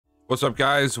What's up,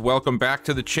 guys? Welcome back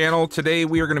to the channel. Today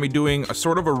we are going to be doing a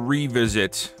sort of a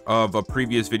revisit of a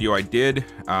previous video I did.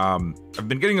 I've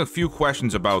been getting a few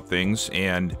questions about things,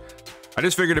 and I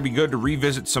just figured it'd be good to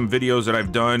revisit some videos that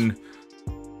I've done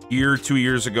a year, 2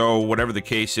 years ago, whatever the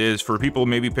case is, for people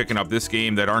maybe picking up this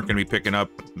game that aren't going to be picking up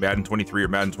Madden 23 or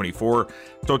Madden 24.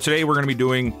 So today we're going to be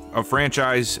doing a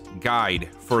franchise guide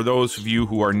for those of you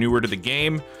who are newer to the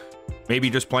game, maybe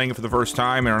just playing it for the first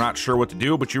time and are not sure what to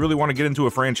do, but you really want to get into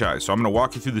a franchise. So I'm going to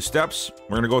walk you through the steps.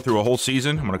 We're going to go through a whole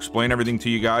season. I'm going to explain everything to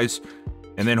you guys.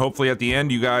 And then hopefully at the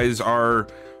end, you guys are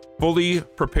fully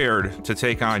prepared to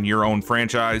take on your own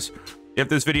franchise. If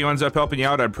this video ends up helping you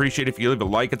out, I'd appreciate if you leave a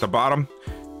like at the bottom.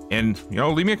 And, you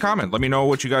know, leave me a comment. Let me know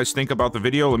what you guys think about the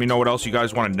video. Let me know what else you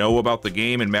guys want to know about the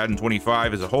game and Madden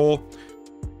 25 as a whole.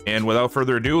 And without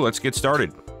further ado, let's get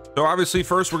started. So obviously,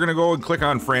 first we're going to go and click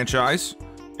on franchise.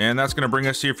 And that's going to bring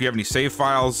us here. If you have any save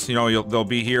files, you know, they'll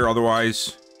be here.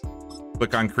 Otherwise,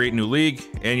 click on create new league.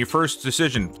 And your first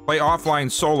decision, play offline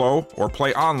solo or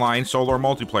play online solo or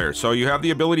multiplayer. So you have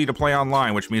the ability to play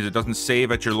online, which means it doesn't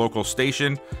save at your local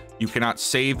station. You cannot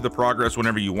save the progress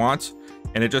whenever you want,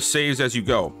 and it just saves as you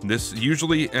go. This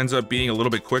usually ends up being a little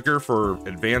bit quicker for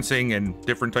advancing and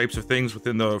different types of things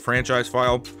within the franchise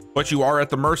file, but you are at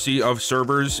the mercy of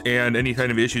servers and any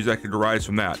kind of issues that could arise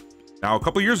from that. Now, a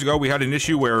couple years ago, we had an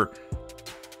issue where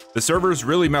the servers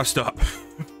really messed up,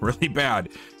 really bad,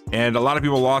 and a lot of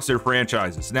people lost their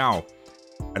franchises. Now,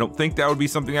 I don't think that would be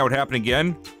something that would happen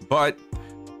again, but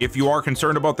if you are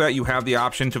concerned about that, you have the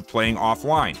option to playing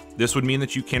offline. This would mean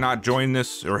that you cannot join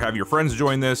this or have your friends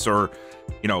join this or,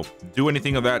 you know, do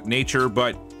anything of that nature,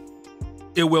 but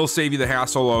it will save you the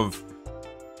hassle of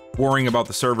worrying about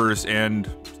the servers and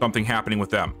something happening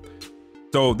with them.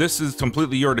 So this is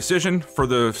completely your decision. For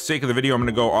the sake of the video, I'm going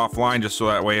to go offline just so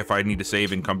that way if I need to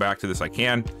save and come back to this, I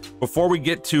can. Before we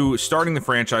get to starting the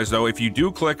franchise, though, if you do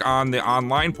click on the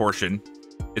online portion,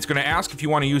 it's going to ask if you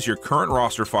want to use your current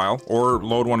roster file or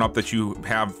load one up that you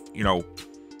have, you know,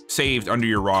 saved under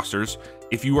your rosters.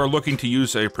 If you are looking to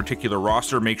use a particular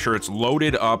roster, make sure it's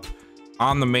loaded up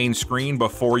on the main screen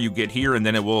before you get here, and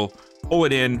then it will pull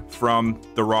it in from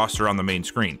the roster on the main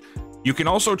screen. You can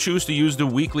also choose to use the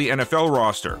weekly NFL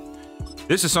roster.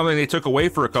 This is something they took away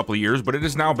for a couple of years, but it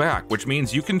is now back, which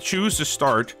means you can choose to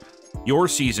start your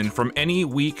season from any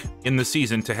week in the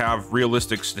season to have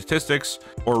realistic statistics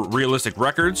or realistic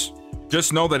records.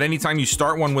 Just know that anytime you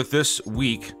start one with this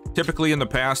week, typically in the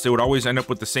past, it would always end up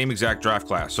with the same exact draft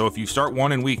class. So if you start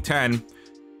one in week 10,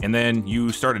 and then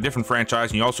you start a different franchise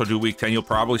and you also do week 10, you'll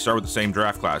probably start with the same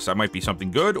draft class. That might be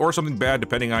something good or something bad,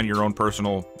 depending on your own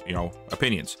personal, you know,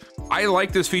 opinions. I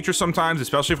like this feature sometimes,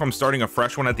 especially if I'm starting a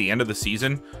fresh one at the end of the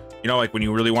season. You know, like when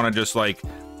you really want to just like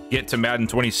get to Madden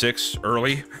 26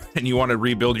 early and you want to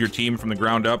rebuild your team from the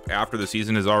ground up after the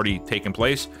season has already taken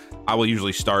place. I will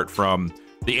usually start from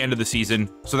the end of the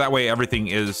season, so that way everything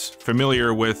is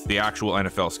familiar with the actual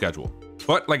NFL schedule.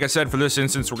 But like I said, for this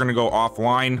instance, we're going to go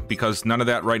offline because none of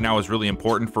that right now is really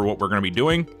important for what we're going to be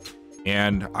doing.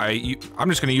 And I'm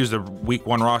just going to use the week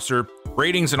 1 roster.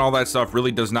 Ratings and all that stuff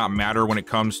really does not matter when it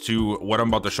comes to what I'm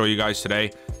about to show you guys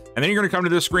today. And then you're going to come to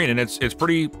this screen, and it's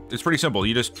pretty simple.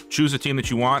 You just choose the team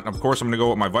that you want. Of course, I'm going to go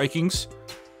with my Vikings.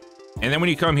 And then when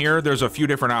you come here, there's a few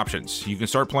different options. You can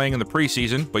start playing in the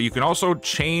preseason, but you can also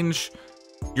change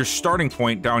your starting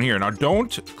point down here. Now,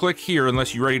 don't click here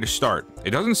unless you're ready to start.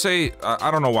 It doesn't say, I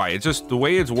don't know why. It's just the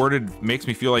way it's worded makes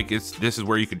me feel like this is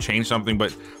where you could change something,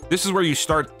 but this is where you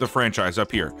start the franchise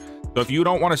up here. So if you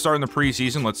don't want to start in the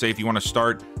preseason, let's say if you want to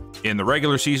start in the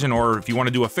regular season, or if you want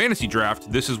to do a fantasy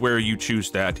draft, this is where you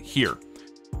choose that here.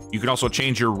 You can also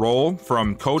change your role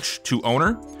from coach to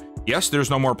owner. Yes, there's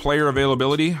no more player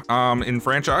availability in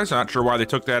franchise. Not sure why they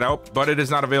took that out, but it is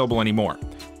not available anymore.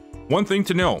 One thing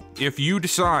to know, if you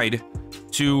decide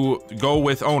to go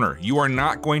with owner, you are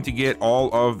not going to get all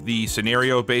of the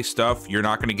scenario-based stuff. You're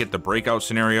not going to get the breakout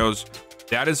scenarios.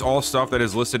 That is all stuff that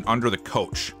is listed under the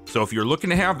coach. So if you're looking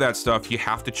to have that stuff, you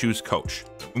have to choose coach.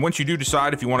 And once you do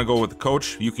decide if you want to go with the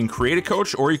coach, you can create a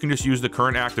coach, or you can just use the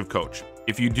current active coach.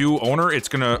 If you do owner, it's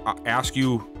going to ask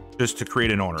you just to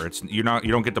create an owner. You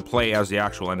don't get to play as the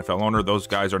actual NFL owner. Those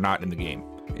guys are not in the game.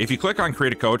 If you click on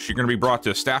create a coach, you're going to be brought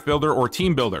to staff builder or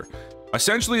team builder.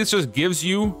 Essentially, it just gives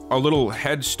you a little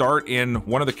head start in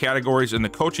one of the categories in the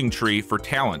coaching tree for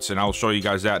talents, and I'll show you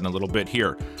guys that in a little bit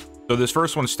here. So this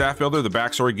first one, staff builder, the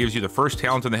backstory gives you the first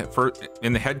talent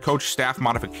in the head coach staff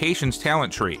modifications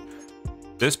talent tree.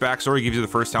 This backstory gives you the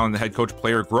first talent in the head coach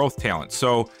player growth talent.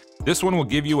 So this one will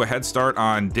give you a head start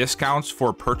on discounts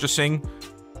for purchasing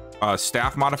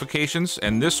staff modifications,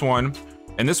 and this one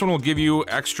And this one will give you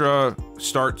extra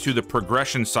start to the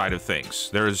progression side of things.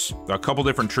 There's a couple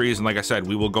different trees, and like I said,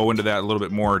 we will go into that a little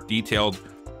bit more detailed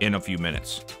in a few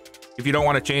minutes. If you don't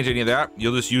want to change any of that,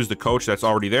 you'll just use the coach that's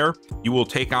already there. You will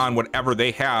take on whatever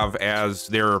they have as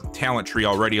their talent tree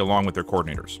already, along with their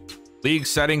coordinators. League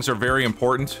settings are very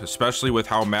important, especially with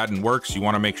how Madden works. You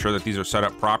want to make sure that these are set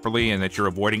up properly and that you're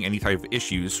avoiding any type of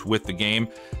issues with the game.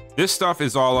 This stuff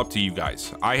is all up to you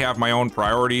guys. I have my own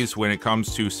priorities when it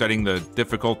comes to setting the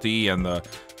difficulty and the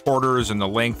quarters and the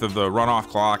length of the runoff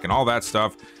clock and all that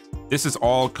stuff. This is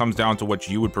all comes down to what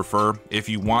you would prefer. If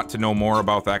you want to know more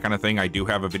about that kind of thing, I do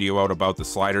have a video out about the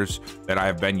sliders that I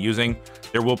have been using.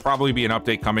 There will probably be an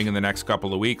update coming in the next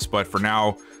couple of weeks, but for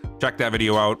now, check that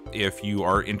video out if you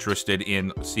are interested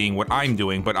in seeing what I'm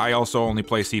doing. But I also only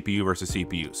play CPU versus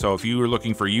CPU. So if you are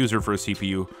looking for a user for a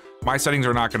CPU, my settings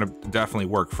are not going to definitely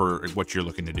work for what you're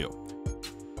looking to do.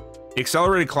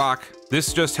 Accelerated clock,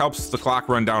 this just helps the clock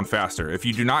run down faster. If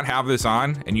you do not have this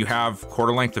on and you have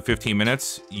quarter length to 15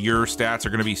 minutes, your stats are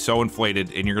going to be so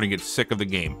inflated and you're going to get sick of the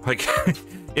game. Like,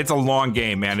 it's a long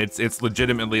game, man. It's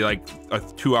legitimately like a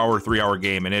 2-hour, 3-hour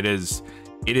game, and it is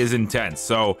intense.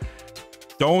 So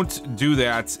don't do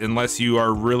that unless you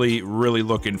are really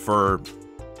looking for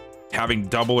having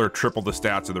double or triple the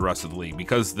stats of the rest of the league,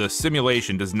 because the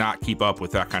simulation does not keep up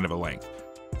with that kind of a length.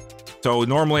 So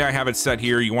normally I have it set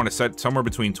here. You want to set somewhere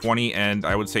between 20 and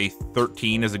I would say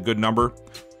 13 is a good number,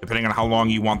 depending on how long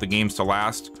you want the games to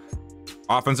last.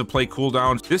 Offensive play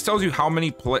cooldowns. This tells you how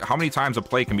many times a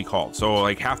play can be called. So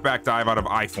like halfback dive out of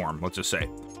I form, let's just say.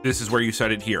 This is where you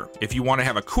set it here. If you want to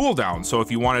have a cooldown, so if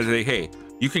you wanted to say, hey,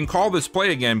 you can call this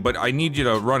play again, but I need you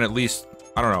to run at least,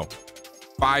 I don't know,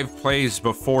 5 plays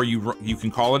before you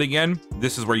can call it again.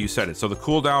 This is where you set it. So the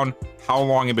cooldown, how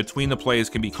long in between the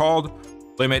plays can be called,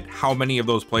 limit how many of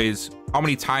those plays, how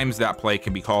many times that play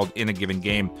can be called in a given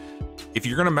game. If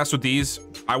you're gonna mess with these,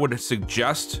 I would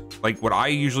suggest, like what I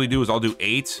usually do is I'll do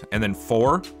 8 and then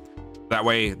 4. That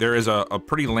way there is a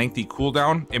pretty lengthy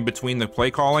cooldown in between the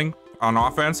play calling on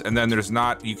offense, and then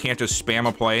you can't just spam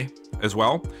a play as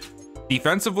well.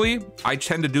 Defensively, I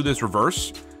tend to do this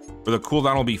reverse, where the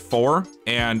cooldown will be 4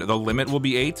 and the limit will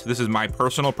be 8. This is my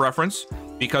personal preference,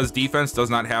 because defense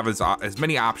does not have as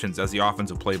many options as the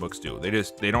offensive playbooks do.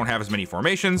 They don't have as many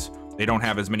formations. They don't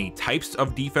have as many types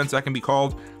of defense that can be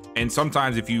called. And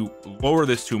sometimes if you lower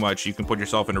this too much, you can put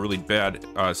yourself in a really bad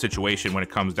situation when it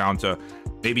comes down to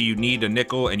maybe you need a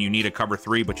nickel and you need a cover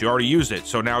 3, but you already used it.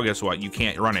 So now guess what? You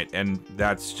can't run it. And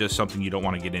that's just something you don't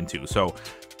want to get into. So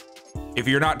if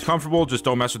you're not comfortable, just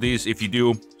don't mess with these. If you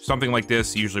do, something like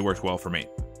this usually works well for me.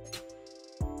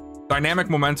 Dynamic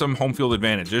momentum, home field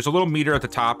advantage. There's a little meter at the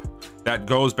top that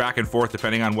goes back and forth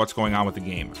depending on what's going on with the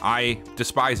game. I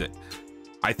despise it.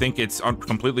 I think it's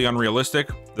completely unrealistic.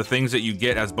 The things that you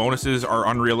get as bonuses are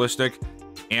unrealistic,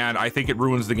 and I think it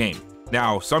ruins the game.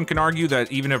 Now, some can argue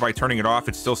that even if by turning it off,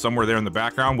 it's still somewhere there in the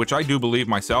background, which I do believe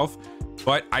myself,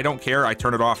 but I don't care. I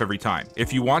turn it off every time.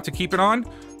 If you want to keep it on,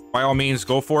 by all means,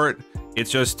 go for it. It's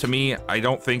just, to me, I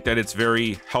don't think that it's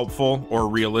very helpful or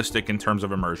realistic in terms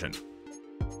of immersion.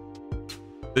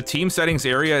 The team settings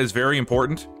area is very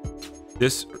important.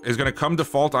 This is going to come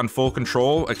default on full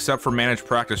control, except for managed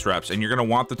practice reps, and you're going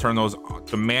to want to turn those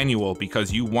to manual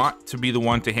because you want to be the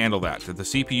one to handle that. The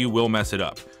CPU will mess it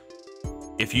up.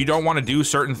 If you don't want to do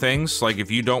certain things, like if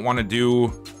you don't want to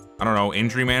do, I don't know,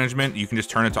 injury management, you can just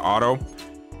turn it to auto.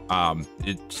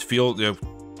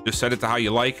 Just set it to how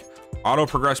you like. Auto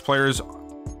progress players,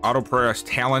 auto progress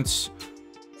talents.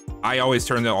 I always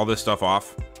turn all this stuff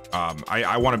off.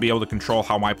 I want to be able to control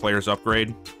how my players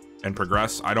upgrade and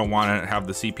progress. I don't want to have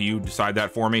the CPU decide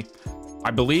that for me.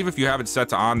 I believe if you have it set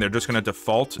to on, they're just going to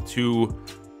default to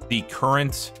the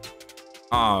current,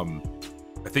 I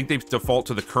think they default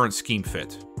to the current scheme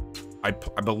fit. I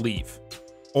believe.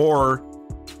 Or,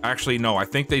 actually, no, I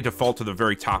think they default to the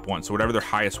very top one, so whatever their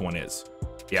highest one is.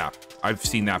 Yeah, I've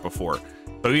seen that before.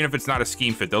 But even if it's not a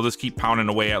scheme fit, they'll just keep pounding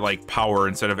away at like power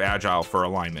instead of agile for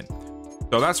alignment.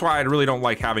 So that's why I really don't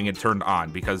like having it turned on,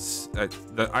 because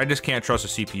I just can't trust a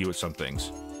CPU with some things.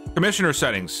 Commissioner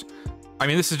settings. I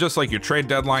mean, this is just like your trade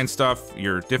deadline stuff,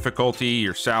 your difficulty,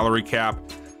 your salary cap.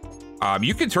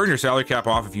 You can turn your salary cap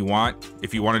off if you want.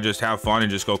 If you want to just have fun and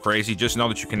just go crazy, just know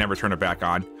that you can never turn it back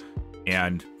on.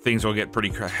 And things will get pretty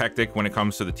hectic when it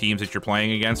comes to the teams that you're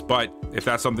playing against. But if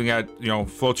that's something that, you know,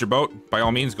 floats your boat, by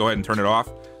all means, go ahead and turn it off.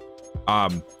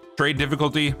 Trade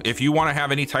difficulty. If you want to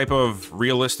have any type of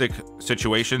realistic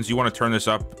situations, you want to turn this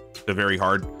up to very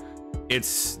hard.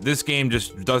 This game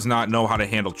just does not know how to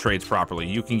handle trades properly.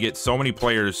 You can get so many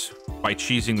players by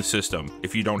cheesing the system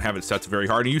if you don't have it set to very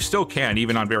hard. And you still can,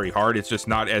 even on very hard. It's just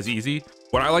not as easy.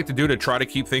 What I like to do to try to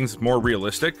keep things more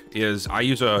realistic is I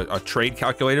use a trade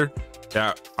calculator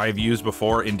that I've used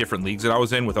before in different leagues that I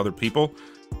was in with other people,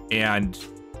 and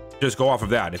just go off of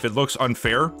that. If it looks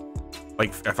unfair,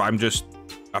 like if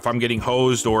I'm getting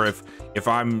hosed, or if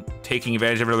I'm taking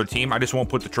advantage of another team, I just won't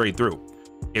put the trade through.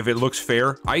 If it looks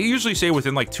fair, I usually say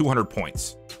within like 200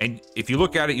 points. And if you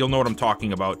look at it, you'll know what I'm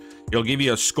talking about. It'll give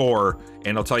you a score and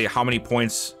it'll tell you how many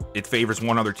points it favors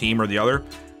one other team or the other.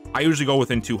 I usually go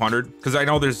within 200 because I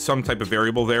know there's some type of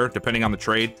variable there depending on the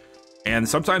trade. And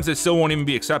sometimes it still won't even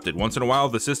be accepted. Once in a while,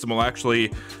 the system will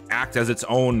actually act as its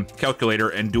own calculator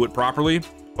and do it properly.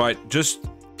 But just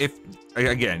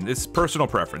again, it's personal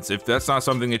preference. If that's not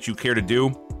something that you care to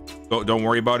do, don't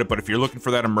worry about it. But if you're looking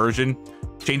for that immersion,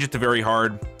 change it to very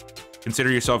hard.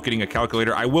 Consider yourself getting a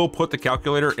calculator. I will put the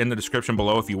calculator in the description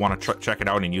below if you want to check it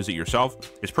out and use it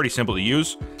yourself. It's pretty simple to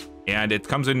use, and it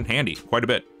comes in handy quite a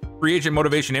bit. Free agent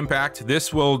motivation impact.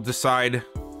 This will decide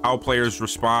how players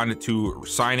respond to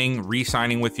signing,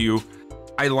 re-signing with you.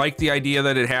 I like the idea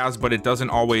that it has, but it doesn't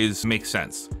always make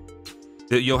sense.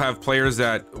 You'll have players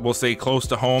that will stay close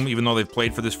to home even though they've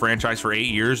played for this franchise for 8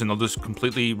 years, and they'll just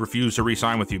completely refuse to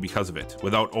re-sign with you because of it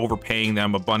without overpaying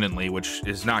them abundantly, which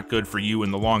is not good for you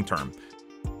in the long term.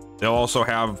 They'll also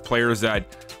have players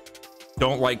that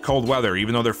don't like cold weather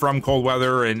even though they're from cold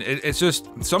weather, and it's just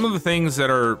some of the things that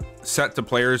are set to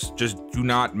players just do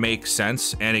not make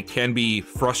sense, and it can be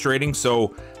frustrating.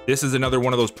 So this is another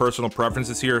one of those personal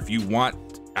preferences here. If you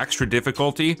want extra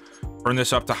difficulty, turn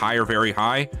this up to high or very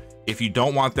high. If you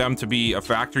don't want them to be a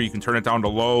factor, you can turn it down to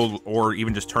low or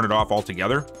even just turn it off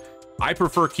altogether. I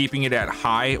prefer keeping it at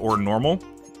high or normal,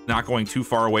 not going too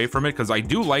far away from it, because I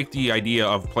do like the idea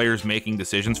of players making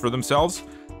decisions for themselves.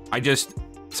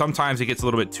 Sometimes it gets a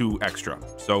little bit too extra.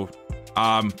 So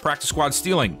practice squad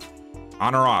stealing,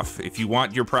 on or off. If you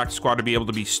want your practice squad to be able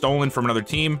to be stolen from another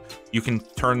team, you can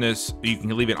turn this, you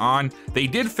can leave it on. They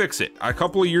did fix it a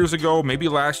couple of years ago, maybe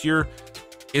last year.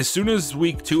 As soon as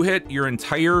week 2 hit, your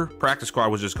entire practice squad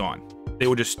was just gone. They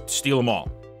would just steal them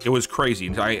all. It was crazy.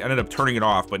 I ended up turning it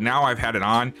off, but now I've had it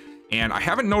on and I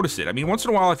haven't noticed it. I mean, once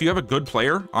in a while, if you have a good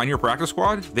player on your practice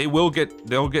squad, they'll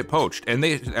get poached, and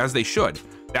as they should.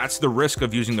 That's the risk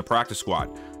of using the practice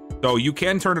squad. So you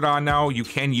can turn it on now. You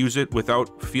can use it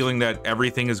without feeling that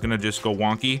everything is going to just go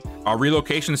wonky.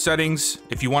 Relocation settings.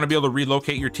 If you want to be able to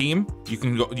relocate your team, you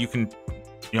can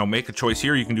make a choice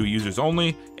here. You can do users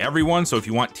only, everyone. So if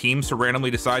you want teams to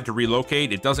randomly decide to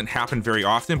relocate, it doesn't happen very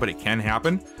often, but it can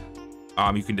happen.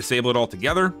 You can disable it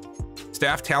altogether.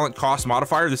 Staff talent cost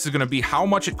modifier. This is going to be how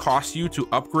much it costs you to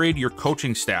upgrade your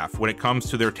coaching staff when it comes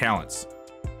to their talents.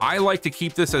 I like to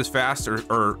keep this as fast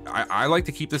or I like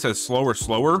to keep this as slow or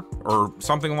slower or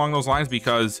something along those lines,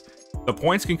 because the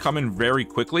points can come in very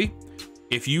quickly.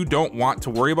 If you don't want to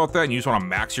worry about that and you just want to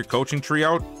max your coaching tree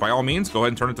out, by all means, go ahead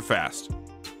and turn it to fast.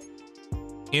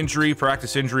 Injury,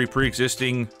 practice injury,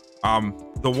 pre-existing.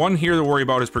 The one here to worry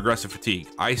about is progressive fatigue.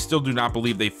 I still do not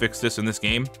believe they fixed this in this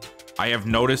game. I have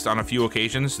noticed on a few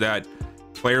occasions that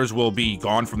players will be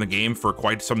gone from the game for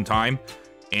quite some time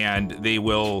and they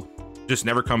will just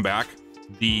never come back.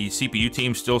 The CPU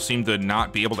team still seem to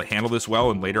not be able to handle this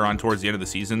well, and later on towards the end of the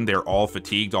season, they're all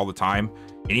fatigued all the time.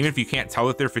 And even if you can't tell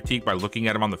that they're fatigued by looking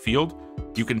at them on the field,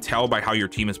 you can tell by how your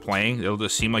team is playing. It'll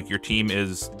just seem like your team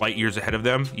is light years ahead of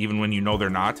them, even when you know they're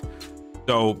not.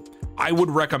 So I would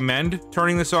recommend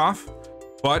turning this off,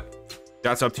 but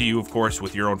that's up to you, of course,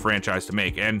 with your own franchise to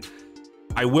make. And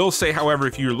I will say, however,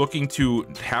 if you're looking to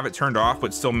have it turned off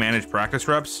but still manage practice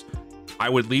reps, I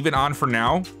would leave it on for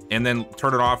now and then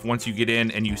turn it off once you get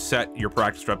in and you set your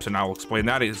practice reps, and I'll explain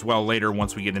that as well later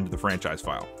once we get into the franchise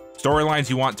file. Storylines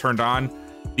you want turned on.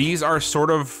 These are sort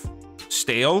of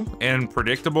stale and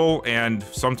predictable and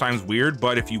sometimes weird,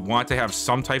 but if you want to have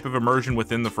some type of immersion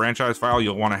within the franchise file,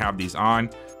 you'll want to have these on.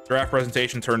 Draft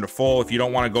presentation turned to full. If you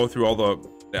don't want to go through all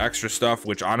the extra stuff,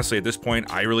 which honestly at this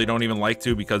point I really don't even like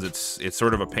to, because it's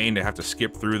sort of a pain to have to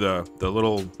skip through the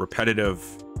little repetitive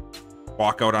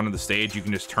walk out onto the stage, you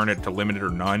can just turn it to limited or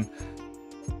none.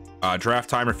 Draft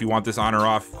timer, if you want this on or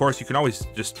off. Of course, you can always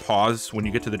just pause when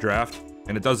you get to the draft,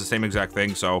 and it does the same exact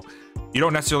thing, so you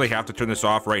don't necessarily have to turn this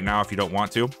off right now if you don't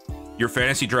want to. Your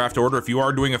fantasy draft order, if you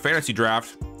are doing a fantasy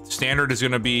draft, standard is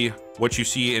going to be what you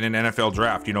see in an NFL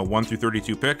draft, 1 through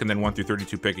 32 pick and then 1 through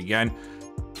 32 pick again.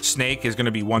 Snake is going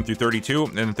to be 1 through 32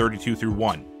 and then 32 through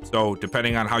 1. So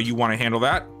depending on how you want to handle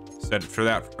that, set for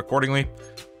that accordingly.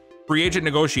 Free agent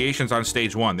negotiations on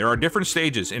stage 1. There are different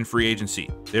stages in free agency.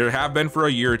 There have been for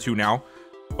a year or two now.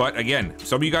 But again,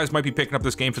 some of you guys might be picking up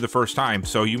this game for the first time,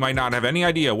 so you might not have any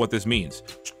idea what this means.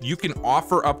 You can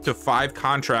offer up to 5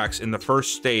 contracts in the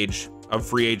first stage of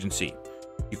free agency.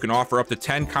 You can offer up to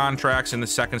 10 contracts in the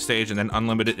second stage and then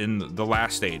unlimited in the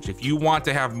last stage. If you want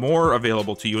to have more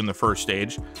available to you in the first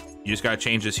stage, you just got to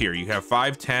change this here. You have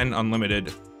 5, 10,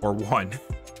 unlimited, or 1.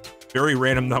 Very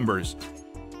random numbers.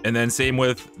 And then same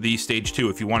with the stage 2.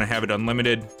 If you want to have it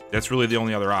unlimited, that's really the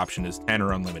only other option is 10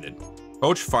 or unlimited.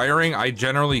 Coach firing, I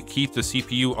generally keep the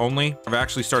CPU only. I've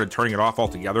actually started turning it off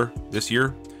altogether this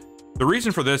year. The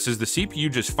reason for this is the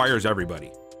CPU just fires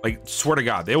everybody. Like, swear to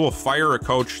God, they will fire a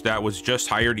coach that was just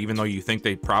hired, even though you think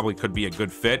they probably could be a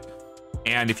good fit.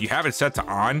 And if you have it set to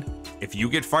on, if you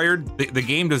get fired, the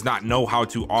game does not know how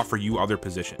to offer you other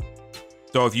position.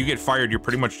 So if you get fired, you're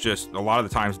pretty much just, a lot of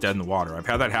the times, dead in the water. I've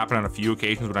had that happen on a few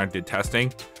occasions when I did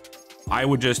testing. I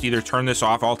would just either turn this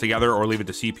off altogether or leave it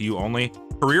to CPU only.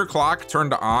 Career clock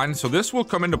turned to on. So this will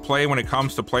come into play when it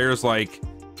comes to players like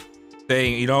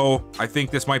saying, you know, I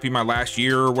think this might be my last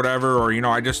year or whatever, or, you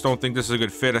know, I just don't think this is a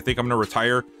good fit. I think I'm going to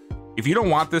retire. If you don't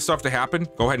want this stuff to happen,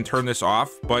 go ahead and turn this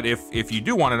off. But if you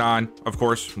do want it on, of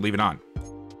course, leave it on.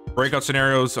 Breakout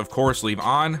scenarios, of course, leave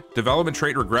on. Development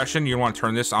trait regression, you want to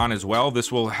turn this on as well. This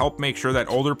will help make sure that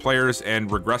older players and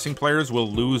regressing players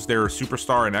will lose their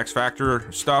superstar and X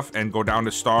Factor stuff and go down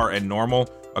to star and normal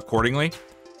accordingly.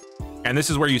 And this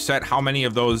is where you set how many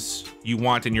of those you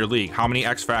want in your league. How many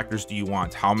X Factors do you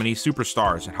want? How many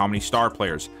superstars and how many star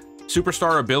players?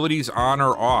 Superstar abilities on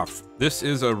or off? This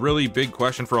is a really big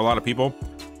question for a lot of people.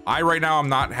 Right now, I'm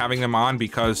not having them on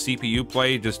because CPU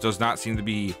play just does not seem to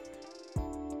be...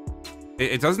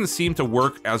 It doesn't seem to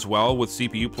work as well with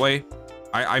CPU play.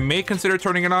 I may consider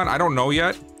turning it on. I don't know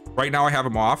yet. Right now, I have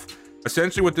them off.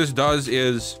 Essentially, what this does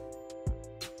is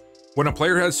when a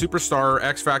player has superstar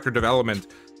X Factor development,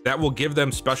 that will give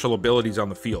them special abilities on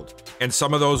the field. And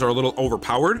some of those are a little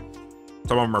overpowered.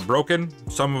 Some of them are broken.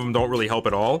 Some of them don't really help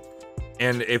at all.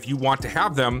 And if you want to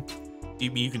have them,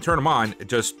 you can turn them on.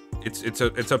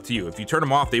 It's up to you. If you turn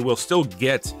them off, they will still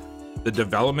get the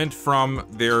development from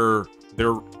their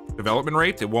development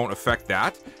rate. It won't affect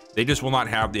that. They just will not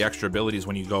have the extra abilities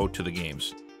when you go to the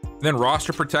games. And then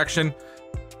roster protection.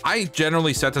 I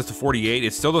generally set this to 48.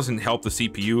 It still doesn't help the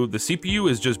CPU. The CPU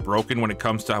is just broken when it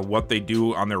comes to what they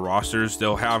do on their rosters.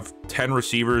 They'll have 10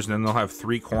 receivers and then they'll have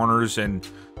 3 corners and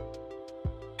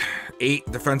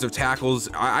 8 defensive tackles.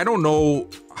 I don't know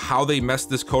how they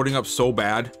messed this coding up so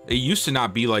bad. It used to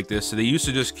not be like this. So they used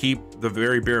to just keep the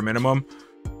very bare minimum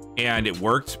and it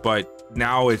worked, but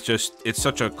now it's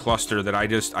such a cluster that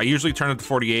I usually turn it to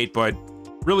 48, but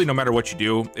really, no matter what you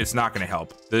do, it's not going to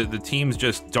help. The teams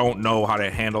just don't know how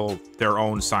to handle their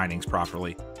own signings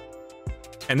properly.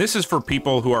 And this is for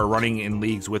people who are running in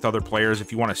leagues with other players.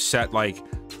 If you want to set like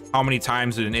how many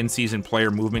times an in-season player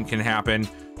movement can happen,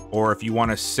 or if you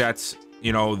want to set,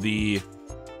 you know, the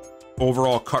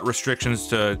overall cut restrictions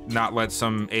to not let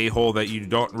some a-hole that you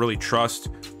don't really trust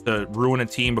to ruin a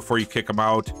team before you kick them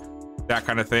out, that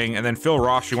kind of thing. And then fill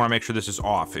roster, you want to make sure this is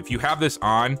off. If you have this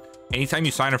on, anytime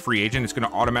you sign a free agent, it's going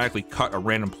to automatically cut a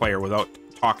random player without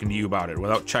talking to you about it,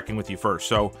 without checking with you first.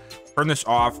 So turn this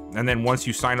off, and then once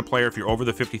you sign a player, if you're over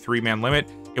the 53-man limit,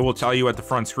 it will tell you at the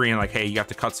front screen, like, hey, you have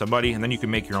to cut somebody, and then you can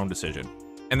make your own decision.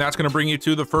 And that's going to bring you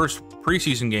to the first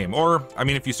preseason game. Or, I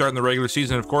mean, if you start in the regular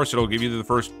season, of course, it'll give you the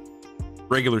first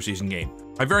regular season game.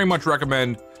 I very much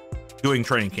recommend doing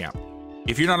training camp.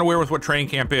 If you're not aware with what training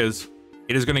camp is,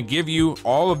 it is going to give you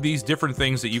all of these different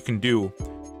things that you can do.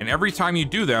 And every time you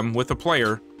do them with a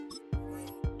player,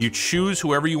 you choose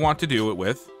whoever you want to do it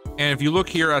with. And if you look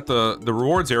here at the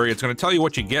rewards area, it's going to tell you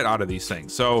what you get out of these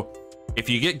things. So if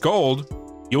you get gold,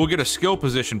 you will get a skill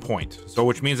position point. So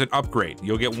which means an upgrade.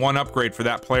 You'll get 1 upgrade for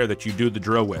that player that you do the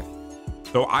drill with.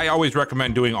 So I always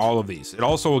recommend doing all of these. It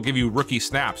also will give you rookie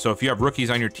snaps. So if you have rookies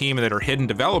on your team that are hidden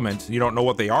development, you don't know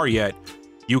what they are yet,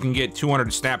 you can get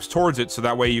 200 snaps towards it. So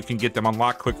that way you can get them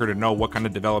unlocked quicker to know what kind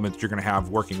of development you're going to have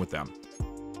working with them.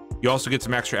 You also get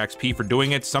some extra XP for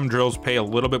doing it. Some drills pay a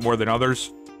little bit more than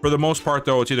others. For the most part,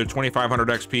 though, it's either 2,500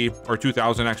 XP or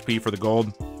 2,000 XP for the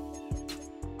gold.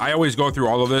 I always go through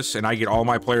all of this, and I get all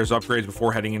my players upgrades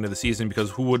before heading into the season because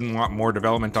who wouldn't want more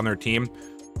development on their team?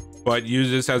 But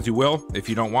use this as you will if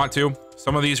you don't want to.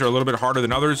 Some of these are a little bit harder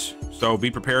than others, so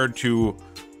be prepared to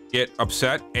get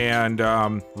upset and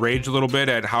rage a little bit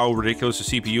at how ridiculous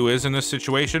the CPU is in this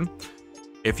situation.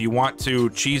 If you want to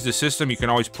cheese the system, you can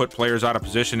always put players out of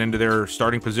position into their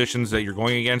starting positions that you're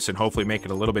going against and hopefully make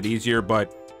it a little bit easier,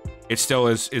 but it still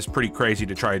is pretty crazy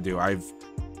to try to do.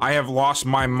 I have lost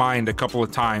my mind a couple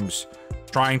of times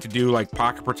trying to do like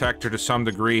pocket protector to some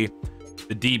degree,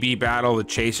 the DB battle, the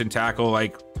chase and tackle.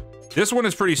 Like this one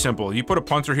is pretty simple. You put a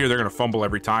punter here, they're going to fumble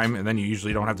every time, and then you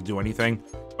usually don't have to do anything.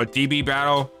 But DB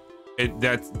battle,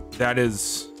 that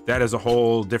is that is a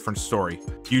whole different story.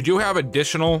 You do have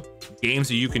additional games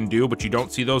that you can do, but you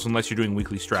don't see those unless you're doing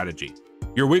weekly strategy.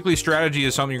 Your weekly strategy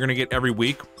is something you're going to get every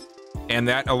week, and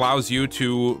that allows you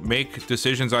to make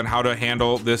decisions on how to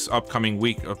handle this upcoming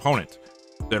week opponent.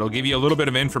 That'll give you a little bit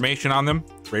of information on them.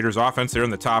 Raiders offense, they're in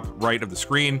the top right of the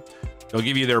screen. It'll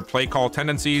give you their play call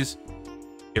tendencies.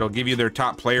 It'll give you their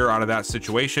top player out of that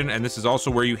situation, and this is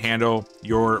also where you handle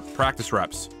your practice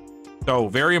reps. So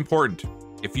very important.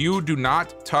 If you do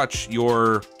not touch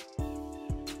your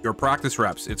practice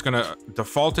reps, it's going to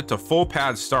default it to full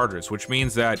pad starters, which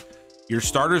means that your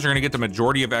starters are going to get the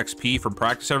majority of XP from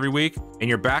practice every week, and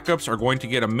your backups are going to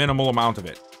get a minimal amount of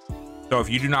it. So if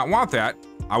you do not want that,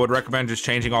 I would recommend just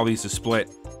changing all these to split.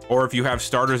 Or if you have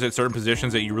starters at certain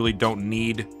positions that you really don't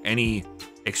need any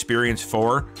experience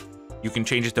for, you can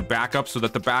change it to backups so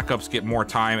that the backups get more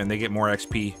time and they get more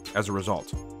XP as a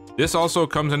result. This also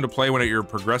comes into play when at your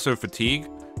progressive fatigue.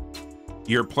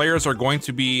 Your players are going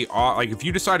to be, like if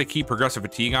you decide to keep progressive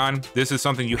fatigue on, this is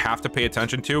something you have to pay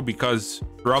attention to, because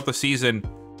throughout the season,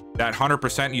 that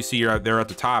 100% you see there at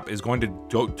the top is going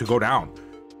to go down.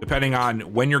 Depending on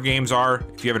when your games are,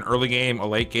 if you have an early game, a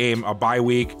late game, a bye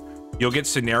week, you'll get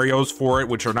scenarios for it,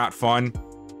 which are not fun.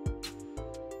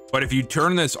 But if you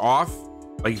turn this off,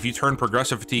 like if you turn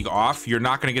progressive fatigue off, you're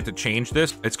not going to get to change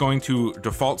this. It's going to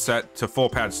default set to full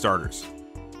pad starters.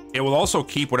 It will also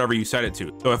keep whatever you set it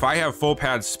to. So if I have full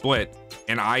pad split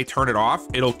and I turn it off,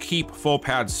 it'll keep full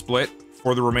pad split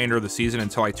for the remainder of the season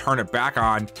until I turn it back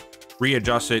on,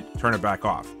 readjust it, turn it back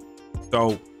off.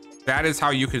 So that is how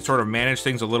you can sort of manage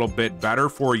things a little bit better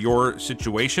for your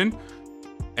situation.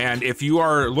 And if you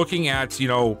are looking at, you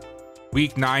know,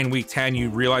 week 9, week 10, you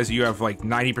realize that you have like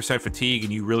 90% fatigue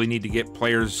and you really need to get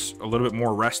players a little bit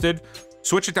more rested,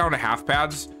 switch it down to half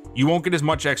pads. You won't get as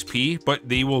much XP, but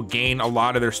they will gain a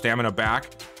lot of their stamina back.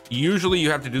 Usually you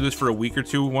have to do this for a week or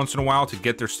two once in a while to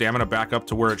get their stamina back up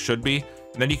to where it should be.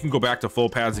 And then you can go back to full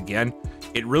pads again.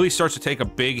 It really starts to take a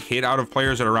big hit out of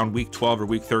players at around week 12 or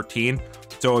week 13.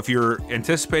 So if you're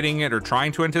anticipating it or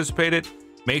trying to anticipate it,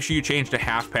 make sure you change to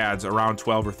half pads around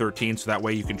 12 or 13, so that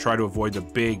way you can try to avoid the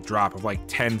big drop of like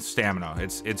 10 stamina.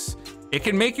 It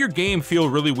can make your game feel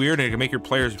really weird, and it can make your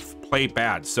players play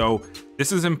bad. So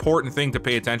this is an important thing to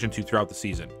pay attention to throughout the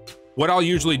season. What I'll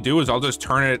usually do is I'll just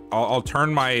turn it, I'll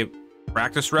turn my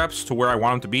practice reps to where I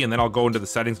want them to be, and then I'll go into the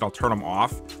settings and I'll turn them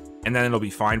off, and then it'll be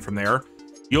fine from there.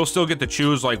 You'll still get to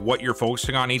choose like what you're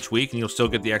focusing on each week, and you'll still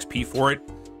get the XP for it.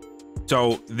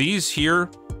 So these here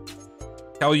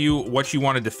tell you what you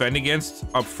want to defend against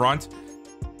up front.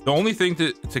 The only thing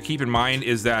to keep in mind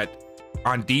is that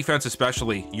on defense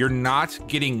especially, you're not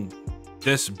getting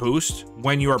this boost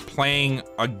when you are playing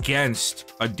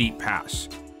against a deep pass.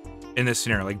 In this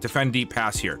scenario, like defend deep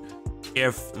pass here.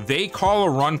 If they call a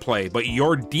run play, but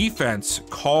your defense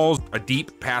calls a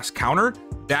deep pass counter,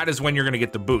 that is when you're going to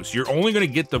get the boost. You're only going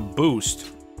to get the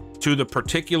boost to the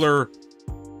particular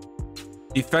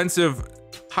defensive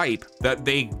type that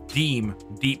they deem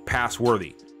deep pass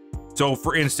worthy. So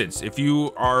for instance, if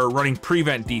you are running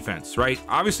prevent defense, right?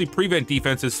 Obviously prevent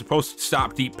defense is supposed to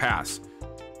stop deep pass.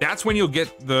 That's when you'll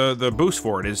get the boost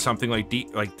for it, is something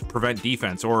like prevent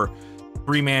defense or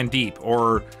 3-man deep,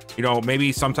 or, you know,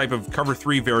 maybe some type of cover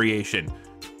 3 variation.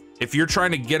 If you're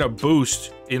trying to get a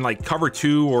boost in like cover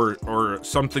 2 or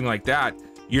something like that,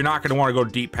 you're not going to want to go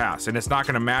deep pass, and it's not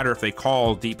going to matter if they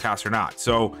call deep pass or not.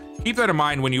 So keep that in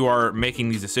mind when you are making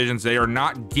these decisions. They are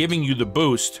not giving you the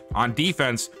boost on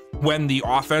defense when the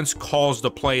offense calls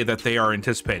the play that they are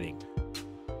anticipating.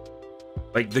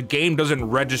 Like the game doesn't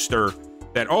register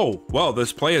that, oh, well,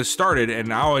 this play has started and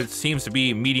now it seems to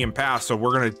be medium pass, so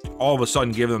we're going to all of a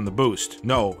sudden give them the boost.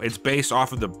 No, it's based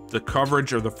off of the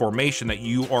coverage or the formation that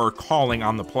you are calling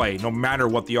on the play, no matter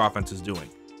what the offense is doing.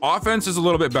 Offense is a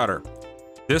little bit better.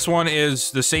 This one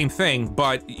is the same thing,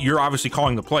 but you're obviously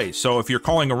calling the plays. So if you're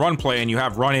calling a run play and you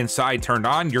have run inside turned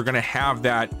on, you're going to have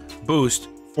that boost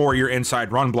for your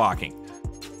inside run blocking.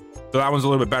 So that one's a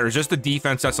little bit better. It's just the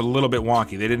defense that's a little bit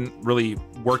wonky. They didn't really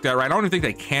work that right. I don't even think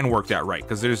they can work that right,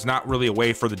 because there's not really a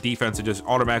way for the defense to just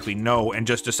automatically know and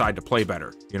just decide to play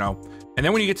better, you know? And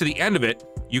then when you get to the end of it,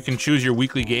 you can choose your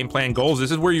weekly game plan goals.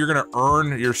 This is where you're going to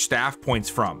earn your staff points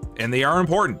from, and they are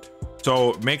important.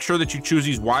 So make sure that you choose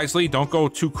these wisely. Don't go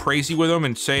too crazy with them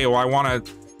and say, oh, I want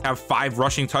to have 5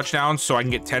 rushing touchdowns so I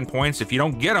can get 10 points. If you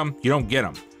don't get them, you don't get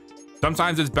them.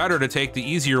 Sometimes it's better to take the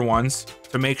easier ones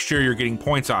to make sure you're getting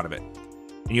points out of it.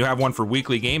 And you have one for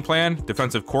weekly game plan,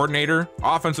 defensive coordinator,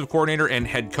 offensive coordinator, and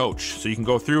head coach. So you can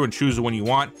go through and choose the one you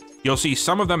want. You'll see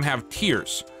some of them have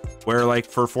tiers where, like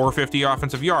for 450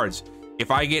 offensive yards, if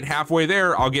I get halfway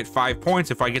there, I'll get 5 points.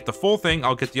 If I get the full thing,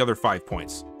 I'll get the other 5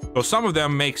 points. So some of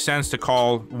them make sense to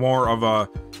call more of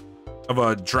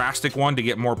a drastic one to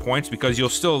get more points, because you'll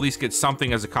still at least get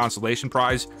something as a consolation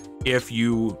prize if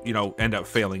you end up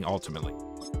failing ultimately.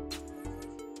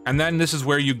 And then this is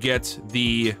where you get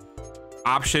the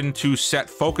option to set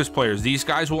focus players. These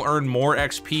guys will earn more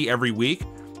XP every week,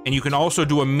 and you can also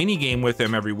do a mini game with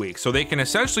them every week. So they can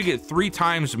essentially get 3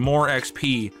 times more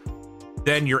XP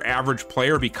than your average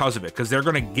player because of it, because they're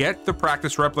going to get the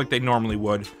practice rep like they normally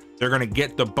would. They're going to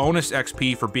get the bonus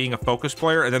XP for being a focus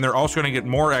player, and then they're also going to get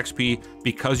more XP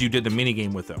because you did the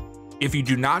minigame with them. If you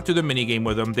do not do the minigame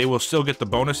with them, they will still get the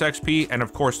bonus XP and,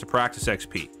 of course, the practice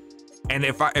XP. And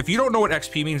if you don't know what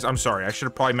XP means, I'm sorry, I should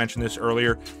have probably mentioned this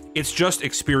earlier. It's just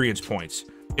experience points.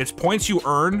 It's points you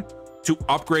earn to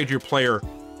upgrade your player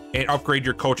and upgrade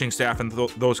your coaching staff and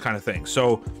those kind of things.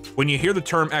 So when you hear the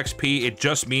term XP, it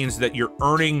just means that you're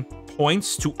earning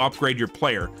points to upgrade your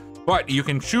player. But you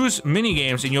can choose mini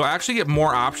games, and you'll actually get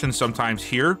more options sometimes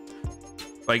here,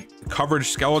 like coverage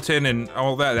skeleton and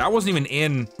all that. That wasn't even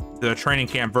in the training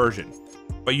camp version,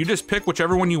 but you just pick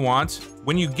whichever one you want.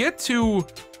 When you get to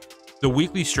the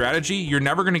weekly strategy, you're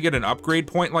never going to get an upgrade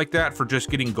point like that for just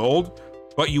getting gold,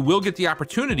 but you will get the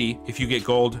opportunity, if you get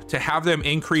gold, to have them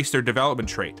increase their development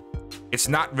trait. It's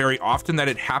not very often that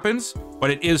it happens, but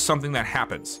it is something that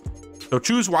happens. So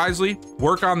choose wisely,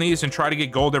 work on these, and try to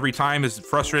get gold every time, as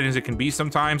frustrating as it can be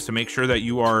sometimes, to make sure that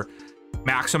you are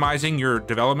maximizing your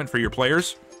development for your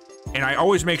players. And I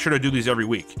always make sure to do these every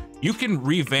week. You can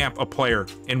revamp a player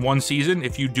in one season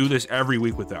if you do this every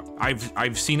week with them.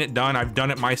 I've seen it done. I've done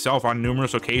it myself on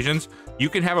numerous occasions. You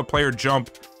can have a player jump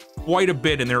quite a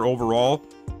bit in their overall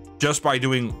just by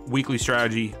doing weekly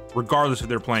strategy, regardless if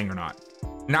they're playing or not.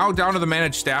 Now down to the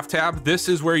manage staff tab. This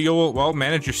is where you'll, well,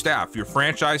 manage your staff, your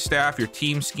franchise staff, your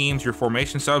team schemes, your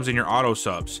formation subs, and your auto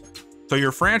subs. So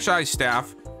your franchise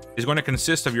staff is going to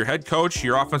consist of your head coach,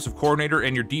 your offensive coordinator,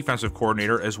 and your defensive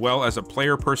coordinator, as well as a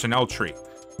player personnel tree.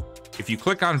 If you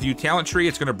click on view talent tree,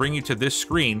 it's going to bring you to this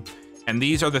screen, and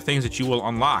these are the things that you will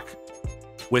unlock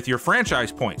with your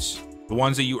franchise points, the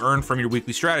ones that you earn from your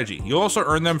weekly strategy. You'll also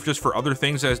earn them just for other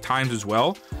things at times as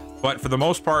well, but for the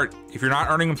most part, if you're not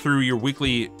earning them through your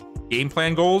weekly game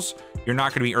plan goals, you're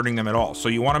not going to be earning them at all. So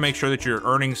you want to make sure that you're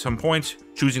earning some points,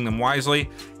 choosing them wisely,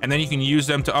 and then you can use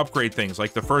them to upgrade things,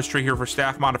 like the first tree here for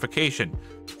staff modification.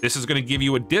 This is going to give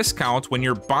you a discount when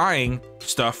you're buying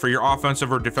stuff for your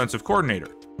offensive or defensive coordinator.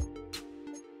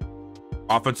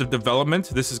 Offensive development,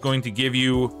 this is going to give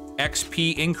you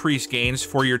XP increase gains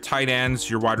for your tight ends,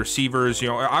 your wide receivers.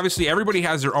 Obviously everybody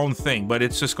has their own thing, but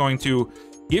it's just going to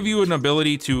give you an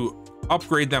ability to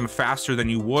upgrade them faster than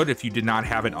you would if you did not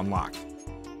have it unlocked.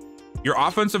 Your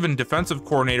offensive and defensive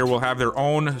coordinator will have their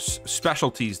own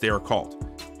specialties, they are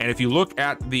called. And if you look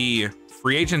at the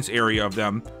free agents area of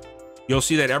them, you'll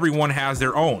see that everyone has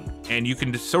their own, and you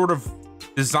can just sort of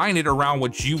design it around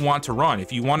what you want to run.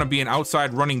 If you want to be an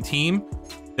outside running team,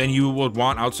 then you would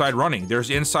want outside running. There's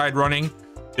inside running,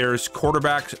 there's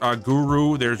quarterback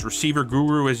guru, there's receiver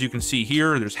guru, as you can see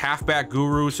here, there's halfback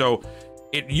guru. So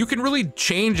you can really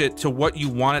change it to what you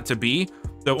want it to be.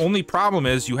 The only problem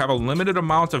is you have a limited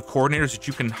amount of coordinators that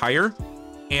you can hire,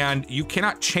 and you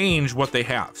cannot change what they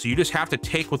have. So you just have to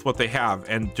take with what they have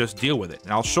and just deal with it.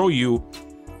 And I'll show you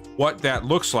what that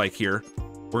looks like here.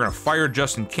 We're going to fire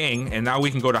Justin King, and now we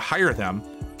can go to hire them,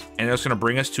 and that's going to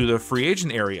bring us to the free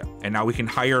agent area. And now we can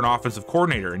hire an offensive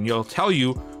coordinator, and you'll tell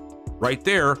you right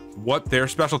there what their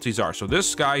specialties are. So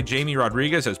this guy, Jamie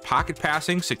Rodriguez, has pocket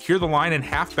passing, secure the line, and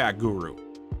halfback guru.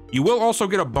 You will also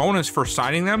get a bonus for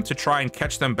signing them to try and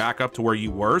catch them back up to where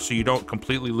you were, so you don't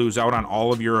completely lose out on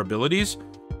all of your abilities.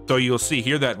 So you'll see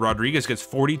here that Rodriguez gets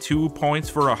 42 points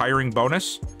for a hiring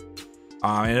bonus.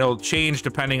 And it'll change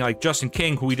depending, like Justin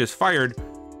King, who we just fired.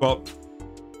 Well,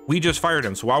 we just fired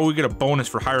him, so why would we get a bonus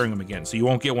for hiring him again? So you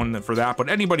won't get one for that, but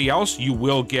anybody else, you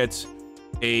will get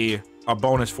a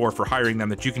bonus for hiring them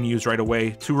that you can use right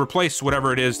away to replace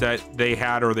whatever it is that they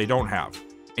had or they don't have.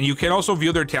 And you can also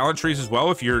view their talent trees as well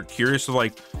if you're curious to,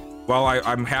 like, well,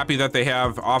 I'm happy that they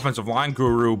have offensive line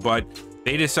guru, but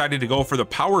they decided to go for the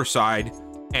power side,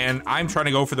 and I'm trying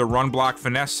to go for the run block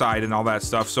finesse side and all that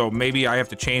stuff. So maybe I have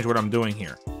to change what I'm doing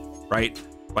here, right?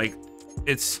 Like,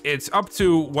 it's up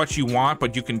to what you want,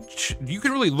 but you can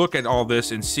really look at all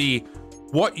this and see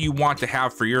what you want to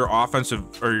have for your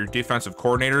offensive or your defensive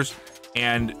coordinators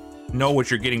and know what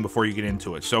you're getting before you get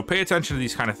into it. So pay attention to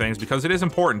these kind of things, because it is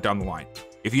important down the line.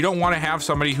 If you don't want to have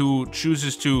somebody who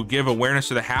chooses to give awareness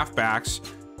to the halfbacks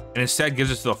and instead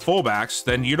gives it to the fullbacks,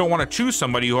 then you don't want to choose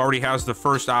somebody who already has the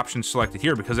first option selected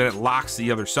here, because then it locks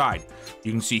the other side.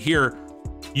 You can see here,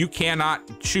 you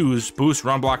cannot choose boost,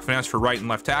 run block, finesse for right and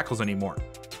left tackles anymore.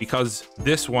 because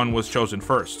this one was chosen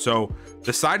first. So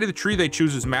the side of the tree they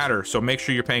chooses matter, so make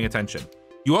sure you're paying attention.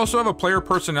 You also have a player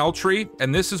personnel tree,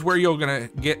 and this is where you're gonna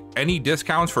get any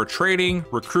discounts for trading,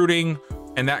 recruiting,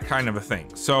 and that kind of a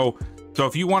thing. So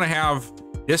if you want to have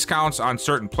discounts on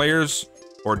certain players,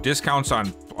 or discounts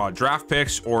on draft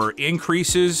picks, or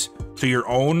increases to your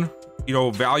own,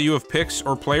 value of picks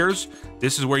or players,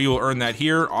 this is where you'll earn that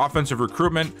here. Offensive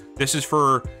recruitment, this is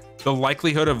for the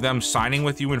likelihood of them signing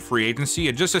with you in free agency.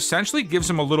 It just essentially gives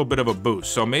them a little bit of a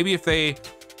boost. So maybe if they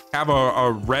have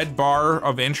a red bar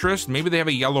of interest, maybe they have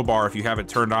a yellow bar if you have it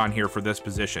turned on here for this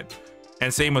position.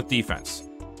 And same with defense.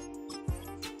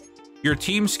 Your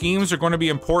team schemes are going to be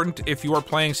important if you are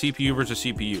playing CPU versus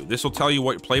CPU. This will tell you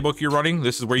what playbook you're running.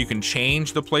 This is where you can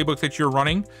change the playbook that you're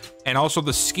running, and also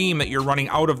the scheme that you're running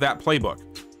out of that playbook.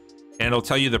 And it'll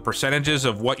tell you the percentages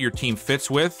of what your team fits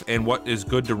with and what is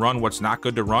good to run, what's not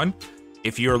good to run.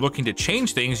 If you're looking to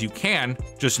change things, you can.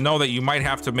 Just know that you might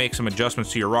have to make some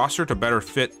adjustments to your roster to better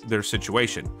fit their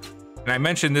situation. And I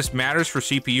mentioned this matters for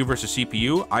CPU versus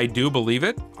CPU. I do believe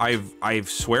it. I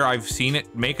swear I've seen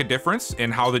it make a difference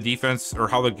in how the defense or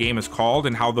how the game is called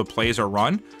and how the plays are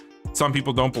run. Some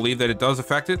people don't believe that it does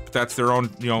affect it, but that's their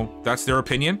own, that's their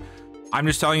opinion. I'm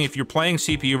just telling you, if you're playing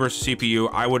CPU versus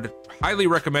CPU, I would highly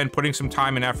recommend putting some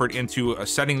time and effort into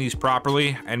setting these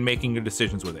properly and making good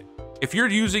decisions with it. If you're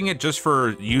using it just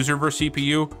for user versus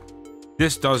CPU,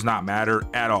 this does not matter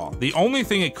at all. The only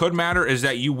thing it could matter is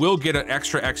that you will get an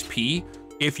extra XP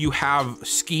if you have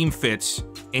scheme fits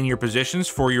in your positions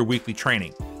for your weekly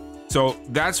training. So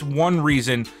that's one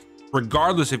reason,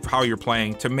 regardless of how you're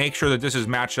playing, to make sure that this is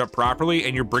matched up properly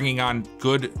and you're bringing on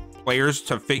good players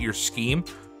to fit your scheme,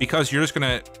 because you're just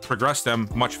going to progress them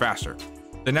much faster.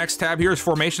 The next tab here is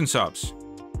formation subs.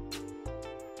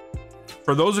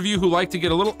 For those of you who like to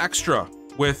get a little extra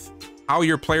with how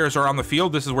your players are on the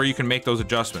field, this is where you can make those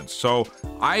adjustments. So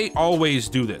I always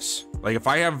do this. Like if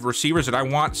I have receivers that I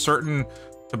want to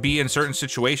be in certain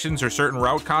situations or certain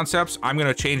route concepts, I'm going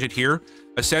to change it here.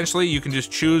 Essentially, you can just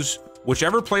choose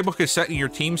whichever playbook is set in your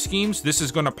team schemes. This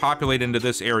is going to populate into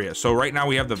this area. So right now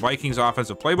we have the Vikings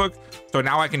offensive playbook. So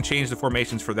now I can change the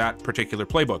formations for that particular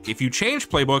playbook. If you change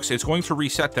playbooks, it's going to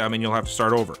reset them and you'll have to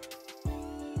start over.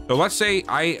 So let's say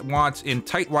I want in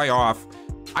tight Y off,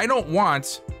 I don't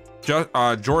want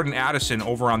Jordan Addison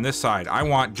over on this side. I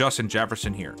want Justin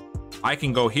Jefferson here. I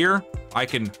can go here. I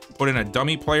can put in a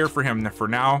dummy player for him for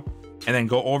now, and then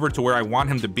go over to where I want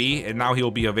him to be, and now he'll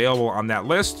be available on that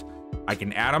list. I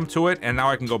can add him to it, and now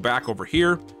I can go back over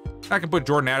here. I can put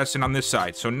Jordan Addison on this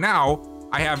side. So now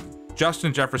I have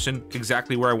Justin Jefferson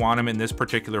exactly where I want him in this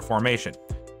particular formation.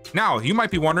 Now, you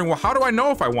might be wondering, well, how do I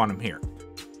know if I want him here?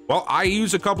 Well, I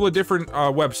use a couple of different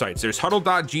websites. There's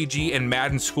huddle.gg and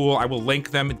Madden School. I will link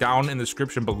them down in the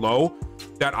description below,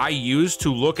 that I use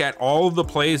to look at all of the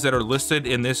plays that are listed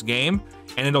in this game,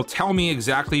 and it'll tell me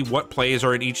exactly what plays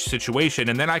are in each situation,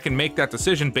 and then I can make that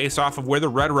decision based off of where the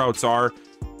red routes are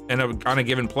on a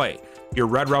given play. Your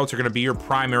red routes are going to be your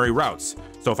primary routes.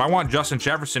 So if I want Justin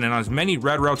Jefferson in on as many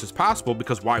red routes as possible,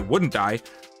 because why wouldn't I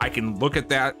can look at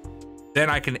that. Then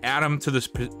I can add him to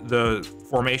the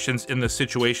formations in the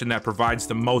situation that provides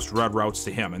the most red routes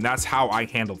to him. And that's how I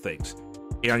handle things.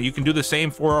 You can do the same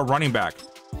for a running back.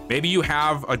 Maybe you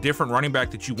have a different running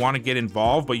back that you want to get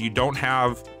involved, but you don't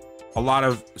have a lot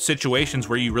of situations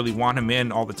where you really want him in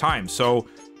all the time. So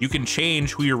you can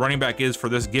change who your running back is for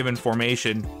this given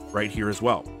formation right here as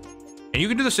well. And you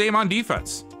can do the same on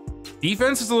defense.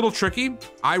 Defense is a little tricky.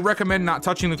 I recommend not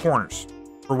touching the corners.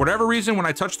 For whatever reason, when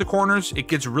I touch the corners, it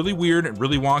gets really weird and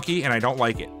really wonky, and I don't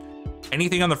like it.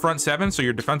 Anything on the front seven, so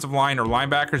your defensive line or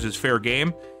linebackers, is fair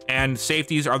game, and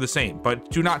safeties are the same, but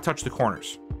do not touch the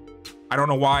corners. I don't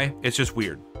know why, it's just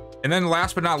weird. And then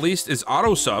last but not least is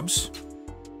auto subs.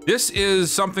 This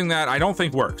is something that I don't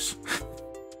think works.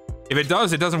 If it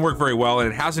does, it doesn't work very well,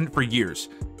 and it hasn't for years.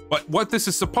 But what this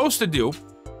is supposed to do,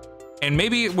 and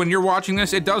maybe when you're watching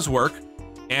this, it does work,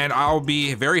 and I'll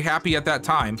be very happy at that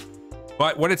time.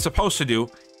 But what it's supposed to do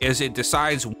is it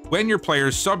decides when your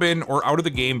players sub in or out of the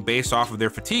game based off of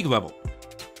their fatigue level.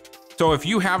 So if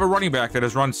you have a running back that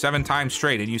has run 7 times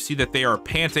straight and you see that they are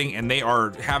panting and they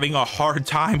are having a hard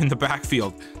time in the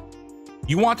backfield,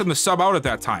 you want them to sub out at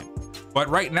that time. But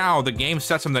right now, the game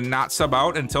sets them to not sub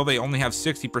out until they only have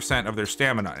 60% of their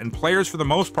stamina. And players, for the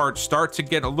most part, start to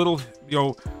get a little,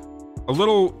 a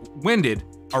little winded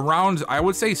around, I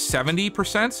would say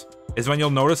 70% is when you'll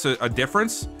notice a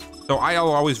difference. So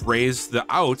I'll always raise the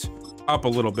out up a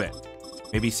little bit,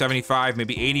 maybe 75,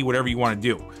 maybe 80, whatever you want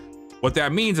to do. What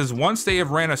that means is once they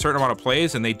have ran a certain amount of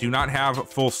plays and they do not have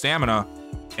full stamina,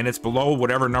 and it's below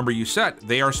whatever number you set,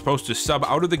 they are supposed to sub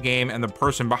out of the game and the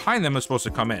person behind them is supposed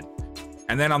to come in.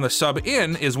 And then on the sub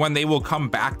in is when they will come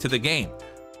back to the game.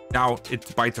 Now,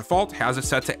 it by default has it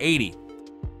set to 80.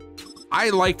 I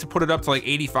like to put it up to like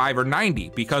 85 or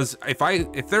 90 because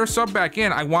if they're sub back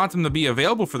in, I want them to be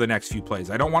available for the next few plays.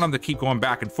 I don't want them to keep going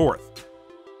back and forth.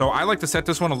 So I like to set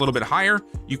this one a little bit higher.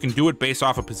 You can do it based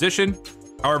off a position,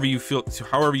 however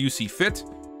you see fit.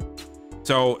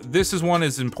 So this one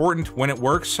is important when it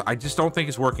works. I just don't think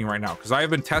it's working right now because I have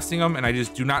been testing them and I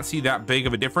just do not see that big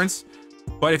of a difference.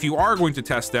 But if you are going to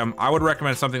test them, I would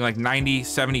recommend something like 90,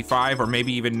 75, or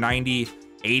maybe even 90,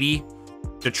 80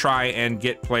 to try and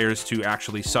get players to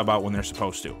actually sub out when they're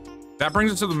supposed to. That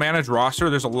brings us to the managed roster.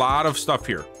 There's a lot of stuff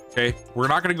here, okay? We're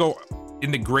not gonna go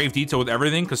into grave detail with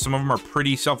everything because some of them are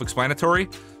pretty self-explanatory.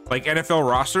 Like NFL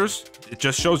rosters, it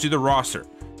just shows you the roster,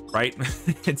 right?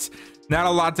 It's not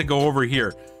a lot to go over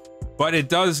here, but it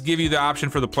does give you the option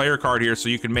for the player card here so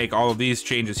you can make all of these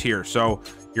changes here. So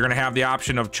you're gonna have the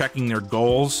option of checking their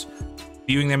goals,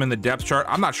 viewing them in the depth chart.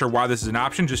 I'm not sure why this is an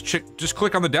option. Just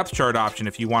click on the depth chart option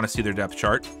if you want to see their depth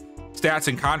chart. Stats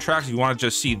and contracts, if you want to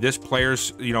just see this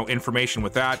player's, information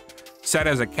with that. Set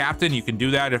as a captain, you can do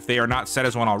that if they are not set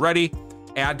as one already.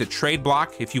 Add to trade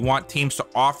block, if you want teams to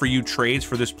offer you trades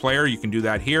for this player, you can do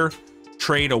that here.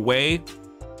 Trade away,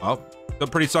 well, they're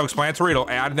pretty self-explanatory. It'll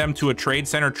add them to a trade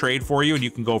center trade for you and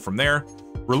you can go from there.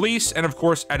 Release, and of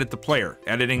course edit the player,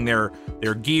 editing their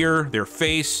gear, their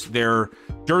face, their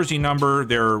jersey number,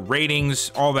 their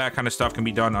ratings, all that kind of stuff can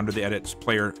be done under the edit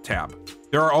player tab.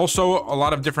 There are also a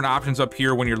lot of different options up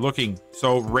here when you're looking.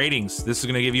 So ratings, this is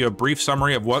going to give you a brief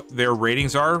summary of what their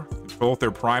ratings are, both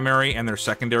their primary and their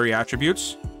secondary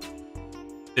attributes.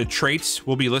 The traits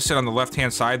will be listed on the left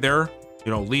hand side there,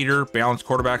 leader, balanced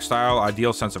quarterback style,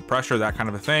 ideal sense of pressure, that kind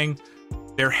of a thing.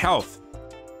 Their health,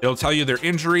 it'll tell you their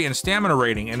injury and stamina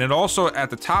rating, and it also at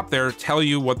the top there tell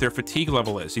you what their fatigue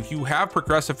level is. If you have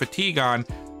progressive fatigue on,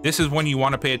 this is when you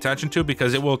want to pay attention to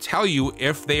because it will tell you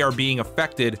if they are being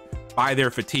affected by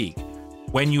their fatigue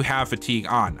when you have fatigue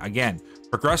on. Again,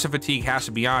 progressive fatigue has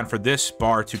to be on for this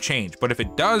bar to change, but if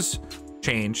it does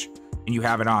change and you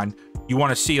have it on, you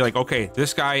want to see like, okay,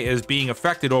 this guy is being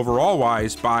affected overall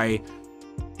wise by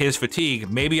his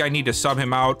fatigue. Maybe I need to sub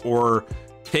him out or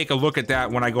take a look at that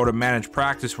when I go to manage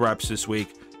practice reps this week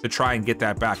to try and get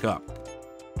that back up.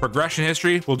 Progression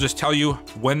history will just tell you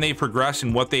when they progress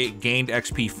and what they gained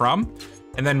XP from.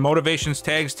 And then motivations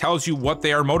tags tells you what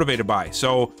they are motivated by.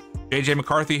 So JJ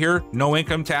McCarthy here, no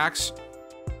income tax.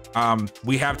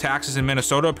 We have taxes in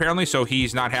Minnesota apparently, so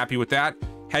he's not happy with that.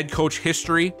 Head coach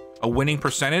history, a winning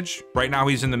percentage. Right now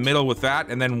he's in the middle with that.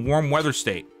 And then warm weather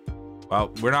state.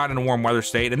 Well, we're not in a warm weather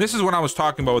state. And this is what I was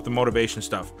talking about with the motivation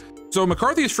stuff. So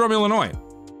McCarthy is from Illinois.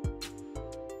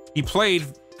 He played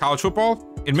college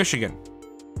football in Michigan,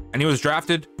 and he was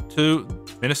drafted to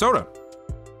Minnesota.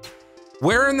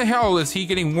 Where in the hell is he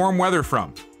getting warm weather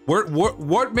from?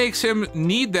 What makes him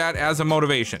need that as a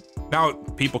motivation? Now,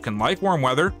 people can like warm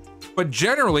weather, but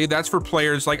generally that's for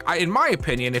players like, in my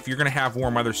opinion, if you're going to have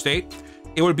warm weather state,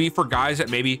 it would be for guys that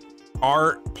maybe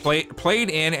are played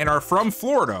in and are from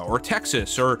Florida or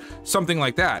Texas or something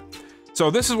like that. So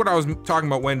this is what I was talking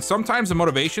about when sometimes the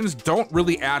motivations don't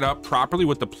really add up properly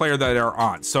with the player that they're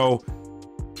on. So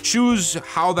choose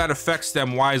how that affects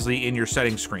them wisely in your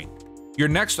settings screen. Your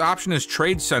next option is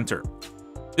Trade Center.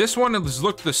 This one has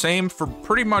looked the same for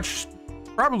pretty much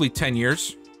probably 10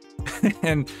 years.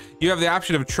 And you have the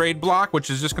option of Trade Block, which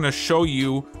is just going to show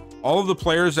you all of the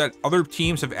players that other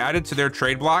teams have added to their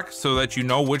trade block so that you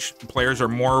know which players are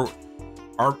more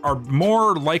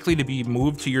likely to be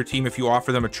moved to your team if you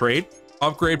offer them a trade.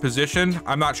 Upgrade position,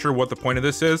 I'm not sure what the point of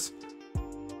this is.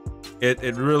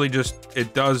 It really just,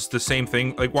 it does the same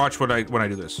thing. Like watch when I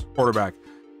do this. Quarterback.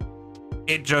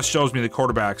 It just shows me the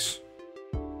quarterbacks.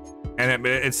 And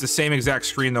it's the same exact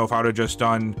screen though if I would have just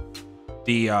done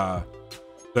the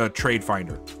trade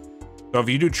finder. So if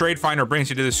you do trade finder, it brings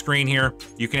you to the screen here.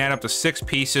 You can add up to 6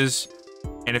 pieces.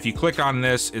 And if you click on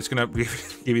this, it's gonna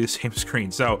give you the same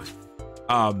screen. So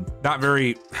not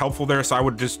very helpful there, so I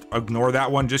would just ignore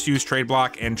that one. Just use trade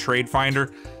block and trade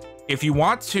finder. If you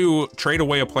want to trade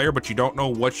away a player but you don't know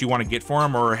what you want to get for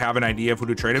him or have an idea of who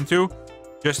to trade him to,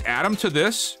 just add him to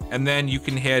this and then you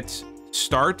can hit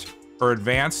start or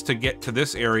advance to get to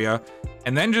this area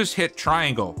and then just hit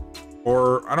triangle,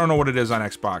 or I don't know what it is on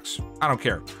Xbox, I don't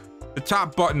care, the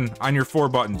top button on your 4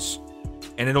 buttons,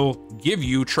 and it'll give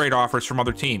you trade offers from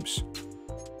other teams.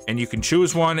 And you can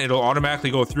choose one. It'll automatically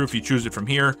go through if you choose it from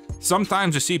here.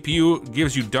 Sometimes the CPU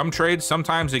gives you dumb trades.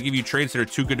 Sometimes they give you trades that are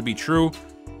too good to be true.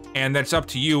 And that's up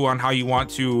to you on how you want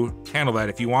to handle that.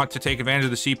 If you want to take advantage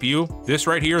of the CPU, this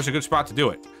right here is a good spot to do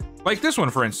it. Like this one,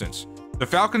 for instance. The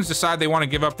Falcons decide they want to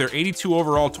give up their 82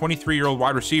 overall 23-year-old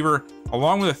wide receiver,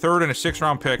 along with a 3rd and a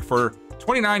 6th-round pick for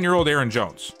 29-year-old Aaron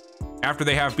Jones, after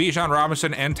they have Bijan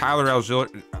Robinson and Tyler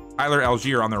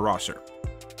Algier on their roster.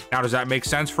 Now, does that make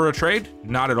sense for a trade?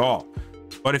 Not at all.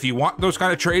 But if you want those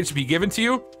kind of trades to be given to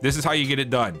you, this is how you get it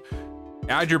done.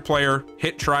 Add your player,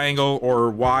 hit triangle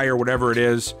or Y or whatever it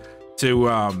is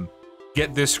to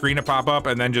get this screen to pop up,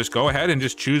 and then just go ahead and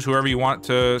just choose whoever you want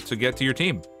to get to your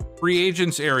team. Free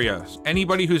agents area.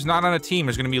 Anybody who's not on a team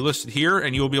is going to be listed here,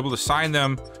 and you will be able to sign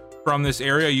them from this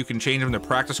area. You can change them to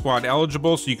practice squad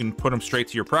eligible, so you can put them straight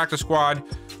to your practice squad.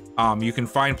 You can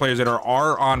find players that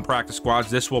are on practice squads.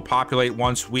 This will populate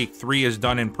once week 3 is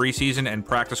done in preseason and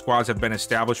practice squads have been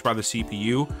established by the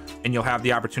CPU, and you'll have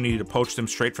the opportunity to poach them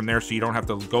straight from there, so you don't have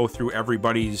to go through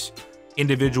everybody's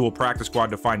individual practice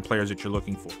squad to find players that you're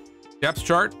looking for. Depth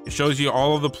chart, it shows you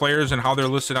all of the players and how they're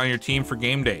listed on your team for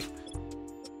game day.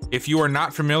 If you are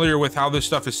not familiar with how this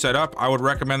stuff is set up, I would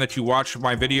recommend that you watch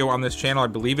my video on this channel. I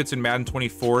believe it's in Madden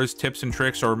 24's tips and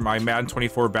tricks, or my Madden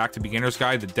 24 back to beginners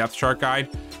guide, the depth chart guide.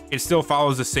 It still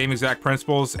follows the same exact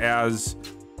principles as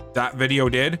that video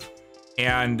did.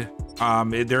 And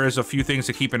there is a few things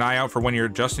to keep an eye out for when you're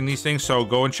adjusting these things. So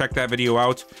go and check that video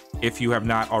out if you have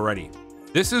not already.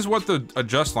 This is what the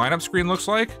adjust lineup screen looks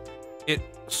like. It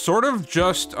sort of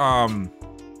just,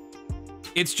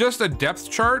 it's just a depth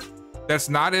chart that's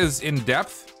not as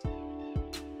in-depth,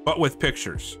 but with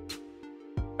pictures.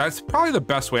 That's probably the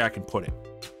best way I can put it.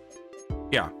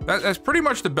 Yeah, that's pretty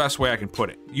much the best way I can put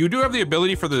it. You do have the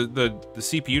ability for the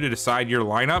CPU to decide your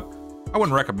lineup. I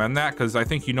wouldn't recommend that because I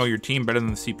think you know your team better than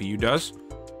the CPU does.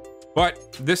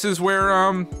 But this is where,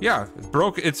 yeah,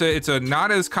 it's a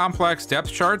not as complex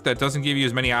depth chart that doesn't give you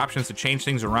as many options to change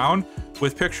things around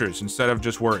with pictures instead of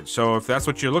just words. So if that's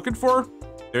what you're looking for,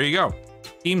 there you go.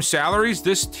 Team salaries,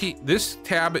 this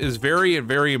tab is very,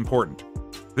 very important.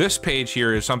 This page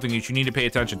here is something that you need to pay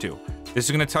attention to. This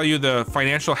is going to tell you the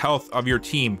financial health of your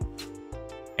team.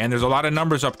 And there's a lot of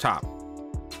numbers up top.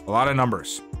 A lot of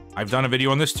numbers. I've done a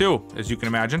video on this too, as you can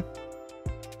imagine.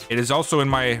 It is also in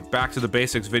my Back to the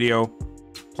Basics video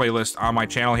playlist on my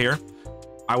channel here.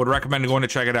 I would recommend going to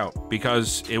check it out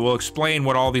because it will explain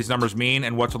what all these numbers mean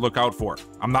and what to look out for.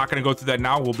 I'm not going to go through that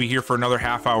now. We'll be here for another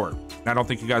half hour. And I don't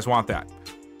think you guys want that.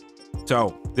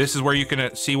 So this is where you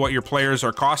can see what your players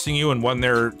are costing you and when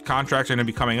their contracts are going to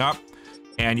be coming up.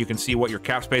 And you can see what your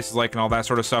cap space is like and all that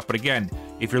sort of stuff. But again,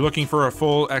 if you're looking for a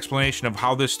full explanation of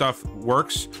how this stuff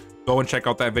works, go and check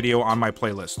out that video on my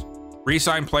playlist.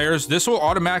 Re-sign players. This will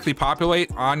automatically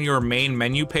populate on your main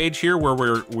menu page here where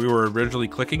we were originally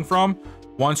clicking from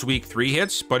once week 3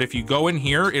 hits. But if you go in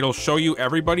here, it'll show you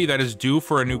everybody that is due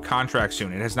for a new contract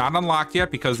soon. It has not unlocked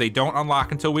yet because they don't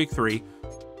unlock until week 3.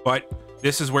 But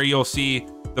this is where you'll see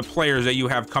the players that you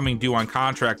have coming due on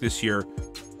contract this year.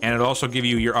 And it'll also give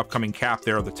you your upcoming cap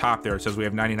there at the top there. It says we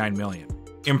have 99 million.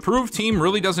 Improved team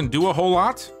really doesn't do a whole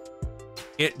lot.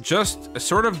 It just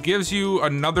sort of gives you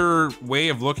another way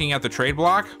of looking at the trade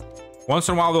block. Once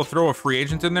in a while, they'll throw a free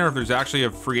agent in there if there's actually a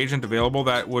free agent available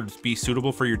that would be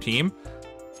suitable for your team.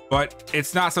 But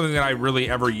it's not something that I really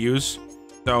ever use.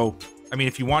 So, I mean,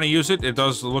 if you want to use it, it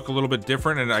does look a little bit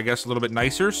different and I guess a little bit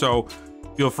nicer. So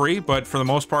feel free. But for the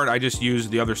most part, I just use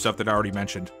the other stuff that I already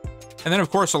mentioned. And then,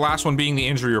 of course, the last one being the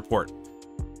injury report.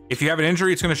 If you have an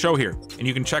injury, it's going to show here. And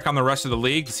you can check on the rest of the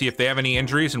league to see if they have any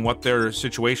injuries and what their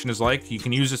situation is like. You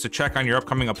can use this to check on your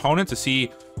upcoming opponent to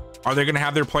see, are they going to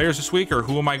have their players this week or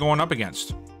who am I going up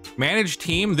against? Manage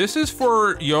team. This is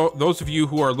for those of you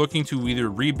who are looking to either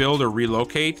rebuild or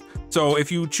relocate. So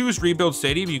if you choose rebuild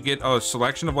stadium, you get a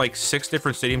selection of like 6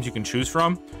 different stadiums you can choose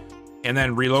from. And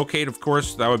then relocate, of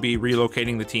course, that would be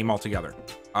relocating the team altogether.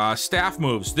 Staff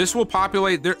moves. This will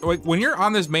populate there. Like when you're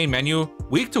on this main menu,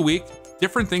 week to week,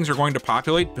 different things are going to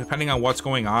populate depending on what's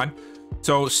going on.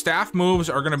 So staff moves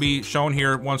are going to be shown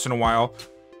here once in a while.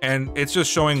 And it's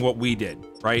just showing what we did,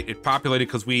 right? It populated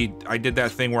because I did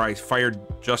that thing where I fired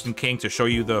Justin King to show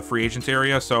you the free agents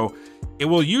area. So it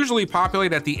will usually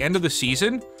populate at the end of the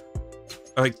season,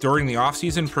 like during the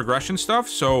off-season progression stuff.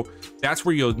 So that's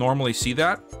where you'll normally see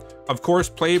that. Of course,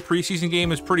 play a preseason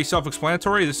game is pretty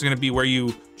self-explanatory. This is going to be where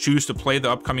you choose to play the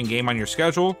upcoming game on your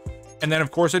schedule. And then, of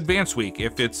course, advance week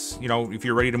if it's, you know, if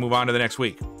you're ready to move on to the next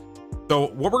week. So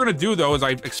what we're going to do, though, is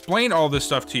I've explained all this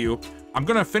stuff to you. I'm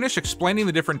going to finish explaining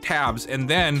the different tabs, and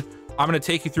then I'm going to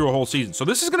take you through a whole season. So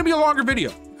this is going to be a longer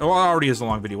video. Well, it already is a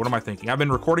long video. What am I thinking? I've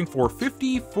been recording for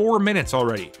 54 minutes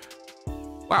already.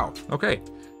 Wow. Okay.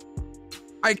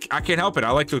 I can't help it.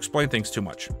 I like to explain things too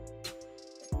much.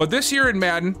 But this year in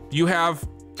Madden, you have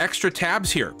extra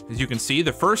tabs here. As you can see,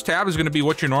 the first tab is going to be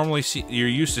what you're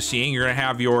used to seeing. You're going to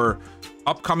have your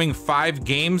upcoming 5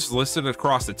 games listed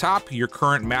across the top, your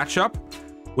current matchup,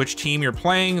 which team you're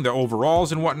playing, the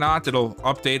overalls and whatnot. It'll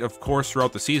update, of course,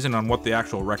 throughout the season on what the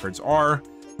actual records are.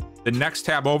 The next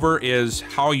tab over is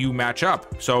how you match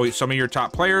up. So some of your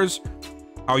top players,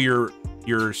 how your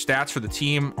stats for the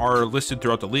team are listed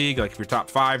throughout the league, like if you're top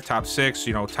 5, top 6,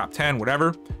 you know, top 10,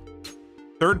 whatever.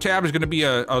 Third tab is going to be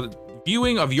a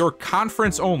viewing of your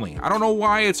conference only. I don't know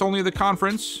why it's only the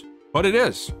conference, but it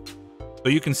is. So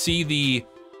you can see the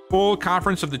full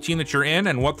conference of the team that you're in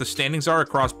and what the standings are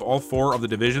across all 4 of the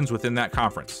divisions within that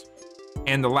conference.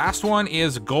 And the last one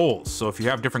is goals. So if you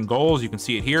have different goals, you can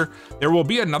see it here. There will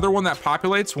be another one that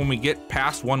populates when we get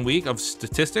past 1 week of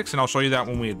statistics, and I'll show you that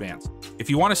when we advance. If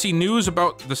you want to see news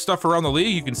about the stuff around the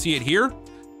league, you can see it here.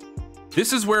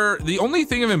 This is where the only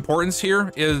thing of importance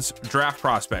here is draft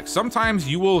prospects. Sometimes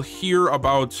you will hear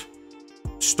about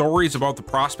stories about the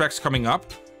prospects coming up,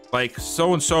 like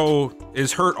so-and-so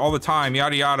is hurt all the time,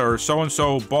 yada yada, or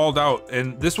so-and-so balled out,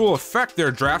 and this will affect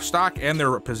their draft stock and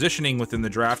their positioning within the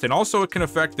draft, and also it can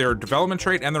affect their development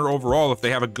trait and their overall if they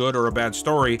have a good or a bad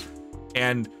story,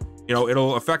 and you know,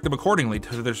 it'll affect them accordingly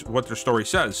to what their story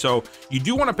says. So you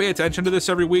do want to pay attention to this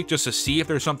every week just to see if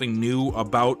there's something new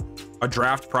about a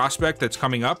draft prospect that's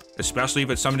coming up, especially if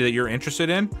it's somebody that you're interested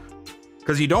in,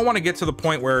 because you don't want to get to the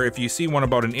point where if you see one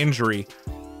about an injury,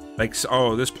 like,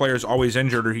 oh, this player's always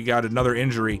injured or he got another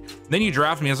injury, then you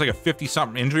draft him, he has like a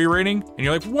 50-something injury rating, and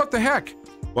you're like, what the heck?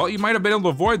 Well, you might have been able to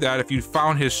avoid that if you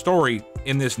found his story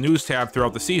in this news tab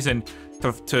throughout the season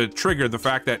to trigger the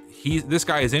fact that this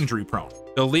guy is injury prone.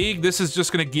 The league, this is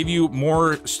just going to give you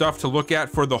more stuff to look at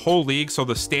for the whole league. So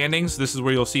the standings, this is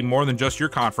where you'll see more than just your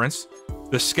conference.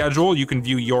 The schedule, you can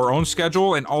view your own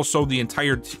schedule and also the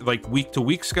entire like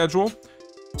week-to-week schedule.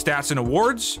 Stats and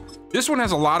awards. This one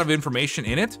has a lot of information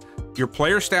in it. Your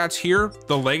player stats here,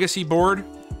 the legacy board.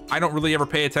 I don't really ever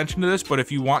pay attention to this, but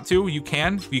if you want to, you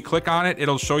can. If you click on it,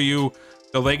 it'll show you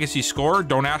the legacy score.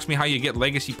 Don't ask me how you get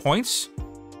legacy points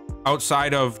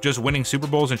outside of just winning Super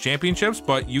Bowls and championships,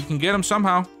 but you can get them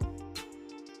somehow.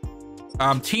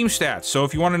 Team stats. So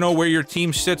if you want to know where your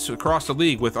team sits across the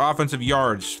league with offensive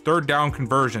yards, third down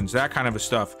conversions, that kind of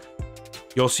stuff,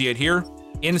 you'll see it here.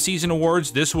 In-season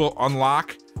awards, this will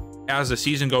unlock as the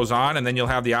season goes on, and then you'll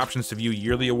have the options to view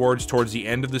yearly awards towards the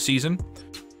end of the season.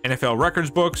 NFL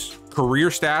records books, career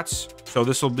stats. So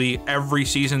this will be every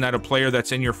season that a player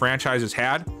that's in your franchise has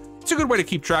had. It's a good way to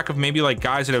keep track of maybe like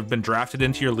guys that have been drafted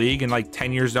into your league and like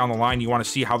 10 years down the line, you want to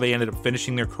see how they ended up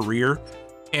finishing their career.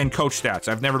 And coach stats.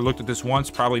 I've never looked at this once,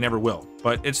 probably never will,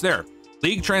 but it's there.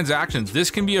 League transactions.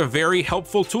 This can be a very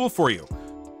helpful tool for you.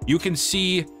 You can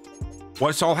see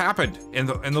what's all happened in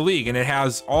the league, and it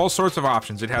has all sorts of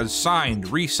options. It has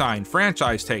signed, re-signed,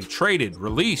 franchise tag, traded,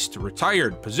 released,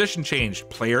 retired, position changed,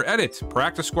 player edit,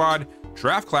 practice squad,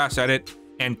 draft class edit,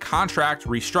 and contract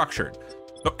restructured.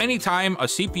 So anytime a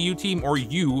CPU team or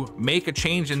you make a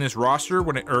change in this roster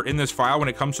or in this file when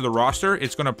it comes to the roster,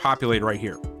 it's going to populate right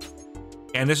here.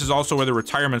 And this is also where the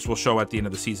retirements will show at the end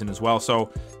of the season as well. So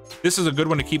this is a good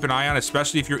one to keep an eye on,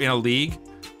 especially if you're in a league.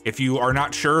 If you are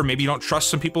not sure, maybe you don't trust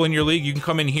some people in your league, you can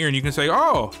come in here and you can say,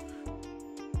 oh,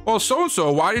 well,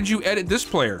 so-and-so, why did you edit this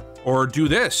player or do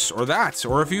this or that?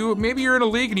 Or if maybe you're in a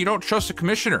league and you don't trust a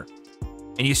commissioner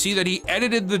and you see that he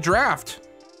edited the draft.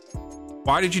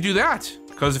 Why did you do that?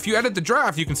 Because if you edit the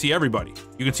draft, you can see everybody.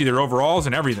 You can see their overalls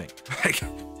and everything.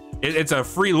 It's a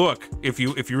free look if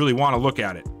you really want to look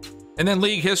at it. And then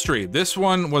league history. This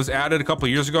one was added a couple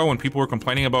of years ago when people were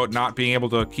complaining about not being able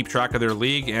to keep track of their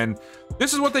league, and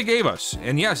this is what they gave us.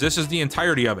 And yes, this is the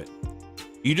entirety of it.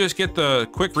 You just get the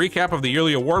quick recap of the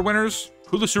yearly award winners,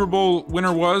 who the Super Bowl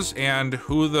winner was, and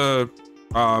who the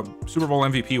Super Bowl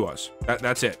MVP was.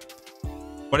 That's it.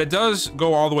 But it does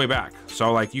go all the way back.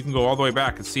 So like you can go all the way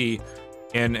back and see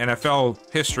in NFL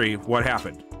history what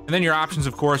happened. And then your options,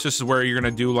 of course, this is where you're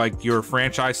going to do like your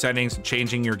franchise settings and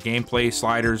changing your gameplay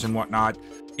sliders and whatnot.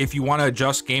 If you want to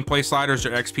adjust gameplay sliders or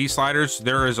XP sliders,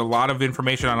 there is a lot of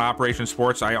information on Operation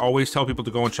Sports. I always tell people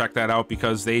to go and check that out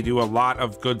because they do a lot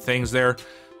of good things there.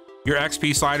 Your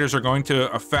XP sliders are going to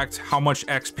affect how much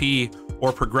XP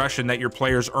or progression that your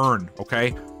players earn,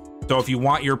 okay? So if you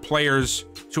want your players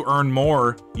to earn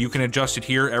more, you can adjust it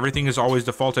here. Everything is always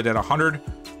defaulted at 100.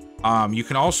 You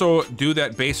can also do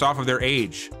that based off of their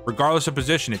age, regardless of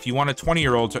position. If you want a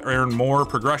 20-year-old to earn more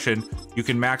progression, you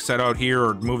can max that out here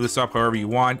or move this up however you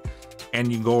want, and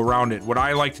you can go around it. What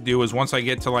I like to do is once I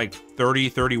get to like 30,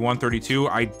 31, 32,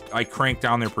 I crank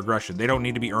down their progression. They don't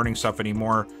need to be earning stuff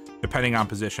anymore, depending on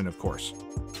position, of course.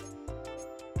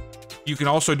 You can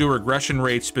also do regression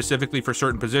rates specifically for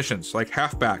certain positions, like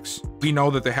halfbacks. We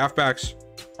know that the halfbacks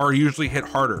are usually hit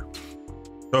harder.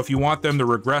 So if you want them to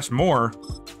regress more,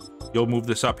 you'll move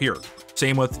this up here.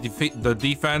 Same with the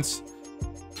defense,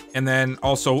 and then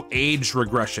also age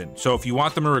regression. So if you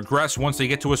want them to regress once they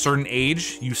get to a certain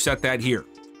age, you set that here.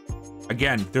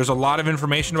 Again, there's a lot of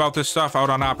information about this stuff out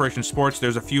on Operation Sports.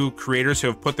 There's a few creators who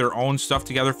have put their own stuff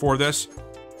together for this.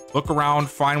 Look around,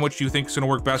 find what you think is going to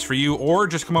work best for you, or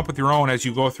just come up with your own as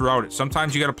you go throughout it.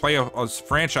 Sometimes you got to play a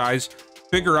franchise,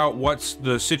 figure out what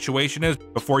the situation is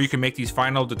before you can make these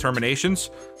final determinations.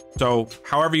 So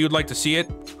however you'd like to see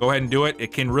it, go ahead and do it.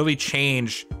 It can really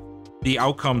change the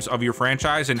outcomes of your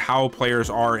franchise and how players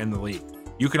are in the league.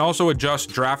 You can also adjust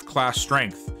draft class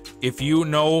strength. If you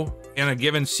know in a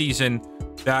given season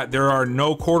that there are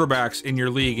no quarterbacks in your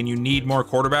league and you need more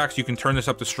quarterbacks, you can turn this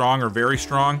up to strong or very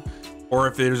strong. Or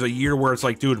if there's a year where it's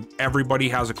like, dude, everybody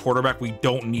has a quarterback, we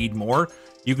don't need more,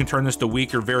 you can turn this to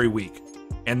weak or very weak.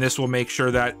 And this will make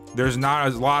sure that there's not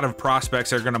a lot of prospects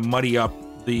that are going to muddy up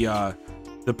the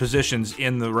positions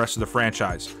in the rest of the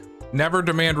franchise. Never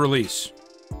demand release.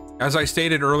 As I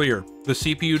stated earlier, the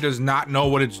CPU does not know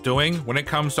what it's doing when it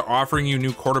comes to offering you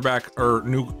new quarterback or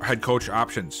new head coach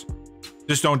options.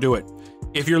 Just don't do it.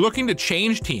 If you're looking to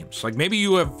change teams, like maybe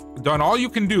you have done all you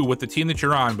can do with the team that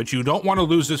you're on, but you don't want to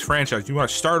lose this franchise, you want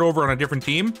to start over on a different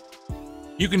team,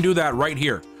 you can do that right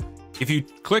here. If you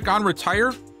click on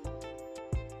retire,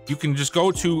 you can just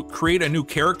go to create a new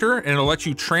character and it'll let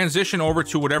you transition over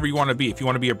to whatever you want to be. If you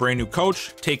want to be a brand new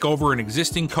coach, take over an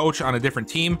existing coach on a different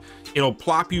team, it'll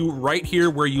plop you right here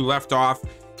where you left off.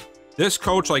 This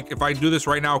coach, like if I do this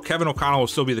right now, Kevin O'Connell will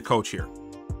still be the coach here.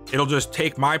 It'll just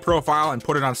take my profile and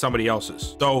put it on somebody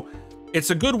else's. So it's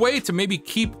a good way to maybe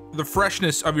keep the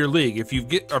freshness of your league. If you're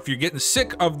getting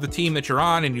sick of the team that you're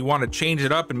on and you want to change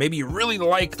it up, and maybe you really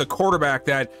like the quarterback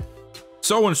that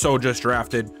so-and-so just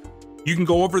drafted, you can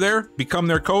go over there, become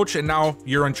their coach, and now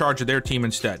you're in charge of their team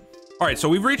instead. All right, so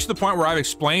we've reached the point where I've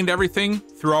explained everything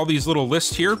through all these little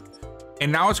lists here, and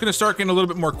now it's gonna start getting a little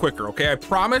bit more quicker, okay? I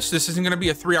promise this isn't gonna be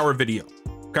a 3-hour video,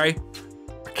 okay?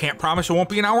 I can't promise it won't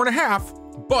be an hour and a half,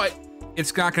 but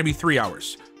it's not gonna be 3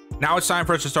 hours. Now it's time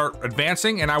for us to start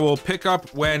advancing, and I will pick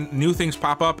up when new things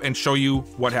pop up and show you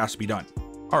what has to be done.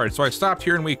 All right, so I stopped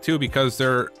here in week 2 because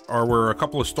there were a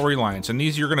couple of storylines, and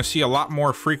these you're gonna see a lot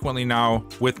more frequently now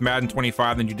with Madden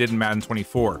 25 than you did in Madden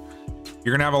 24.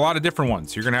 You're gonna have a lot of different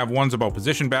ones. You're gonna have ones about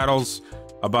position battles,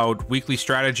 about weekly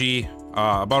strategy,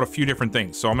 about a few different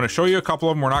things. So I'm gonna show you a couple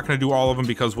of them. We're not gonna do all of them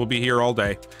because we'll be here all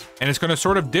day. And it's gonna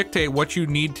sort of dictate what you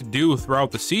need to do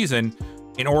throughout the season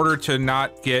in order to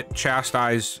not get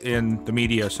chastised in the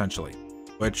media, essentially,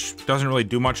 which doesn't really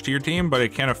do much to your team, but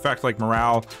it can affect like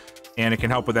morale and it can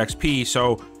help with XP.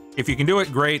 So if you can do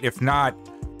it, great. If not,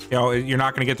 you know, you're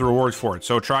not going to get the rewards for it.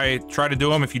 So try to do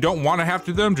them. If you don't want to have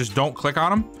to do them, just don't click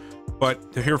on them.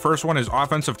 But the first one is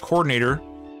offensive coordinator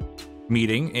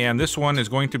meeting, and this one is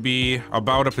going to be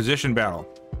about a position battle.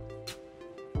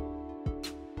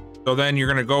 So then you're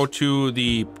going to go to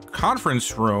the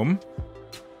conference room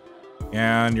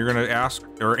and you're going to ask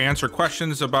or answer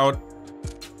questions about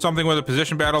something with a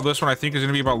position battle. This one I think is going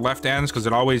to be about left ends because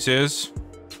it always is.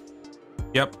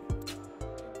 Yep.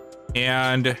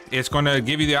 And it's going to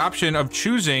give you the option of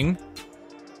choosing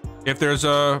if there's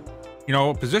a,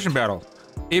 position battle.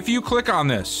 If you click on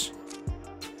this,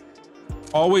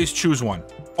 always choose one.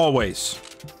 Always.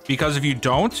 Because if you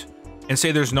don't and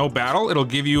say there's no battle, it'll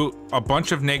give you a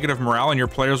bunch of negative morale and your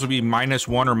players will be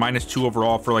 -1 or -2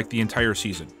 overall for like the entire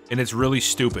season. And it's really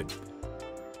stupid.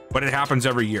 But it happens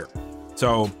every year.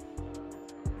 So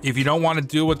if you don't want to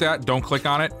deal with that, don't click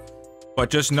on it. But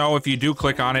just know if you do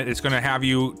click on it, it's going to have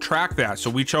you track that. So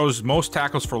we chose most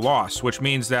tackles for loss, which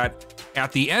means that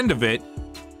at the end of it,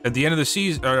 at the end of the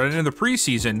season, or at the end of the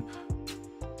preseason,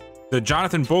 the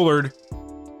Jonathan Bullard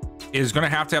is going to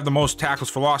have the most tackles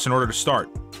for loss in order to start.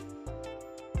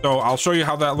 So I'll show you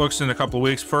how that looks in a couple of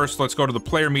weeks. First, let's go to the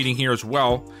player meeting here as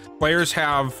well. Players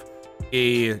have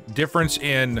a difference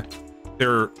in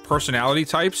their personality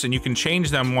types, and you can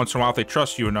change them once in a while if they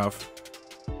trust you enough.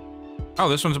 Oh,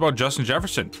 this one's about Justin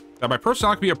Jefferson. That my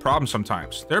personality can be a problem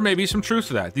sometimes. There may be some truth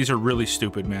to that. These are really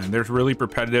stupid, man. They're really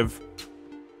repetitive.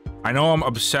 I know I'm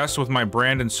obsessed with my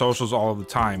brand and socials all of the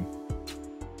time.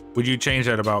 Would you change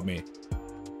that about me?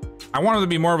 I want him to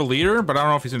be more of a leader, but I don't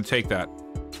know if he's going to take that.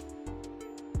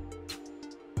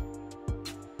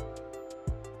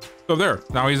 So there,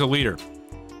 now he's a leader.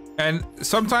 And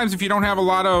sometimes if you don't have a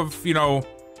lot of,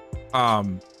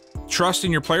 trust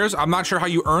in your players, I'm not sure how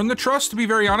you earn the trust, to be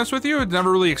very honest with you. It's never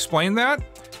really explained that.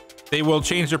 They will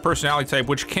change their personality type,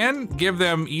 which can give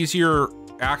them easier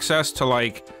access to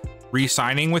like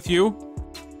re-signing with you.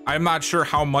 I'm not sure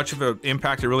how much of an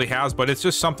impact it really has, but it's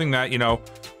just something that, you know,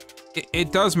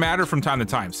 it does matter from time to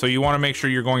time. So you want to make sure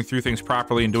you're going through things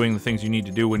properly and doing the things you need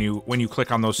to do when you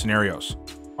click on those scenarios.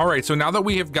 All right, so now that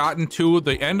we have gotten to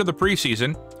the end of the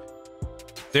preseason,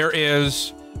 there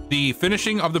is the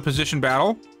finishing of the position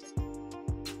battle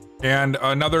and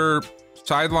another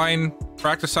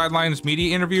practice sidelines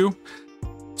media interview.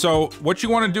 So what you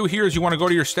want to do here is you want to go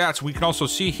to your stats. We can also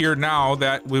see here now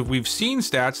that we've seen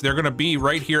stats. They're going to be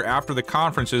right here after the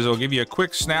conferences. It'll give you a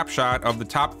quick snapshot of the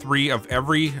top 3 of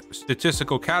every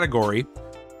statistical category,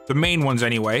 the main ones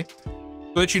anyway,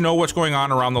 so that you know what's going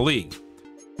on around the league.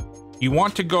 You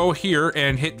want to go here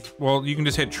and hit, well, you can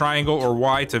just hit triangle or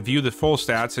Y to view the full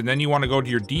stats, and then you want to go to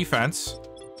your defense.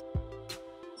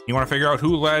 You want to figure out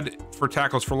who led for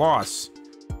tackles for loss.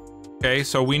 Okay,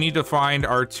 so we need to find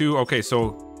our 2, okay,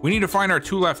 so we need to find our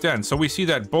 2 left ends. So we see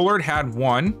that Bullard had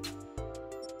 1.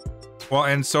 Well,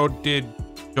 and so did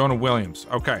Jonah Williams.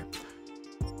 Okay.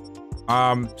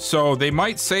 So they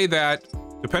might say that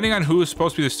depending on who is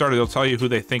supposed to be the starter, they'll tell you who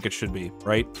they think it should be,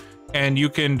 right? And you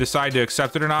can decide to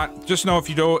accept it or not. Just know if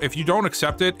you don't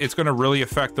accept it, it's going to really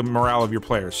affect the morale of your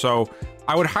players. So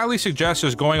I would highly suggest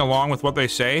just going along with what they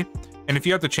say. And if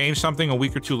you have to change something a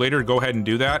week or 2 later, go ahead and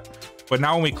do that. But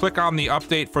now when we click on the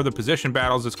update for the position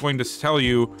battles, it's going to tell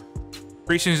you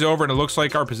preseason is over and it looks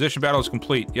like our position battle is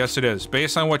complete. Yes, it is.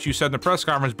 Based on what you said in the press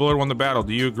conference, Bullard won the battle.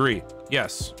 Do you agree?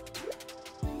 Yes.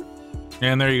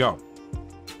 And there you go.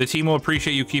 The team will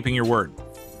appreciate you keeping your word.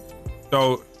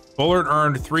 So Bullard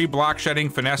earned 3 block shedding,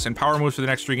 finesse, and power moves for the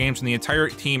next 3 games, and the entire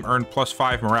team earned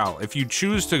 +5 morale. If you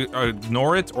choose to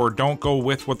ignore it or don't go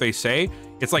with what they say,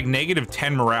 it's like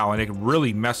 -10 morale, and it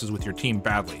really messes with your team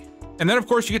badly. And then, of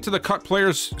course, you get to the cut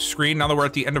players screen now that we're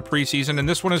at the end of preseason, and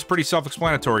this one is pretty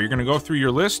self-explanatory. You're going to go through your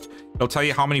list. It'll tell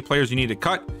you how many players you need to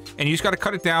cut, and you just got to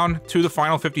cut it down to the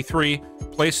final 53,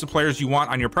 place the players you want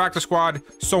on your practice squad,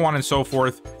 so on and so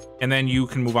forth, and then you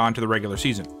can move on to the regular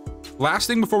season. Last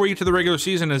thing before we get to the regular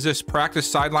season is this practice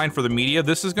sideline for the media.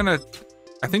 This is going to,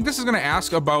 I think this is going to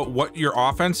ask about what your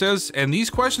offense is, and these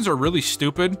questions are really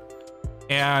stupid.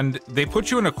 And they put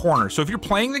you in a corner. So if you're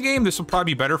playing the game, this will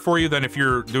probably be better for you than if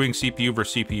you're doing CPU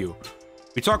versus CPU.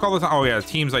 We talk all the time. Oh yeah,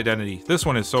 team's identity. This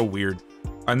one is so weird.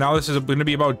 And now this is going to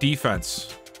be about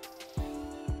defense.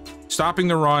 Stopping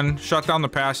the run, shut down the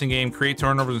passing game, create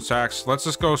turnovers and sacks. Let's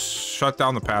just go shut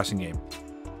down the passing game.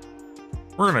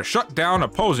 We're going to shut down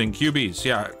opposing QBs.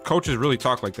 Yeah, coaches really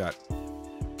talk like that.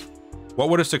 What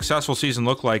would a successful season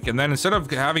look like? And then instead of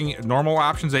having normal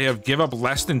options, they have give up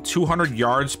less than 200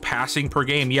 yards passing per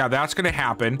game. Yeah, that's going to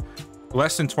happen.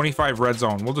 Less than 25 red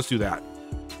zone. We'll just do that.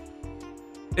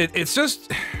 It's just,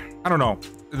 I don't know.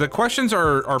 The questions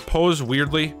are posed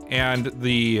weirdly, and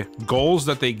the goals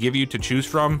that they give you to choose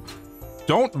from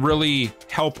don't really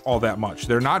help all that much.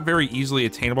 They're not very easily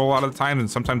attainable a lot of the time,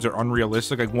 and sometimes they're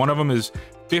unrealistic. Like one of them is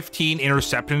 15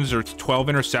 interceptions or 12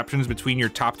 interceptions between your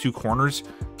top 2 corners.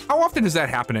 How often does that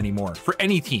happen anymore for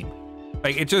any team?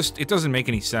 Like it doesn't make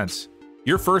any sense.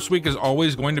 Your first week is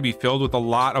always going to be filled with a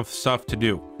lot of stuff to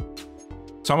do.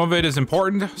 Some of it is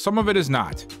important, some of it is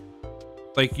not.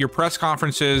 Like your press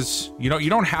conferences, you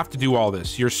don't have to do all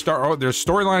this. There's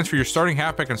storylines for your starting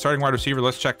halfback and starting wide receiver.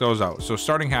 Let's check those out. So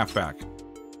starting halfback.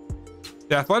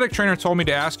 The athletic trainer told me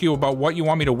to ask you about what you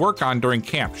want me to work on during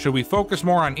camp. Should we focus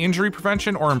more on injury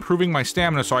prevention or improving my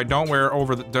stamina so I don't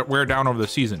wear down over the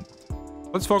season?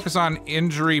 Let's focus on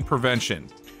injury prevention.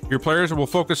 Your players will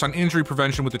focus on injury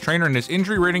prevention with the trainer, and his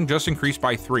injury rating just increased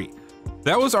by 3.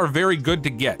 Those are very good to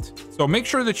get. So make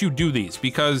sure that you do these,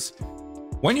 because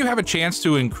when you have a chance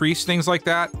to increase things like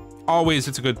that, always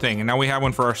it's a good thing. And now we have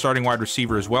one for our starting wide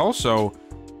receiver as well. So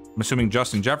I'm assuming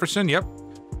Justin Jefferson. Yep.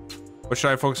 What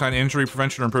should I focus on? Injury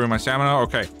prevention or improving my stamina?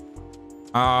 Okay.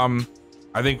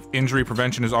 I think injury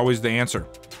prevention is always the answer.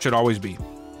 Should always be.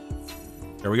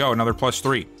 There we go. Another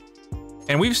 +3.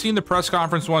 And we've seen the press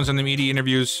conference ones and the media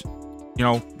interviews. You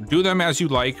know, do them as you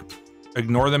like.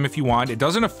 Ignore them if you want. It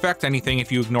doesn't affect anything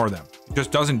if you ignore them. It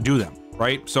just doesn't do them,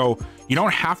 right? So you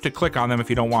don't have to click on them if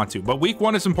you don't want to. But week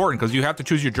 1 is important because you have to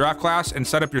choose your draft class and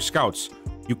set up your scouts.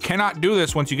 You cannot do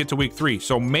this once you get to week 3.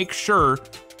 So make sure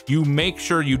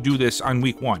you do this on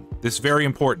week 1. This is very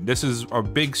important. This is a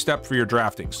big step for your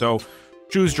drafting. So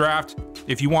choose draft.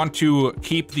 If you want to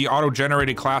keep the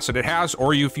auto-generated class that it has,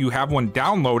 or if you have one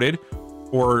downloaded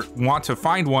or want to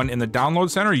find one in the download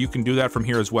center, you can do that from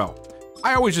here as well.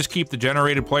 I always just keep the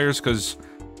generated players because,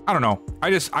 I don't know,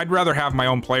 I'd rather have my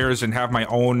own players and have my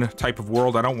own type of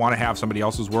world. I don't want to have somebody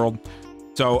else's world.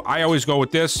 So I always go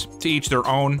with this, to each their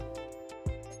own.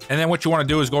 And then what you want to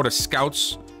do is go to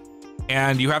scouts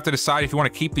and you have to decide if you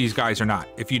want to keep these guys or not.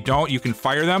 If you don't, you can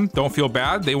fire them. Don't feel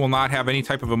bad. They will not have any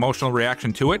type of emotional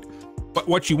reaction to it. But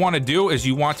what you want to do is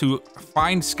you want to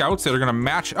find scouts that are going to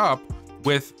match up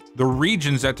with the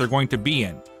regions that they're going to be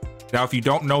in. Now, if you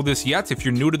don't know this yet, if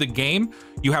you're new to the game,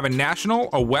 you have a national,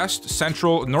 a west,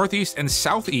 central, northeast, and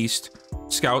southeast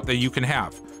scout that you can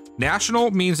have.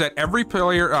 National means that every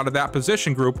player out of that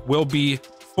position group will be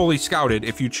fully scouted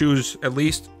if you choose at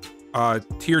least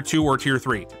tier 2 or tier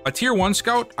 3. A tier 1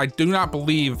 scout, I do not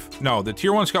believe, no, the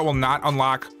tier 1 scout will not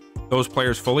unlock those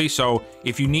players fully. So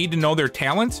if you need to know their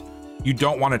talent, you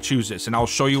don't want to choose this, and I'll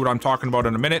show you what I'm talking about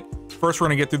in a minute. First, we're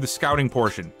going to get through the scouting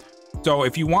portion. So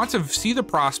if you want to see the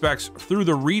prospects through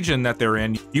the region that they're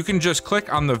in, you can just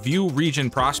click on the view region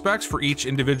prospects for each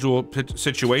individual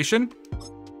situation,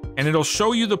 and it'll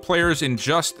show you the players in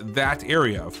just that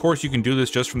area. Of course, you can do this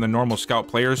just from the normal scout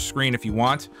players screen if you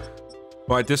want,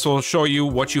 but this will show you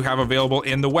what you have available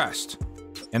in the West.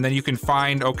 And then you can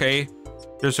find, okay,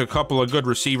 there's a couple of good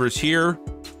receivers here,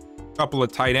 a couple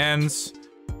of tight ends,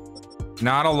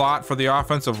 not a lot for the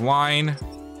offensive line,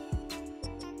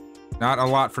 not a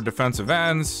lot for defensive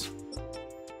ends,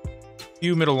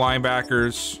 few middle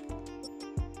linebackers.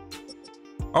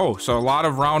 Oh, so a lot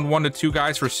of round 1 to 2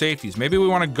 guys for safeties. Maybe we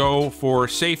want to go for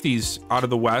safeties out of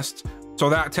the West. So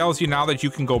that tells you now that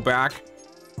you can go back.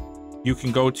 You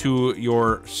can go to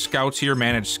your scouts here,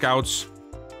 manage scouts.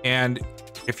 And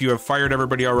if you have fired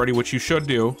everybody already, which you should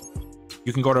do,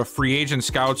 you can go to free agent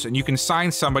scouts and you can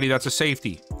sign somebody that's a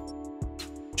safety.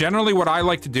 Generally, what I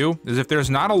like to do is if there's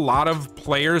not a lot of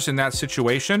players in that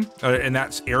situation, in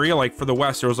that area, like for the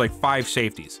West, there was like 5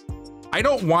 safeties. I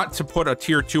don't want to put a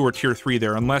tier 2 or tier 3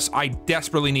 there unless I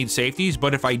desperately need safeties.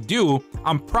 But if I do,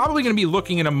 I'm probably going to be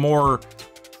looking in a more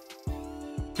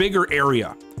bigger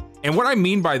area. And what I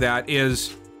mean by that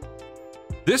is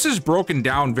this is broken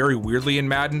down very weirdly in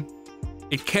Madden.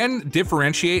 It can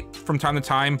differentiate from time to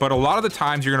time, but a lot of the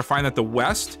times you're going to find that the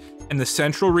West and the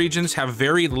central regions have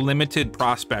very limited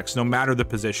prospects, no matter the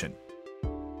position.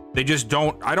 They just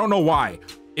don't. I don't know why.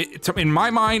 In my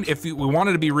mind, if we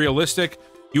wanted to be realistic,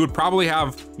 you would probably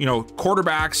have, you know,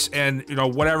 quarterbacks and, you know,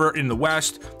 whatever in the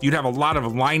West. You'd have a lot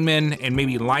of linemen and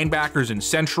maybe linebackers in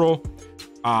central,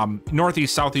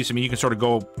 northeast, southeast. I mean, you can sort of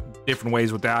go different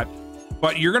ways with that.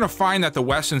 But you're going to find that the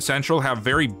West and Central have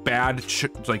very bad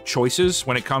choices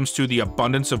when it comes to the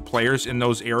abundance of players in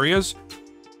those areas.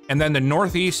 And then the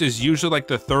Northeast is usually like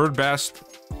the 3rd best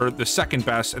or the 2nd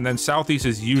best, and then Southeast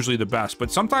is usually the best.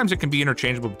 But sometimes it can be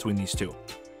interchangeable between these two.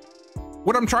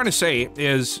 What I'm trying to say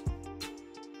is,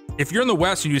 if you're in the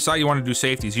West and you decide you want to do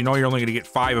safeties, you know you're only going to get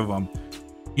 5 of them.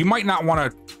 You might not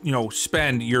want to, you know,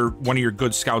 spend one of your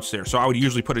good scouts there. So I would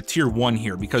usually put a tier 1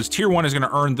 here, because tier 1 is going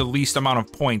to earn the least amount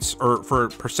of points or for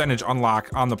percentage unlock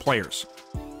on the players.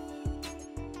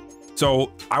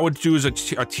 So I would choose a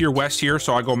tier West here.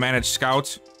 So I go manage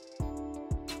scouts.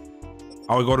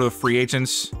 I would go to the free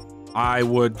agents. I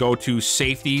would go to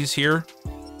safeties here.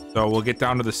 So we'll get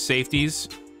down to the safeties,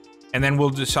 and then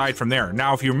we'll decide from there.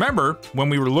 Now, if you remember when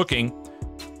we were looking,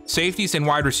 safeties and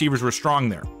wide receivers were strong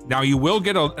there. Now, you will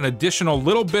get an additional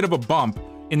little bit of a bump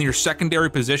in your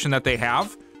secondary position that they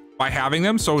have by having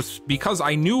them. So because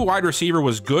I knew wide receiver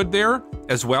was good there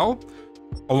as well,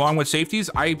 along with safeties,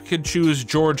 I could choose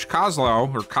George Kozlow.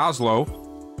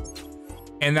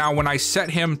 And now when I set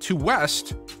him to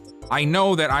West, I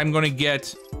know that I'm going to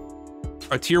get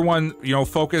a tier 1, you know,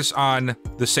 focus on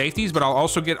the safeties, but I'll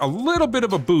also get a little bit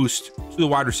of a boost to the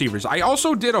wide receivers. I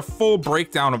also did a full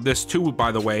breakdown of this too,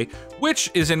 by the way, which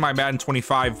is in my Madden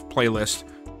 25 playlist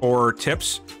or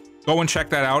tips. Go and check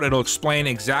that out. It'll explain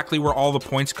exactly where all the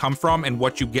points come from and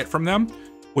what you get from them,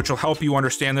 which will help you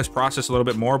understand this process a little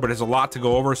bit more, but there's a lot to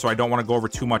go over, so I don't want to go over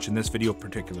too much in this video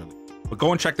particularly. But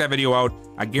go and check that video out.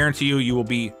 I guarantee you, you will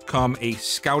become a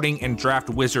scouting and draft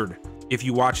wizard if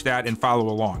you watch that and follow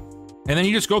along. And then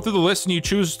you just go through the list and you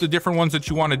choose the different ones that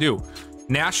you want to do.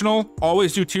 National,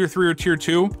 always do tier 3 or tier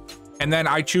 2. And then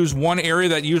I choose one area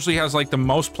that usually has like the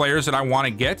most players that I want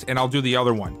to get, and I'll do the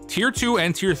other one. Tier 2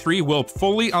 and tier 3 will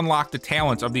fully unlock the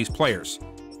talents of these players.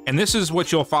 And this is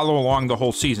what you'll follow along the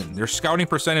whole season. Their scouting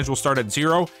percentage will start at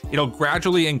 0. It'll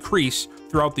gradually increase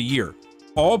throughout the year.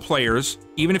 All players,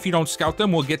 even if you don't scout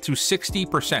them, will get to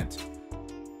 60%.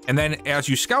 And then as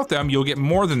you scout them, you'll get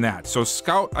more than that. So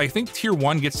scout, I think tier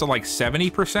 1 gets to like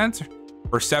 70%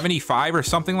 or 75 or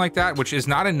something like that, which is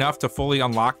not enough to fully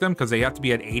unlock them because they have to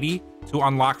be at 80 to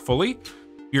unlock fully.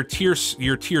 Your tier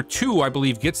 2, I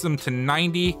believe, gets them to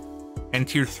 90, and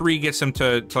tier 3 gets them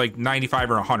to like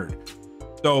 95 or 100.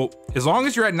 So as long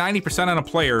as you're at 90% on a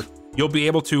player, you'll be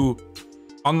able to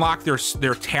unlock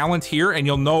their talent here, and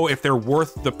you'll know if they're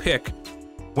worth the pick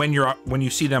when you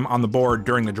see them on the board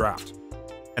during the draft.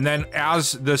 And then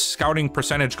as the scouting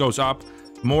percentage goes up,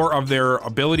 more of their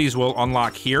abilities will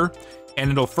unlock here, and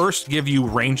it'll first give you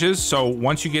ranges. So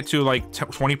once you get to like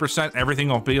 20%, everything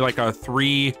will be like a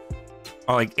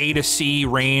like A to C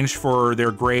range for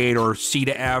their grade, or C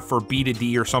to F, or B to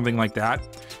D, or something like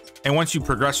that. And once you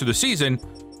progress through the season,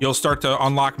 you'll start to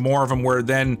unlock more of them, where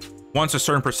then once a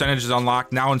certain percentage is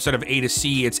unlocked, now instead of A to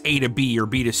C, it's A to B or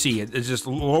B to C. It just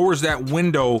lowers that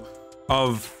window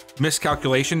of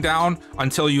miscalculation down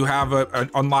until you have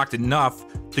unlocked enough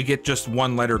to get just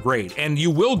one letter grade. And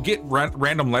you will get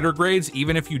random letter grades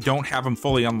even if you don't have them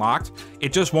fully unlocked.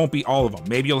 It just won't be all of them.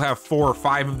 Maybe you'll have 4 or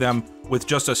 5 of them with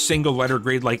just a single letter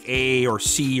grade like A or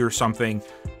C or something.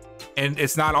 And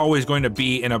it's not always going to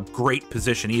be in a great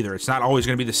position either. It's not always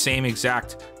going to be the same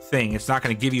exact thing. It's not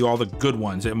going to give you all the good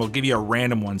ones. It will give you a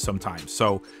random one sometimes.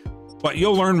 So, but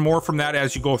you'll learn more from that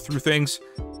as you go through things.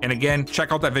 And again,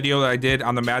 check out that video that I did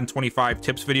on the Madden 25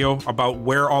 tips video about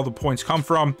where all the points come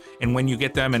from and when you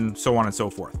get them and so on and so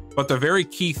forth. But the very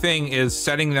key thing is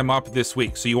setting them up this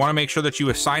week. So you want to make sure that you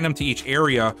assign them to each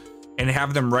area and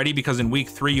have them ready, because in week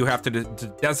 3 you have to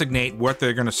designate what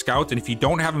they're going to scout. And if you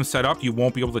don't have them set up, you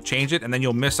won't be able to change it, and then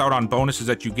you'll miss out on bonuses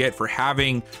that you get for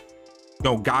having, you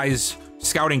know, guys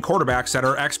scouting quarterbacks that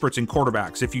are experts in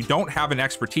quarterbacks. If you don't have an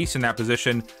expertise in that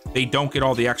position, they don't get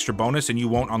all the extra bonus and you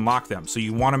won't unlock them. So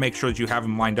you want to make sure that you have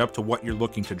them lined up to what you're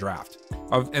looking to draft.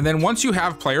 And then once you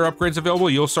have player upgrades available,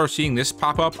 you'll start seeing this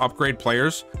pop up, upgrade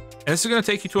players. And this is going to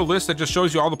take you to a list that just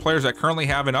shows you all the players that currently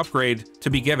have an upgrade to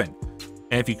be given.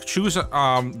 And if you choose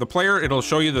the player, it'll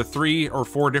show you the 3 or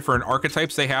 4 different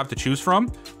archetypes they have to choose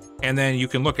from. And then you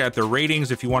can look at their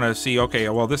ratings if you want to see, okay,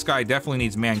 well, this guy definitely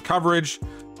needs man coverage.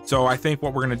 So I think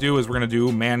what we're going to do is we're going to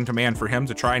do man-to-man for him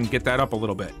to try and get that up a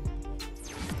little bit.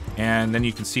 And then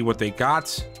you can see what they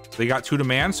got. They got 2 to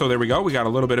man, so there we go. We got a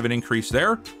little bit of an increase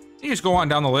there. You just go on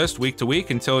down the list week to week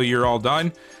until you're all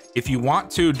done. If you want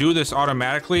to do this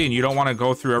automatically and you don't want to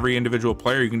go through every individual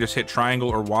player, you can just hit triangle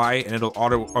or Y and it'll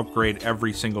auto upgrade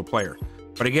every single player.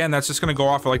 But again, that's just going to go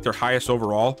off of like their highest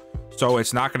overall. So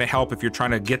it's not going to help if you're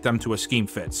trying to get them to a scheme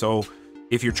fit. So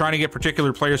if you're trying to get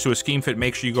particular players to a scheme fit,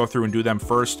 make sure you go through and do them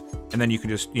first, and then you can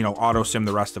just, you know, auto sim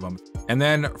the rest of them. And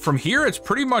then from here, it's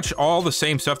pretty much all the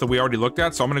same stuff that we already looked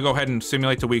at. So I'm going to go ahead and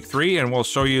simulate to week 3, and we'll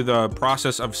show you the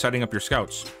process of setting up your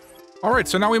scouts. All right,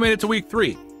 so now we made it to week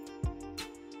 3.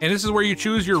 And this is where you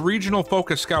choose your regional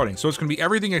focus scouting. So it's going to be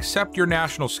everything except your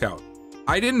national scout.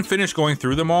 I didn't finish going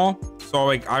through them all, so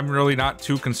like I'm really not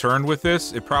too concerned with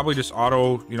this. It probably just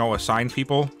auto, you know, assign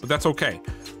people, but that's okay,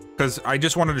 because I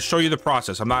just wanted to show you the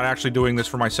process. I'm not actually doing this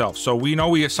for myself. So we know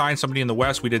we assigned somebody in the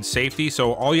West. We did safety.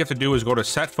 So all you have to do is go to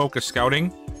set focus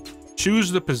scouting,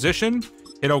 choose the position,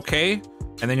 hit OK,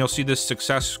 and then you'll see this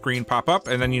success screen pop up,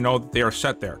 and then you know that they are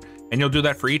set there. And you'll do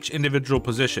that for each individual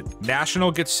position.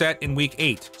 National gets set in week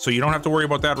 8, so you don't have to worry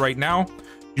about that right now.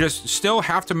 You just still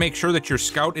have to make sure that your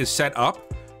scout is set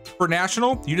up for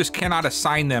national. You just cannot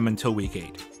assign them until week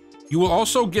 8. You will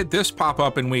also get this pop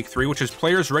up in week 3, which is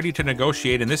players ready to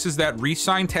negotiate. And this is that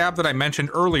re-sign tab that I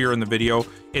mentioned earlier in the video.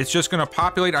 It's just going to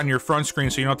populate on your front screen,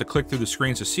 so you don't have to click through the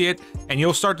screens to see it. And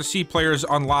you'll start to see players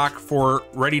unlock for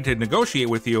ready to negotiate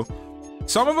with you.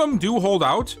 Some of them do hold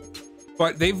out,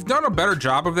 but they've done a better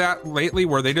job of that lately,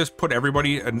 where they just put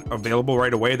everybody available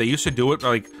right away. They used to do it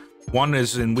like one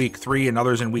is in week 3 and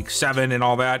others in week 7 and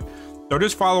all that. So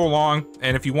just follow along,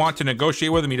 and if you want to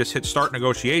negotiate with them, you just hit start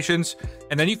negotiations,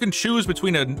 and then you can choose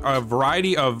between a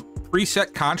variety of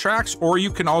preset contracts, or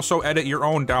you can also edit your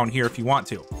own down here if you want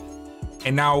to.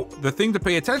 And now the thing to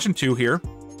pay attention to here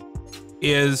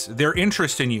is their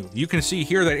interest in you. You can see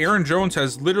here that Aaron Jones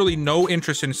has literally no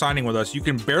interest in signing with us. You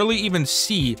can barely even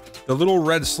see the little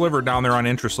red sliver down there on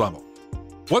interest level.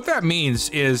 What that means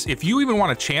is if you even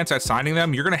want a chance at signing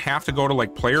them, you're going to have to go to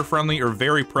like player friendly or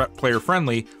very player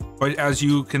friendly. But as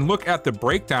you can look at the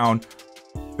breakdown,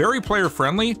 very player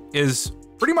friendly is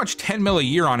pretty much 10 mil a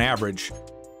year on average.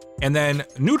 And then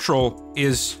neutral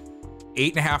is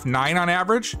 8.5, 9 on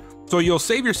average. So you'll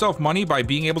save yourself money by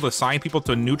being able to sign people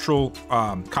to neutral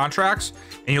contracts.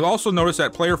 And you'll also notice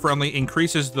that player friendly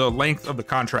increases the length of the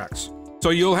contracts. So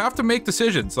you'll have to make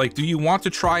decisions. Like, do you want to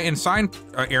try and sign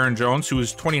Aaron Jones, who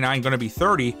is 29, going to be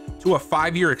 30, to a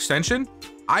 5-year extension?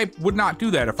 I would not do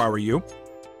that if I were you.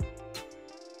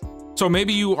 So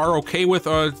maybe you are okay with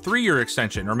a 3-year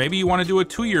extension, or maybe you want to do a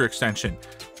 2-year extension,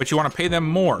 but you want to pay them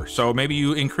more. So maybe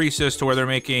you increase this to where they're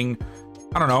making,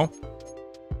 I don't know,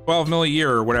 12 mil a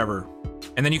year or whatever.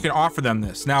 And then you can offer them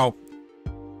this. Now,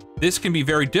 this can be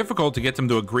very difficult to get them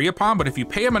to agree upon, but if you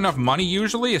pay them enough money,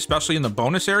 usually, especially in the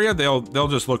bonus area, they'll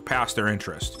just look past their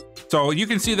interest. So you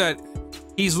can see that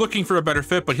he's looking for a better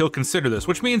fit, but he'll consider this,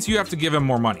 which means you have to give him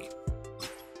more money.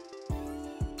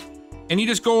 And you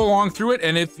just go along through it,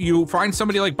 and if you find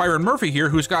somebody like Byron Murphy here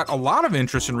who's got a lot of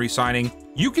interest in re-signing,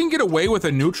 you can get away with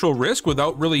a neutral risk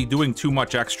without really doing too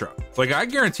much extra. Like, I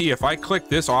guarantee if I click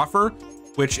this offer,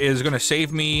 which is going to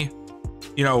save me,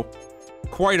 you know,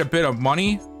 quite a bit of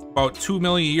money, about $2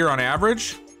 million a year on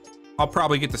average, I'll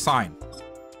probably get to sign,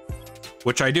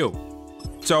 which I do.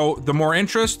 So the more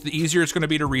interest, the easier it's going to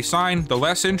be to re-sign. The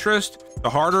less interest, the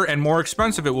harder and more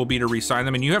expensive it will be to re-sign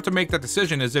them. And you have to make that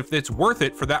decision as if it's worth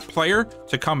it for that player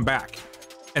to come back.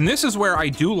 And this is where I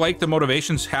do like the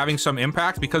motivations having some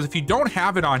impact, because if you don't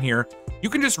have it on here, you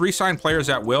can just re-sign players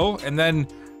at will. And then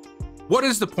what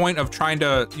is the point of trying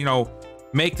to, you know,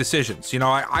 make decisions? You know,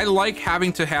 I like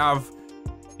having to have,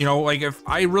 you know, like if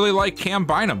I really like Cam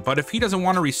Bynum, but if he doesn't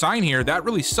want to resign here, that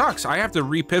really sucks. I have to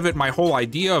repivot my whole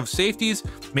idea of safeties.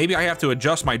 Maybe I have to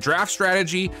adjust my draft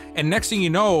strategy. And next thing you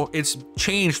know, it's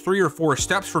changed 3 or 4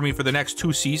 steps for me for the next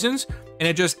 2 seasons. And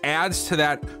it just adds to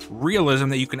that realism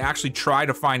that you can actually try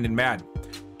to find in Madden.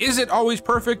 Is it always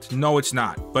perfect? No, it's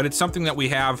not, but it's something that we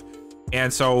have.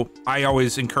 And so I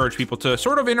always encourage people to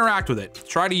sort of interact with it.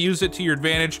 Try to use it to your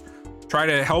advantage. Try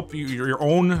to help your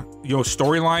own, you know,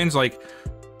 storylines. Like,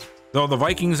 though the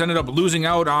Vikings ended up losing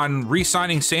out on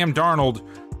re-signing Sam Darnold,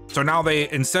 so now they,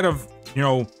 instead of, you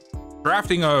know,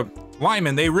 drafting a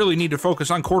lineman, they really need to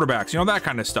focus on quarterbacks, you know, that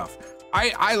kind of stuff.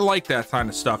 I like that kind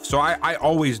of stuff, so I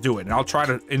always do it, and I'll try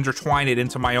to intertwine it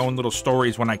into my own little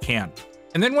stories when I can.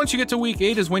 And then once you get to week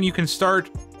 8 is when you can start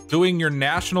doing your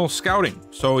national scouting.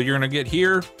 So you're going to get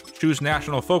here, choose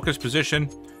national focus position,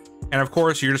 and of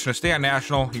course, you're just going to stay on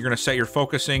national. You're going to set your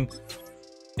focusing.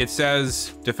 It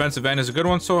says defensive end is a good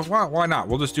one, so well, why not?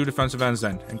 We'll just do defensive ends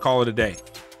then and call it a day.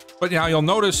 But now you'll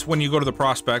notice when you go to the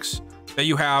prospects that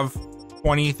you have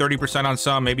 20, 30% on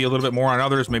some, maybe a little bit more on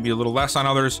others, maybe a little less on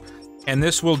others. And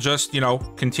this will just, you know,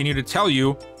 continue to tell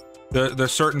you the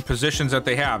certain positions that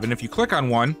they have. And if you click on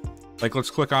one, like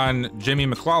let's click on Jimmy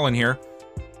McClellan here,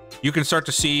 you can start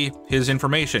to see his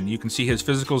information. You can see his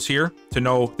physicals here to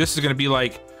know this is going to be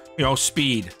like, you know,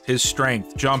 speed, his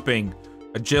strength, jumping,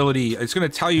 agility. It's going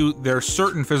to tell you there are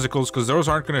certain physicals because those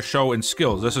aren't going to show in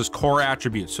skills. This is core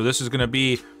attributes. So this is going to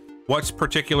be what's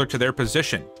particular to their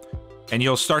position. And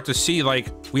you'll start to see, like,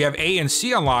 we have A and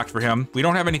C unlocked for him. We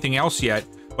don't have anything else yet,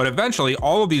 but eventually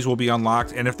all of these will be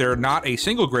unlocked. And if they're not a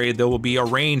single grade, there will be a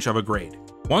range of a grade.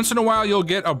 Once in a while, you'll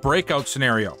get a breakout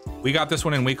scenario. We got this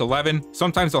one in week 11.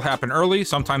 Sometimes they'll happen early.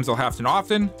 Sometimes they'll happen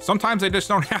often. Sometimes they just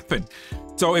don't happen.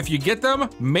 So if you get them,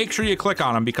 make sure you click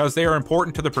on them because they are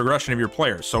important to the progression of your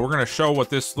players. So we're going to show what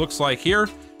this looks like here.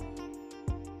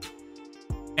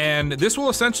 And this will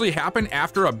essentially happen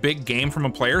after a big game from a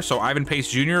player. So Ivan Pace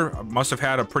Jr. must have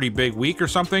had a pretty big week or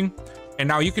something. And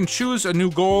now you can choose a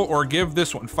new goal or give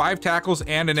this one 5 tackles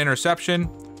and an interception,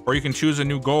 or you can choose a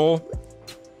new goal.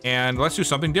 And let's do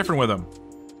something different with him.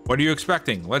 What are you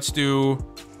expecting? Let's do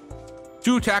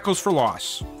 2 tackles for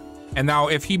loss. And now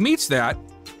if he meets that,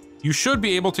 you should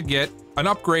be able to get an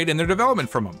upgrade in their development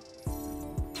from him.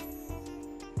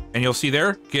 And you'll see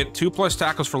there, get 2+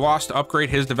 tackles for loss to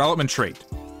upgrade his development trait.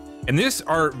 And these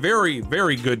are very,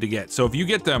 very good to get. So if you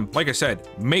get them, like I said,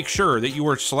 make sure that you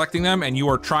are selecting them and you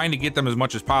are trying to get them as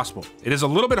much as possible. It is a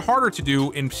little bit harder to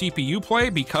do in CPU play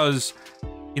because,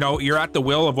 you know, you're at the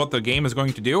will of what the game is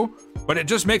going to do, but it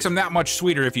just makes them that much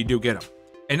sweeter if you do get them.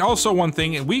 And also one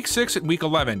thing, in week 6 and week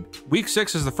 11, week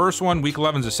 6 is the first one, week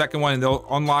 11 is the second one, and they'll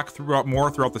unlock more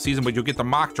throughout the season, but you'll get the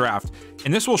mock draft.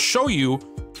 And this will show you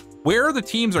where the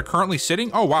teams are currently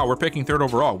sitting. Oh, wow, we're picking 3rd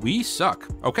overall. We suck.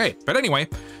 Okay, but anyway,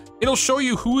 it'll show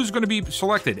you who's going to be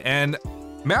selected. And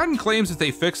Madden claims that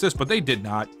they fixed this, but they did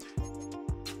not.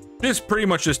 This pretty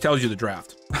much just tells you the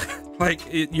draft. Like,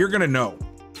 you're going to know.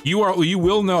 You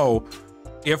will know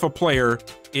if a player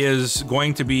is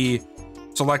going to be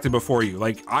selected before you.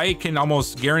 Like, I can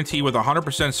almost guarantee with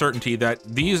 100% certainty that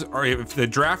these are, if the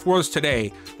draft was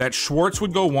today, that Schwartz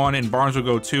would go 1 and Barnes would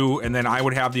go 2, and then I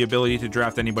would have the ability to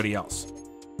draft anybody else.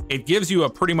 It gives you a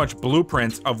pretty much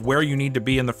blueprint of where you need to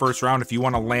be in the first round if you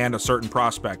want to land a certain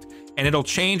prospect. And it'll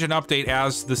change and update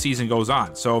as the season goes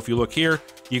on. So if you look here,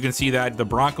 you can see that the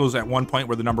Broncos at one point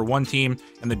were the #1 team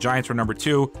and the Giants were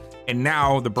 #2. And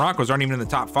now the Broncos aren't even in the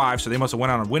top 5, so they must have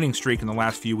went on a winning streak in the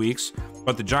last few weeks.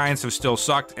 But the Giants have still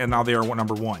sucked, and now they are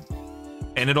 #1.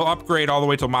 And it'll upgrade all the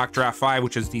way to mock draft 5,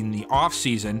 which is in the off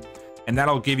season. And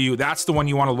that'll give you, that's the one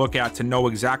you want to look at to know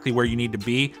exactly where you need to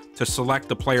be to select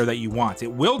the player that you want.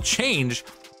 It will change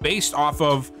based off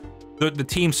of the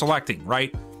team selecting,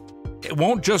 right? It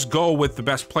won't just go with the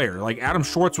best player. Like Adam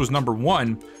Schwartz was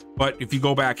 #1, but if you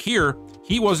go back here,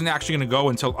 he wasn't actually going to go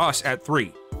until us at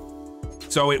 3.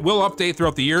 So it will update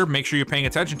throughout the year. Make sure you're paying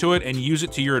attention to it and use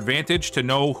it to your advantage to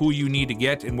know who you need to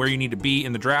get and where you need to be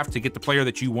in the draft to get the player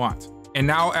that you want. And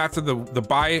now after the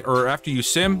buy, or after you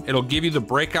sim, it'll give you the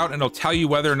breakout and it'll tell you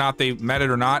whether or not they met it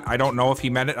or not. I don't know if he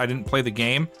met it. I didn't play the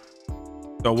game.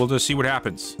 So we'll just see what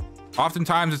happens.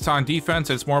 Oftentimes it's on defense.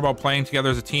 It's more about playing together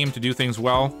as a team to do things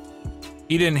well.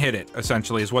 He didn't hit it,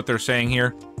 essentially, is what they're saying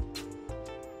here.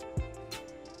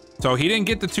 So he didn't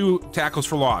get the 2 tackles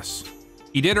for loss.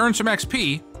 He did earn some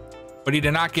XP, but he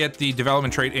did not get the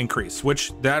development trait increase,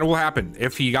 which that will happen.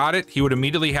 If he got it, he would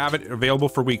immediately have it available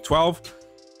for week 12.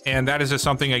 And that is just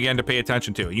something, again, to pay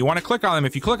attention to. You want to click on them.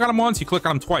 If you click on them once, you click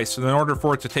on them twice in order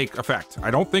for it to take effect. I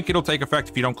don't think it'll take effect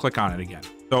if you don't click on it again.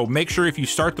 So make sure if you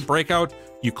start the breakout,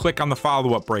 you click on the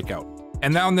follow-up breakout.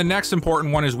 And now the next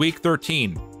important one is week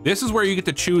 13. This is where you get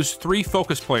to choose 3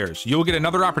 focus players. You'll get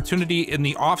another opportunity in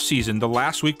the offseason, the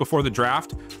last week before the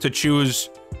draft, to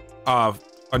choose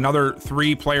another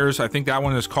 3 players. I think that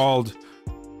one is called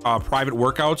private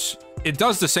workouts. It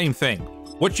does the same thing.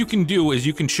 What you can do is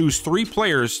you can choose 3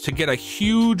 players to get a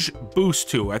huge boost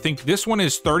to. I think this one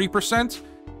is 30%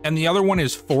 and the other one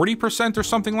is 40% or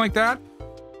something like that.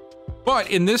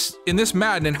 But in this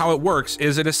Madden, and how it works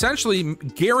is it essentially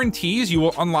guarantees you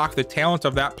will unlock the talent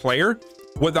of that player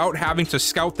without having to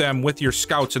scout them with your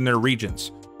scouts in their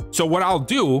regions. So what I'll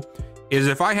do is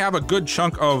if I have a good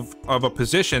chunk of a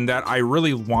position that I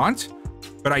really want,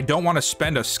 but I don't want to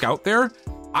spend a scout there,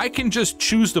 I can just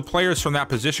choose the players from that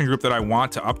position group that I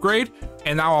want to upgrade,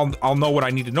 and now I'll know what I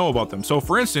need to know about them. So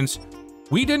for instance,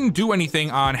 we didn't do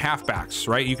anything on halfbacks,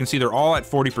 right? You can see they're all at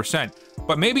 40%,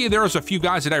 but maybe there was a few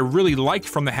guys that I really liked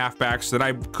from the halfbacks that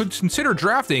I could consider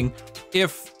drafting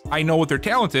if I know what their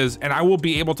talent is, and I will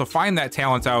be able to find that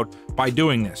talent out by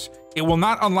doing this. It will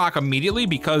not unlock immediately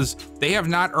because they have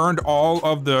not earned all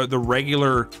of the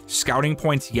regular scouting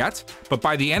points yet, but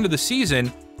by the end of the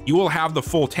season, you will have the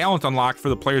full talent unlocked for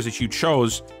the players that you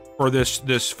chose for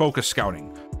this focus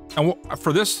scouting. And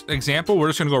for this example, we're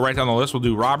just gonna go right down the list. We'll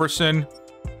do Robertson,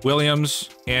 Williams,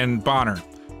 and Bonner.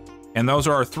 And those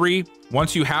are our 3.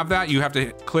 Once you have that, you have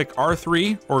to click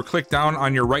R3 or click down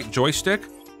on your right joystick,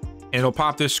 and it'll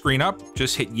pop this screen up.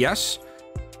 Just hit yes.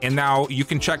 And now you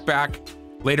can check back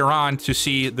later on to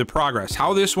see the progress.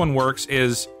 How this one works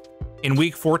is in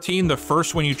week 14, the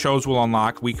first one you chose will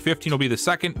unlock. Week 15 will be the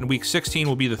second, and week 16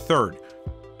 will be the third.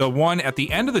 The one at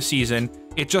the end of the season,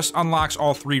 it just unlocks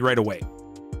all 3 right away.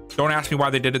 Don't ask me why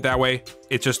they did it that way.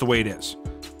 It's just the way it is.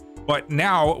 But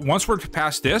now, once we're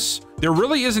past this, there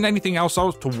really isn't anything else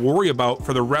to worry about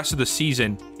for the rest of the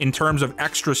season in terms of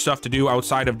extra stuff to do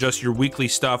outside of just your weekly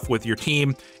stuff with your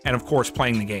team and, of course,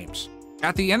 playing the games.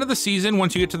 At the end of the season,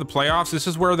 once you get to the playoffs, this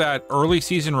is where that early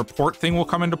season report thing will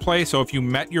come into play. So if you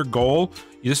met your goal,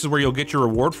 this is where you'll get your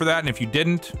reward for that. And if you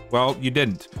didn't, well, you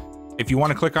didn't. If you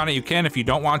want to click on it, you can. If you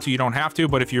don't want to, you don't have to.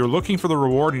 But if you're looking for the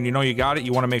reward and you know you got it,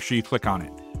 you want to make sure you click on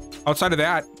it. Outside of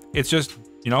that, it's just,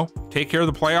 you know, take care of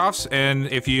the playoffs. And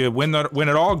if you win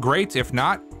it all, great. If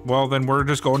not, well, then we're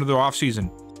just going to the off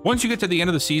season. Once you get to the end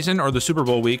of the season or the Super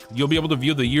Bowl week, you'll be able to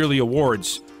view the yearly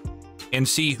awards and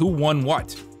see who won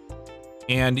what.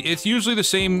 And it's usually the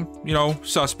same, you know,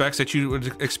 suspects that you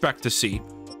would expect to see.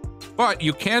 But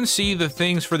you can see the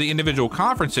things for the individual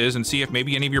conferences and see if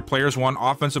maybe any of your players won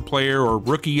Offensive Player or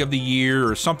Rookie of the Year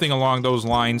or something along those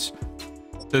lines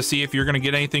to see if you're going to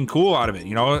get anything cool out of it,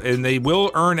 you know, and they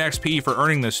will earn XP for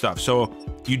earning this stuff. So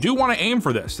you do want to aim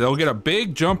for this. They'll get a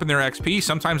big jump in their XP.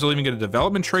 Sometimes they'll even get a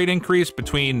development trait increase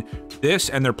between this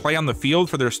and their play on the field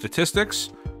for their statistics.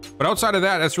 But outside of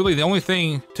that, that's really the only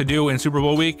thing to do in Super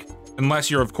Bowl week,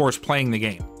 unless you're, of course, playing the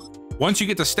game. Once you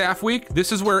get to staff week,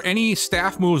 this is where any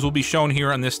staff moves will be shown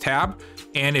here on this tab.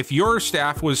 And if your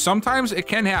staff was, sometimes it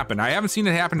can happen. I haven't seen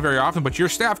it happen very often, but your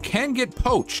staff can get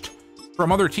poached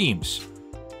from other teams.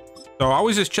 So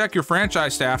always just check your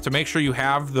franchise staff to make sure you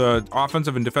have the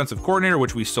offensive and defensive coordinator,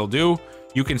 which we still do.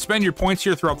 You can spend your points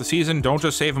here throughout the season. Don't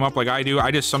just save them up like I do.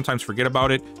 I just sometimes forget about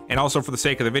it. And also for the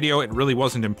sake of the video, it really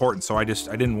wasn't important. So I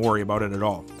didn't worry about it at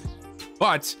all.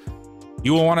 But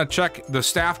you will want to check the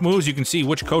staff moves. You can see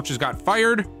which coaches got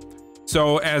fired.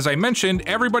 So as I mentioned,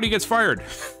 everybody gets fired,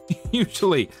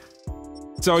 usually.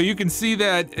 So you can see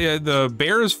that the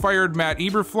Bears fired Matt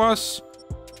Eberfluss.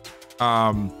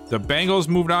 The Bengals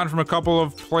moved on from a couple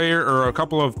of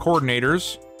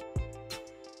coordinators.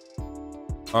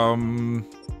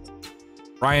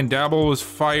 Ryan Dabble was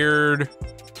fired.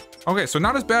 Okay, so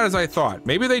not as bad as I thought.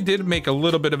 Maybe they did make a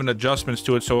little bit of an adjustments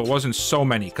to it so it wasn't so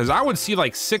many, because I would see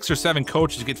like 6 or 7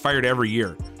 coaches get fired every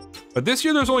year. But this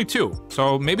year there's only 2.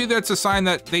 So maybe that's a sign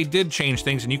that they did change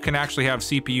things and you can actually have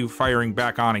CPU firing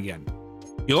back on again.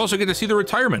 You'll also get to see the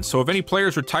retirements. So if any player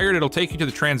is retired, it'll take you to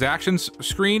the transactions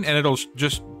screen and it'll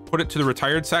just put it to the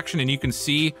retired section, and you can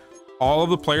see all of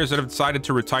the players that have decided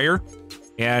to retire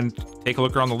and take a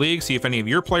look around the league, see if any of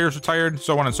your players retired,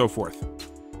 so on and so forth.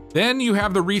 Then you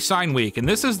have the re-sign week, and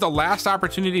this is the last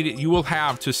opportunity that you will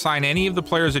have to sign any of the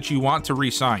players that you want to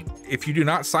re-sign. If you do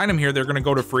not sign them here, they're going to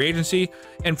go to free agency,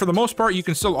 and for the most part, you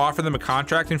can still offer them a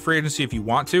contract in free agency if you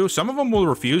want to. Some of them will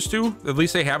refuse to, at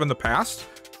least they have in the past.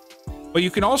 But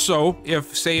you can also,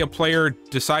 if say a player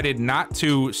decided not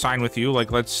to sign with you,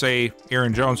 like let's say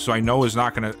Aaron Jones, who I know is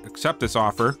not going to accept this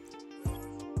offer.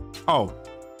 Oh.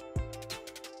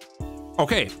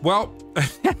 Okay, well,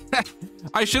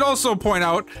 I should also point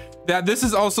out that this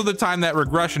is also the time that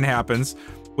regression happens,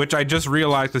 which I just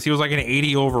realized because he was like an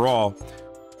 80 overall.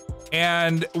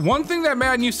 And one thing that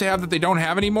Madden used to have that they don't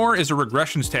have anymore is a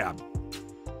regressions tab.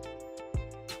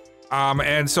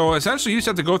 And so essentially you just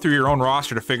have to go through your own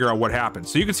roster to figure out what happened.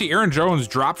 So you can see Aaron Jones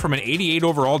dropped from an 88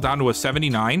 overall down to a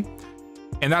 79.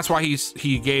 And that's why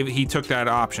he took that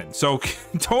option. So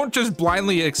don't just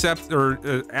blindly accept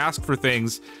or ask for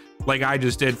things like I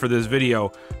just did for this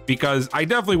video, because I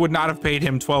definitely would not have paid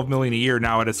him 12 million a year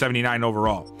now at a 79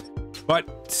 overall.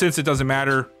 But since it doesn't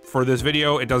matter for this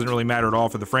video, it doesn't really matter at all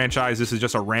for the franchise. This is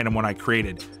just a random one I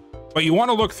created. But you want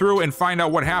to look through and find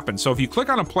out what happened. So if you click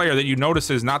on a player that you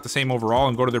notice is not the same overall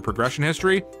and go to their progression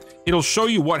history, it'll show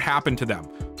you what happened to them.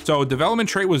 So development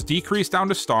trait was decreased down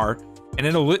to star, and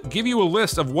it'll give you a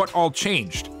list of what all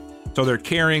changed. So they're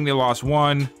carrying, they lost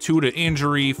 1, 2 to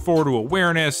injury, 4 to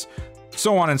awareness,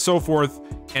 so on and so forth.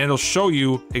 And it'll show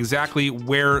you exactly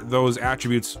where those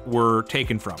attributes were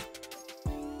taken from.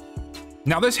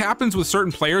 Now this happens with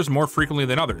certain players more frequently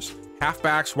than others.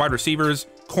 Halfbacks, wide receivers,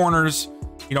 corners,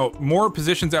 you know, more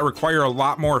positions that require a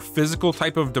lot more physical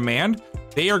type of demand,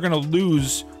 they are going to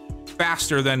lose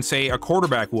faster than say a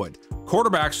quarterback would.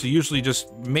 Quarterbacks usually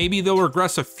just, maybe they'll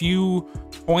regress a few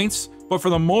points, but for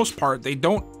the most part, they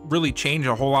don't really change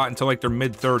a whole lot until like their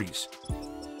mid 30s.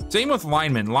 Same with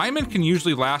linemen. Linemen can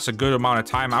usually last a good amount of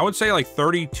time. I would say like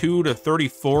 32 to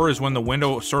 34 is when the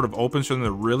window sort of opens for them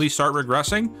to really start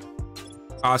regressing.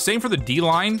 Same for the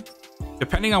D-line.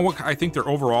 Depending on what I think their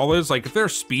overall is, like if they're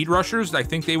speed rushers, I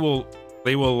think they will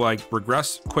like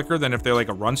regress quicker than if they're like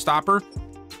a run stopper.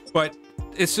 But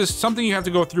it's just something you have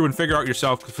to go through and figure out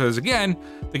yourself, because again,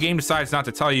 the game decides not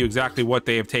to tell you exactly what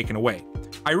they have taken away.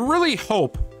 I really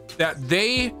hope that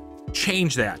they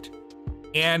change that.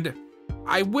 And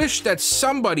I wish that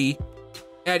somebody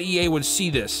at EA would see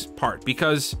this part,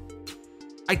 because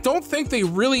I don't think they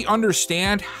really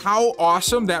understand how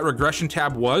awesome that regression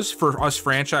tab was for us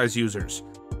franchise users.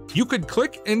 You could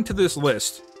click into this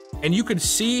list and you could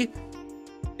see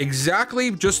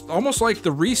exactly just almost like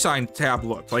the re-sign tab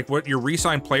looked, like what your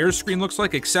re-sign players screen looks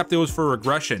like, except it was for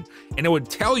regression. And it would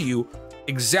tell you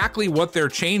exactly what their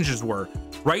changes were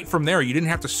right from there. You didn't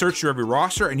have to search through every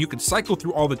roster, and you could cycle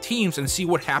through all the teams and see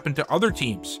what happened to other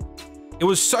teams. It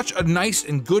was such a nice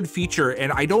and good feature,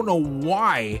 and I don't know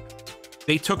why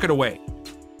they took it away.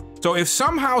 So if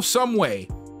somehow, some way,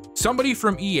 somebody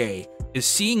from EA is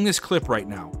seeing this clip right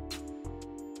now,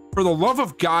 for the love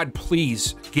of God,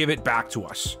 please give it back to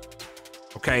us.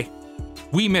 Okay?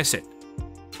 We miss it.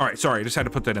 All right, sorry, I just had to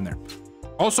put that in there.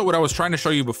 Also, what I was trying to show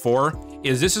you before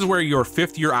is this is where your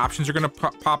 5th-year options are going to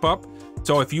pop up.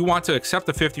 So if you want to accept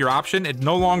the 5th-year option, it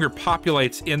no longer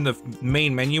populates in the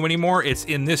main menu anymore. It's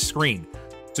in this screen.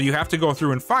 So you have to go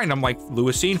through and find them, like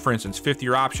Lewisine, for instance,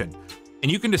 5th-year option.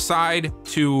 And you can decide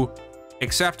to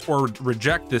accept or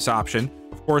reject this option.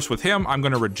 Of course, with him, I'm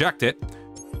going to reject it,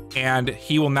 and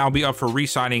he will now be up for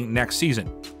re-signing next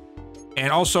season.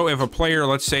 And also, if a player,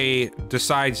 let's say,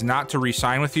 decides not to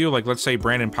re-sign with you, like let's say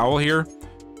Brandon Powell here,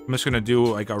 I'm just going to do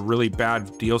like a really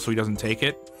bad deal so he doesn't take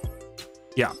it.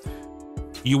 Yeah.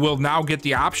 You will now get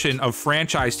the option of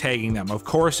franchise tagging them. Of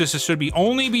course, this should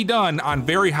only be done on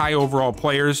very high overall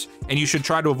players, and you should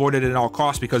try to avoid it at all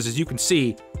costs, because as you can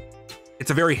see,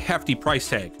 it's a very hefty price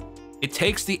tag. It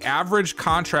takes the average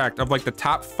contract of like the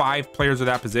top 5 players of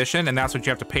that position, and that's what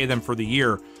you have to pay them for the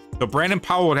year. So Brandon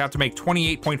Powell would have to make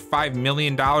 $28.5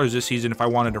 million this season if I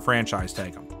wanted to franchise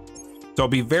tag him. So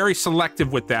be very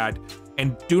selective with that,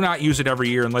 and do not use it every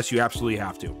year unless you absolutely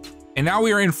have to. And now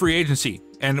we are in free agency.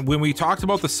 And when we talked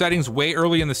about the settings way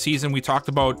early in the season, we talked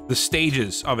about the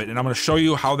stages of it, and I'm going to show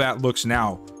you how that looks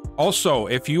now. Also,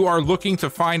 if you are looking to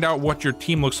find out what your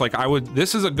team looks like,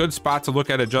 this is a good spot to look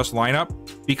at adjust lineup,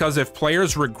 because if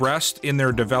players regressed in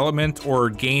their development or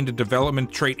gained a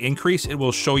development trait increase, it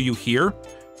will show you here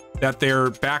that their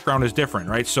background is different,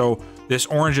 right? So this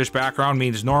orangish background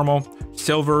means normal,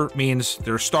 silver means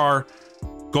they're star,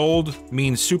 gold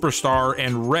means superstar,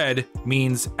 and red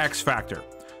means X Factor.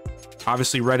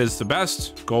 Obviously, red is the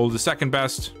best, gold is second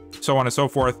best, so on and so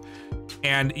forth.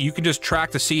 And you can just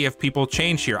track to see if people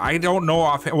change here. I don't know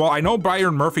well, I know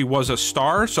Byron Murphy was a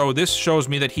star, so this shows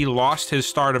me that he lost his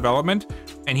star development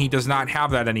and he does not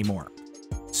have that anymore.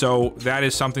 So that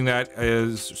is something that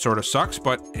is sort of sucks,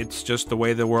 but it's just the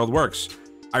way the world works.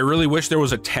 I really wish there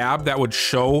was a tab that would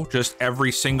show just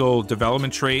every single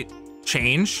development trait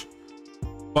change.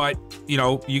 But, you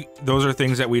know, those are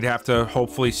things that we'd have to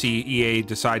hopefully see EA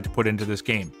decide to put into this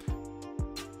game.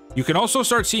 You can also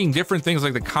start seeing different things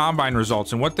like the combine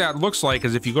results. And what that looks like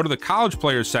is if you go to the college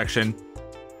players section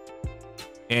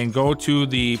and go to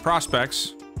the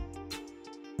prospects,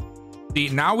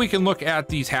 now we can look at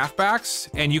these halfbacks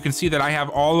and you can see that I have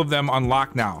all of them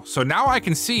unlocked now. So now I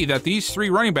can see that these 3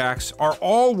 running backs are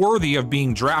all worthy of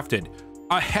being drafted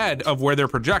ahead of where their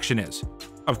projection is.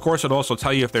 Of course, it'll also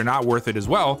tell you if they're not worth it as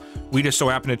well. We just so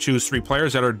happen to choose 3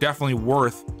 players that are definitely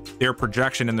worth their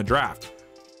projection in the draft.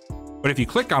 But if you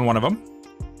click on one of them,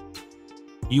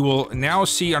 you will now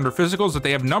see under physicals that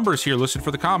they have numbers here listed for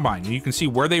the combine. And you can see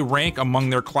where they rank among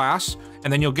their class,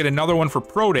 and then you'll get another one for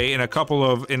Pro Day and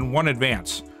in one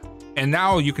advance. And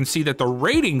now you can see that the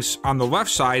ratings on the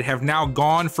left side have now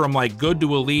gone from like good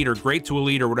to elite or great to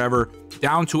elite or whatever,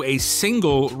 down to a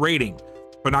single rating.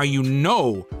 But now you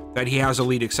know that he has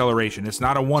elite acceleration. It's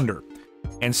not a wonder.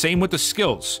 And same with the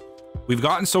skills. We've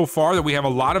gotten so far that we have a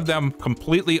lot of them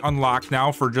completely unlocked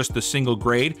now for just the single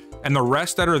grade, and the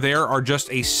rest that are there are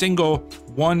just a single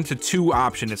 1 to 2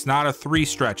 option. It's not a 3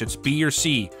 stretch. It's B or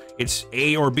C. It's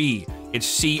A or B. It's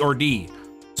C or D.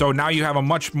 So now you have a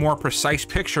much more precise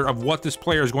picture of what this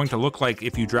player is going to look like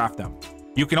if you draft them.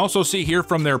 You can also see here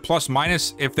from their plus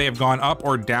minus if they have gone up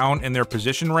or down in their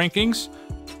position rankings.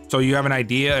 So you have an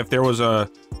idea if there was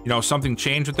something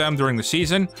changed with them during the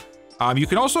season. You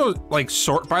can also like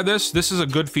sort by this. This is a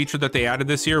good feature that they added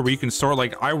this year where you can sort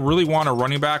like, I really want a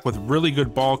running back with really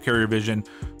good ball carrier vision.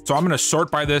 So I'm going to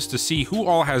sort by this to see who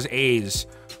all has A's.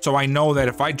 So I know that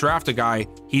if I draft a guy,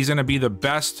 he's going to be the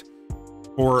best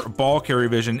for ball carrier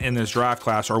vision in this draft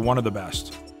class, or one of the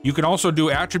best. You can also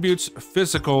do attributes,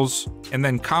 physicals, and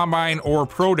then combine or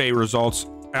pro day results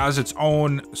as its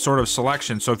own sort of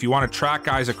selection. So if you want to track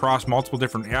guys across multiple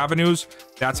different avenues,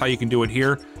 that's how you can do it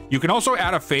here. You can also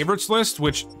add a favorites list,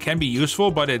 which can be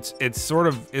useful, but it's sort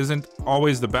of isn't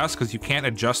always the best because you can't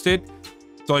adjust it.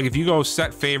 So like if you go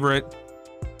set favorite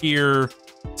here,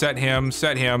 set him,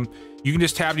 you can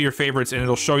just tab to your favorites and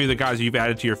it'll show you the guys you've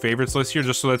added to your favorites list here,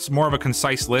 just so that's more of a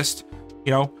concise list.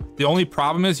 You know, the only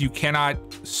problem is you cannot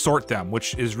sort them,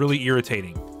 which is really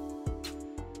irritating.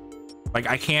 Like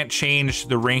I can't change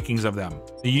the rankings of them.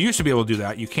 You used to be able to do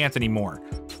that. You can't anymore.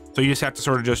 So you just have to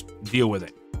sort of just deal with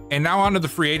it. And now onto the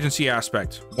free agency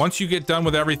aspect. Once you get done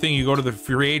with everything, you go to the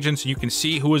free agents and you can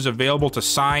see who is available to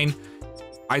sign.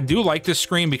 I do like this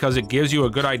screen because it gives you a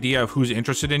good idea of who's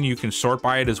interested in. You can sort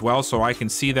by it as well. So I can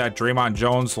see that Draymond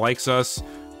Jones likes us.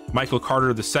 Michael Carter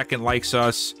II likes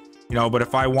us. You know, but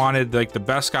if I wanted like the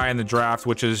best guy in the draft,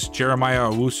 which is Jeremiah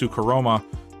Owusu-Koroma,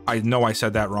 I know I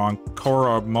said that wrong,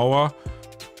 Koromoa,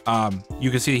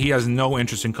 you can see he has no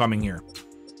interest in coming here.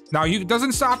 Now, it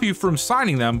doesn't stop you from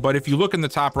signing them, but if you look in the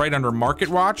top right under Market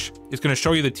Watch, it's going to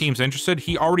show you the teams interested.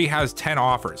 He already has 10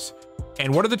 offers.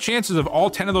 And what are the chances of all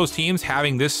 10 of those teams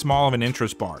having this small of an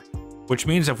interest bar? Which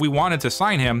means if we wanted to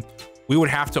sign him, we would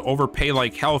have to overpay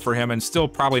like hell for him and still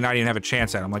probably not even have a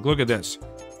chance at him. Like, look at this.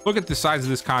 Look at the size of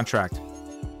this contract.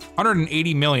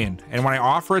 $180 million. And when I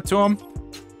offer it to him,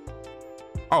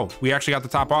 oh, we actually got the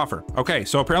top offer. Okay,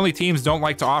 so apparently teams don't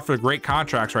like to offer great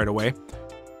contracts right away.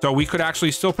 So we could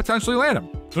actually still potentially land him.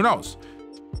 Who knows?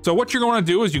 So what you're going to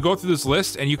do is you go through this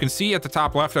list and you can see at the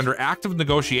top left under active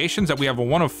negotiations that we have a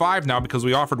 1 of 5 now because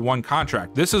we offered 1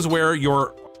 contract. This is where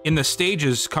your in the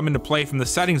stages come into play from the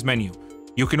settings menu.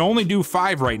 You can only do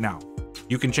 5 right now.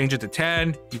 You can change it to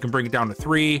 10. You can bring it down to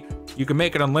 3. You can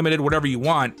make it unlimited, whatever you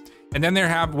want. And then they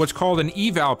have what's called an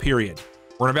eval period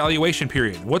or an evaluation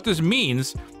period. What this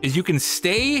means is you can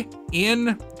stay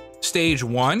in stage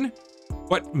 1,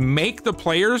 but make the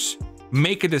players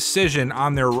make a decision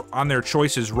on their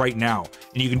choices right now.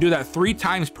 And you can do that 3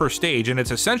 times per stage, and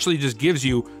it's essentially just gives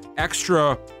you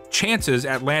extra chances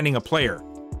at landing a player.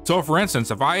 So for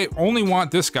instance, if I only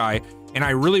want this guy and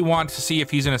I really want to see if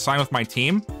he's gonna sign with my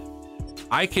team,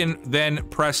 I can then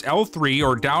press L3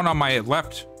 or down on my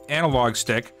left analog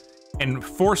stick and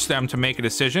force them to make a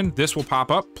decision. This will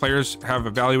pop up. Players have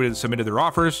evaluated and submitted their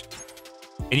offers.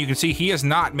 And you can see he has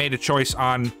not made a choice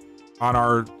on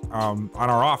our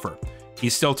offer.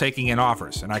 He's still taking in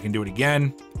offers, and I can do it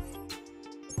again.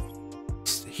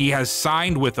 he has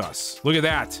signed with us. Look at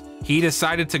that. He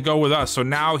decided to go with us. So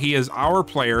now he is our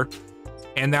player.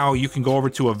 And now you can go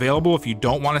over to available if you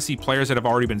don't want to see players that have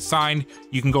already been signed.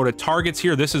 You can go to targets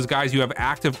here. This is guys you have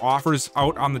active offers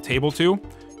out on the table to.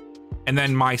 And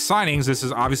then my signings, this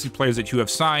is obviously players that you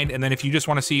have signed. And then if you just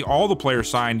want to see all the players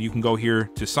signed, you can go here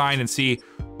to sign and see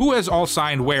who has all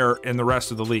signed where in the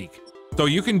rest of the league. So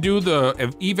you can do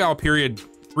the eval period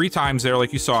 3 times there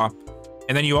like you saw.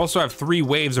 And then you also have 3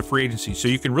 waves of free agency. So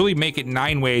you can really make it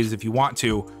 9 waves if you want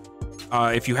to.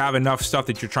 If you have enough stuff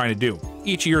that you're trying to do.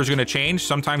 Each year is going to change.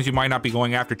 Sometimes you might not be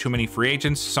going after too many free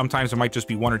agents. Sometimes it might just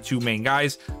be 1 or 2 main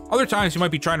guys. Other times you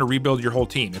might be trying to rebuild your whole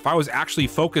team. If I was actually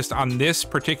focused on this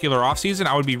particular offseason,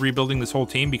 I would be rebuilding this whole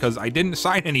team because I didn't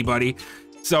sign anybody.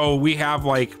 So we have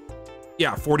like,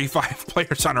 yeah, 45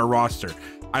 players on our roster.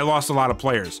 I lost a lot of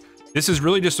players. This is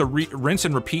really just a rinse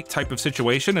and repeat type of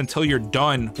situation until you're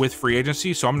done with free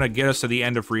agency. So I'm going to get us to the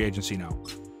end of free agency now.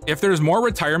 If there's more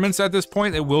retirements at this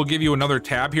point, it will give you another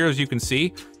tab here, as you can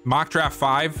see. Mock Draft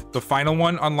 5, the final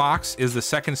one unlocks, is the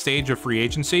 2nd stage of free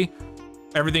agency.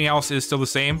 Everything else is still the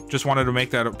same. Just wanted to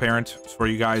make that apparent for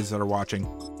you guys that are watching.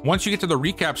 Once you get to the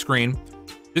recap screen,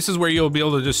 this is where you'll be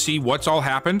able to just see what's all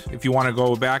happened if you want to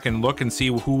go back and look and see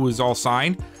who is all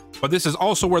signed. But this is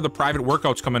also where the private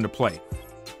workouts come into play.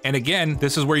 And again,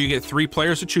 this is where you get 3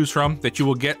 players to choose from that you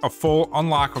will get a full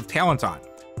unlock of talent on.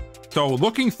 So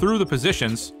looking through the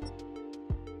positions,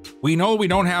 we know we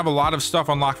don't have a lot of stuff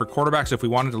unlocked for quarterbacks if we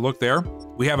wanted to look there.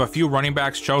 We have a few running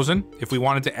backs chosen. If we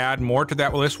wanted to add more to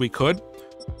that list, we could.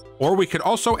 Or we could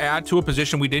also add to a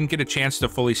position we didn't get a chance to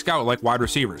fully scout, like wide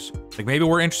receivers. Like maybe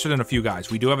we're interested in a few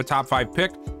guys. We do have a top 5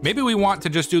 pick. Maybe we want to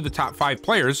just do the top 5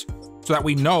 players so that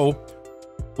we know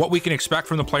what we can expect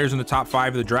from the players in the top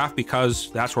 5 of the draft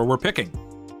because that's where we're picking.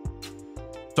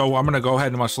 So I'm going to go ahead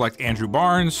and I'm going to select Andrew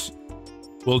Barnes.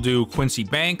 We'll do Quincy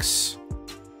Banks.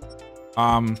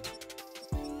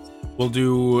 We'll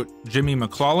do Jimmy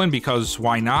McClellan because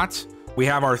why not? We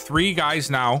have our 3 guys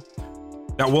now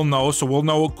that we'll know. So we'll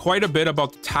know quite a bit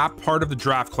about the top part of the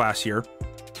draft class here.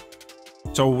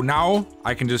 So now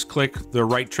I can just click the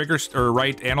right trigger or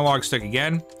right analog stick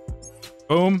again.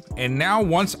 Boom. And now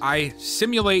once I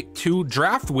simulate to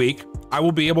draft week, I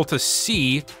will be able to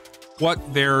see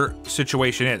what their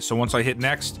situation is. So once I hit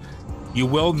next, you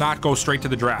will not go straight to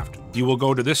the draft. You will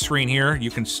go to this screen here.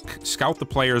 You can scout the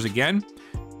players again.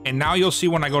 And now you'll see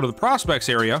when I go to the prospects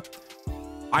area,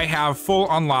 I have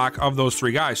full unlock of those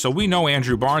 3 guys. So we know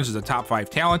Andrew Barnes is a top 5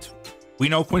 talent. We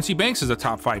know Quincy Banks is a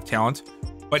top 5 talent.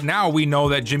 But now we know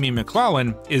that Jimmy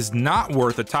McClellan is not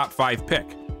worth a top 5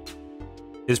 pick.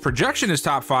 His projection is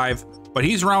top 5, but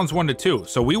he's rounds 1 to 2.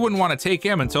 So we wouldn't want to take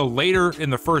him until later in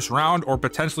the 1st round or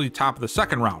potentially top of the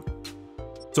 2nd round.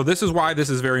 So this is why this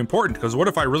is very important, because what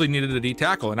if I really needed a D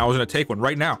tackle and I was going to take one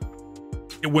right now?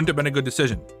 It wouldn't have been a good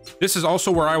decision. This is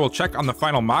also where I will check on the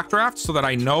final mock draft so that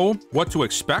I know what to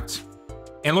expect.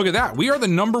 And look at that. We are the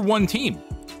 #1 team.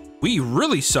 We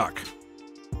really suck.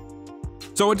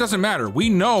 So it doesn't matter. We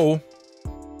know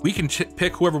we can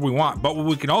pick whoever we want, but what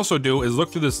we can also do is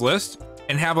look through this list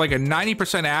and have like a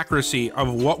 90% accuracy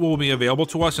of what will be available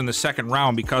to us in the 2nd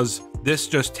round, because this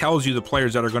just tells you the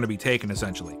players that are going to be taken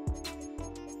essentially.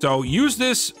 So use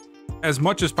this as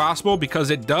much as possible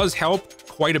because it does help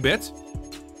quite a bit.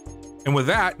 And with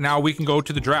that, now we can go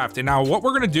to the draft. And now what we're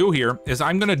going to do here is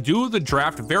I'm going to do the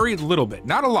draft very little bit,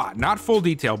 not a lot, not full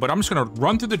detail, but I'm just going to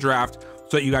run through the draft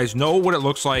so that you guys know what it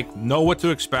looks like, know what to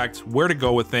expect, where to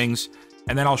go with things.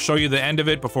 And then I'll show you the end of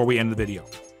it before we end the video.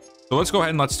 So let's go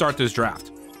ahead and let's start this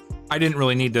draft. I didn't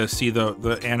really need to see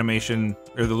the animation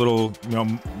or the little,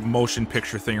 motion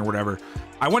picture thing or whatever.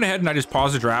 I went ahead and I just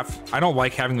paused the draft. I don't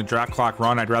like having the draft clock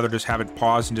run. I'd rather just have it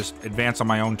pause and just advance on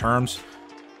my own terms.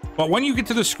 But when you get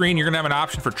to the screen, you're gonna have an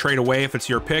option for trade away if it's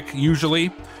your pick,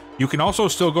 usually. You can also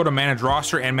still go to manage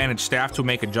roster and manage staff to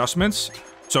make adjustments.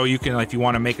 So you can, if you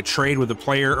want to make a trade with a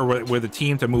player or with a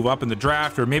team to move up in the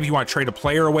draft, or maybe you want to trade a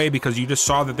player away because you just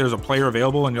saw that there's a player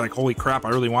available and you're like, holy crap, I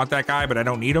really want that guy, but I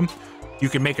don't need him. You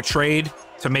can make a trade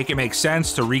to make it make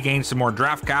sense to regain some more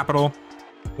draft capital.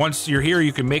 Once you're here,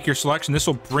 you can make your selection. This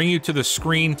will bring you to the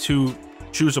screen to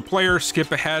choose a player,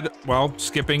 skip ahead, well,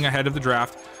 skipping ahead of the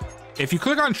draft. If you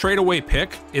click on trade away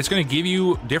pick, it's going to give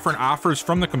you different offers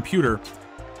from the computer.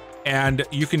 And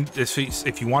you can,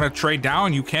 if you want to trade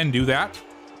down, you can do that.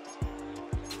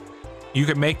 You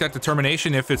can make that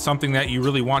determination if it's something that you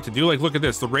really want to do. Like, look at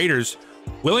this, the Raiders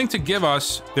willing to give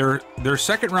us their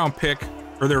 2nd round pick,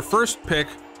 or their 1st pick,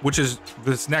 which is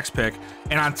this next pick.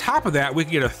 And on top of that, we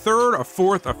can get a 3rd, a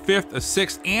 4th, a 5th, a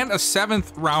 6th, and a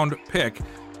 7th round pick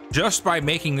just by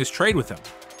making this trade with them.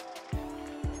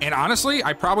 And honestly,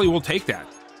 I probably will take that.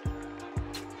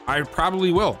 I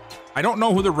probably will. I don't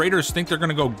know who the Raiders think they're going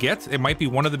to go get. It might be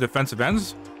one of the defensive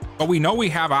ends, but we know we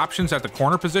have options at the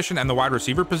corner position and the wide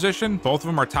receiver position. Both of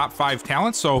them are top 5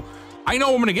 talents, so I know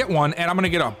I'm going to get one, and I'm going to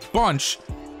get a bunch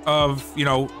of, you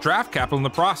know, draft capital in the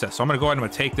process. So I'm going to go ahead and I'm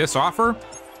going to take this offer.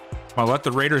 I'm going to let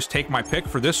the Raiders take my pick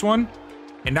for this one.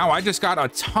 And now I just got a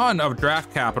ton of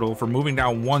draft capital for moving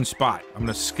down one spot. I'm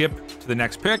going to skip to the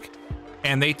next pick,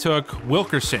 and they took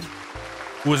Wilkerson,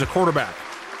 who was a quarterback.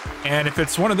 And if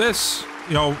it's one of this,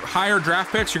 you know, higher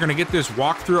draft picks, you're going to get this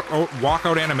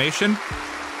walkout animation.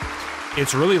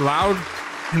 It's really loud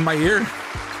in my ear,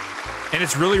 and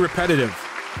it's really repetitive.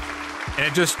 And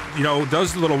it just, you know,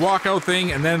 does the little walkout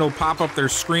thing, and then it'll pop up their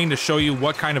screen to show you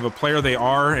what kind of a player they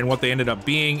are and what they ended up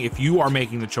being if you are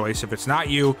making the choice. If it's not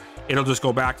you, it'll just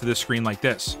go back to this screen like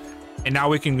this. And now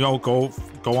we can go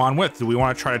on with, do we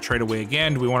want to try to trade away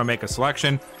again? Do we want to make a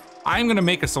selection? I'm going to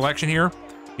make a selection here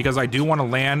because I do want to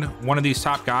land one of these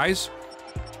top guys.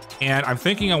 And I'm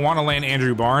thinking I want to land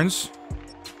Andrew Barnes.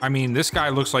 I mean, this guy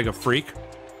looks like a freak.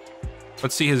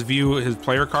 Let's see his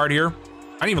player card here.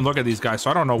 I didn't even look at these guys, so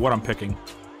I don't know what I'm picking.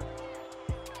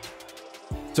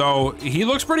 So he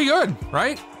looks pretty good,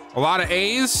 right? A lot of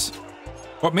A's,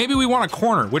 but maybe we want a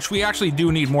corner, which we actually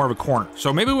do need more of a corner.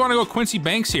 So maybe we want to go Quincy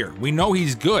Banks here. We know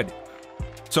he's good.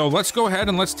 So let's go ahead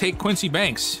and let's take Quincy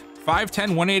Banks.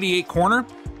 5'10", 188 corner.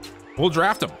 We'll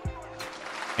draft him.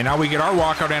 And now we get our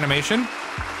walkout animation.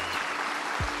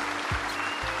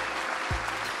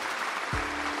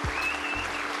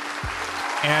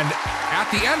 And at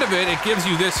the end of it, it gives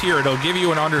you this here. It'll give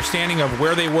you an understanding of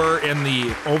where they were in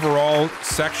the overall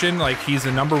section. Like, he's the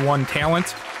 #1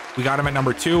 talent. We got him at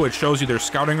 #2. It shows you their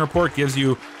scouting report, gives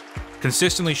you,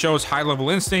 consistently shows high-level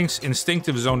instincts,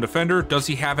 instinctive zone defender. Does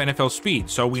he have NFL speed?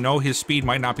 So we know his speed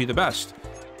might not be the best.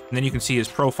 And then you can see his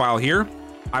profile here.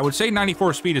 I would say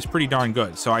 94 speed is pretty darn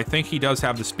good. So I think he does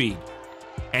have the speed.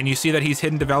 And you see that he's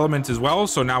hidden development as well.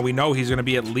 So now we know he's going to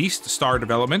be at least star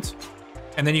development.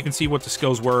 And then you can see what the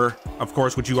skills were, of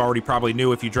course, which you already probably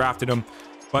knew if you drafted him.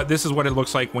 But this is what it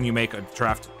looks like when you make a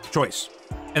draft choice.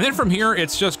 And then from here,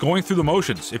 it's just going through the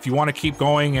motions. If you want to keep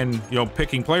going and, you know,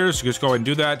 picking players, just go ahead and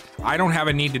do that. I don't have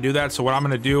a need to do that. So what I'm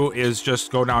going to do is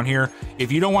just go down here.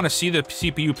 If you don't want to see the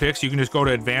CPU picks, you can just go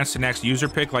to advanced to next user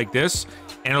pick like this,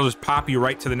 and it'll just pop you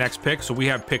right to the next pick. So we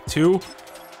have pick 2.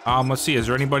 Let's see. Is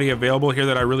there anybody available here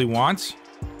that I really want?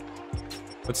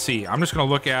 Let's see. I'm just going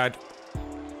to look at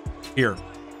here.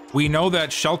 We know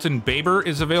that Shelton Baber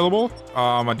is available,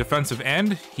 a defensive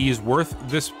end. He's worth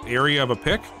this area of a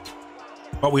pick.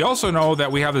 But we also know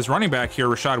that we have this running back here,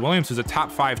 Rashad Williams, who's a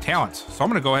top 5 talent. So I'm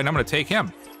going to go ahead and I'm going to take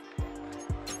him.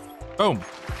 Boom.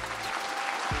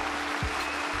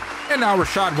 And now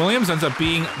Rashad Williams ends up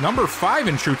being #5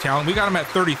 in true talent. We got him at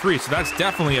 33, so that's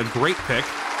definitely a great pick.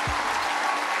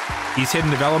 He's hidden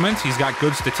development. He's got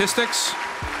good statistics.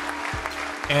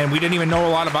 And we didn't even know a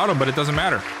lot about him, but it doesn't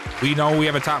matter. We know we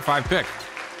have a top 5 pick.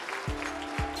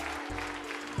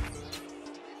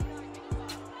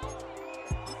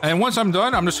 And once I'm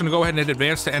done, I'm just going to go ahead and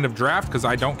advance to end of draft because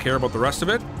I don't care about the rest of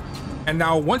it. And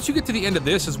now once you get to the end of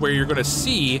this is where you're going to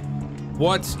see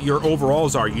what your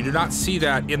overalls are. You do not see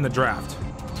that in the draft.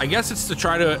 I guess it's to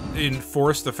try to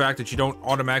enforce the fact that you don't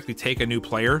automatically take a new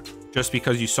player just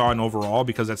because you saw an overall,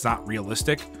 because that's not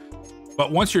realistic.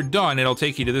 But once you're done, it'll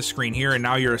take you to this screen here, and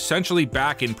now you're essentially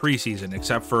back in preseason,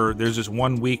 except for there's just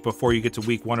 1 week before you get to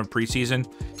week 1 of preseason,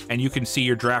 and you can see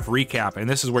your draft recap, and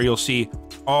this is where you'll see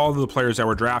all the players that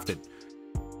were drafted.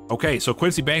 Okay, so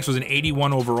Quincy Banks was an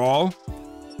 81 overall.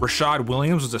 Rashad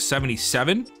Williams was a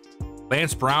 77.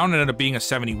 Lance Brown ended up being a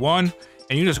 71,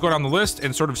 and you just go down the list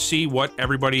and sort of see what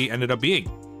everybody ended up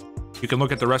being. You can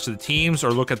look at the rest of the teams or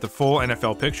look at the full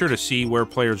NFL picture to see where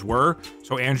players were.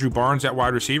 So Andrew Barnes at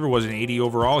wide receiver was an 80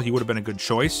 overall. He would have been a good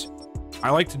choice.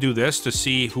 I like to do this to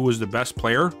see who was the best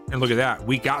player. And look at that.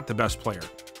 We got the best player.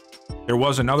 There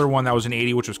was another one that was an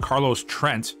 80, which was Carlos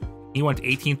Trent. He went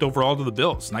 18th overall to the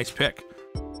Bills. Nice pick.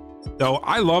 So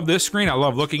I love this screen. I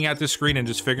love looking at this screen and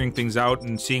just figuring things out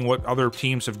and seeing what other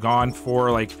teams have gone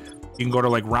for. Like, you can go to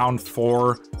like round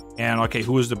 4 and okay,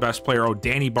 who is the best player? Oh,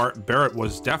 Danny Barrett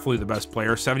was definitely the best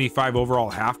player. 75 overall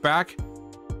halfback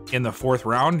in the 4th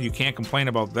round. You can't complain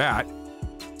about that.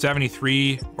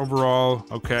 73 overall,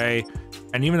 okay.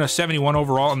 And even a 71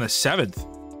 overall in the 7th.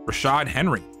 Rashad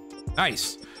Henry.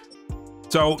 Nice.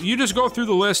 So you just go through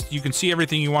the list. You can see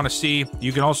everything you want to see.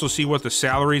 You can also see what the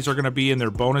salaries are going to be and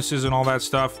their bonuses and all that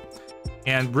stuff.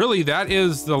 And really, that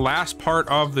is the last part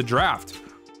of the draft.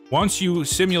 Once you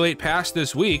simulate past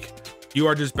this week, you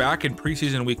are just back in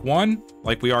preseason week 1,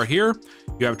 like we are here.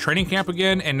 You have training camp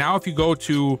again. And now if you go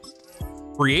to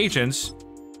free agents,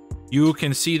 you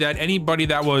can see that anybody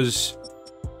that was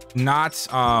not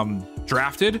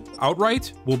drafted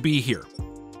outright will be here.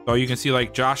 So you can see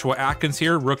like Joshua Atkins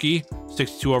here, rookie,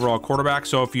 62 overall quarterback.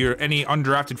 So if you're any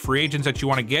undrafted free agents that you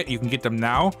want to get, you can get them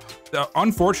now. The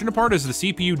unfortunate part is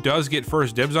the CPU does get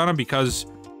first dibs on them because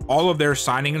all of their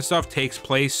signing and stuff takes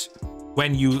place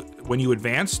when you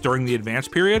advance during the advance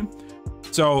period.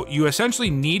 So you essentially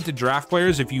need to draft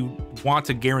players if you want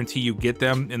to guarantee you get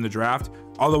them in the draft.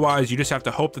 Otherwise, you just have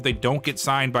to hope that they don't get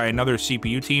signed by another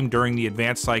CPU team during the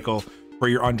advance cycle for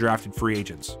your undrafted free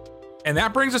agents. And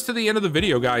that brings us to the end of the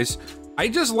video, guys. I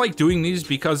just like doing these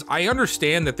because I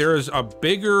understand that there is a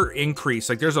bigger increase.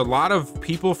 Like there's a lot of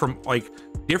people from like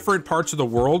different parts of the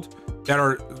world that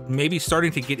are maybe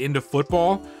starting to get into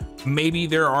football. Maybe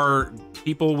there are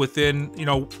people within, you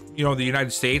know, the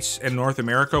United States and North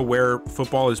America where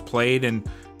football is played and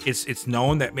it's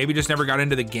known that maybe just never got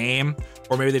into the game,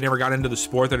 or maybe they never got into the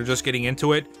sport that are just getting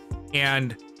into it.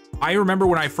 And I remember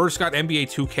when I first got NBA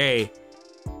 2K,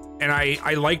 and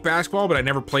I like basketball, but I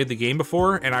never played the game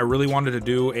before, and I really wanted to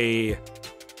do a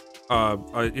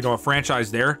franchise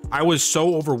there. I was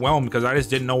so overwhelmed because I just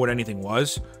didn't know what anything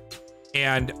was.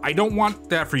 And I don't want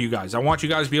that for you guys. I want you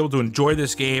guys to be able to enjoy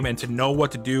this game and to know what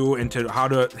to do and to how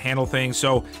to handle things.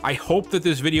 So I hope that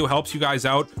this video helps you guys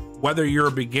out, whether you're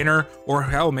a beginner or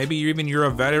hell, maybe even you're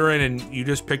a veteran and you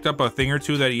just picked up a thing or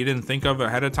two that you didn't think of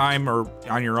ahead of time or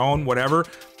on your own, whatever.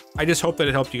 I just hope that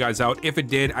it helped you guys out. If it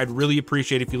did, I'd really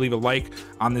appreciate if you leave a like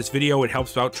on this video. It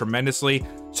helps out tremendously.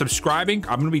 Subscribing,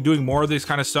 I'm going to be doing more of this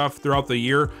kind of stuff throughout the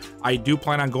year. I do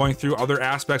plan on going through other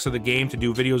aspects of the game to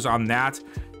do videos on that,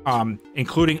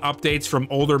 including updates from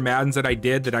older Maddens that I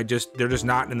did that they're just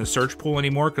not in the search pool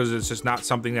anymore because it's just not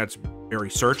something that's very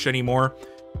searched anymore.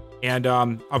 And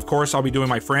of course, I'll be doing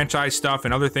my franchise stuff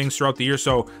and other things throughout the year.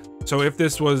 So if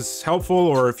this was helpful,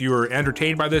 or if you were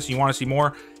entertained by this and you want to see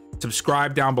more,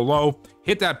 subscribe down below,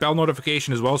 hit that bell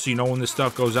notification as well so you know when this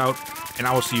stuff goes out, and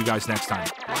I will see you guys next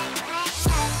time.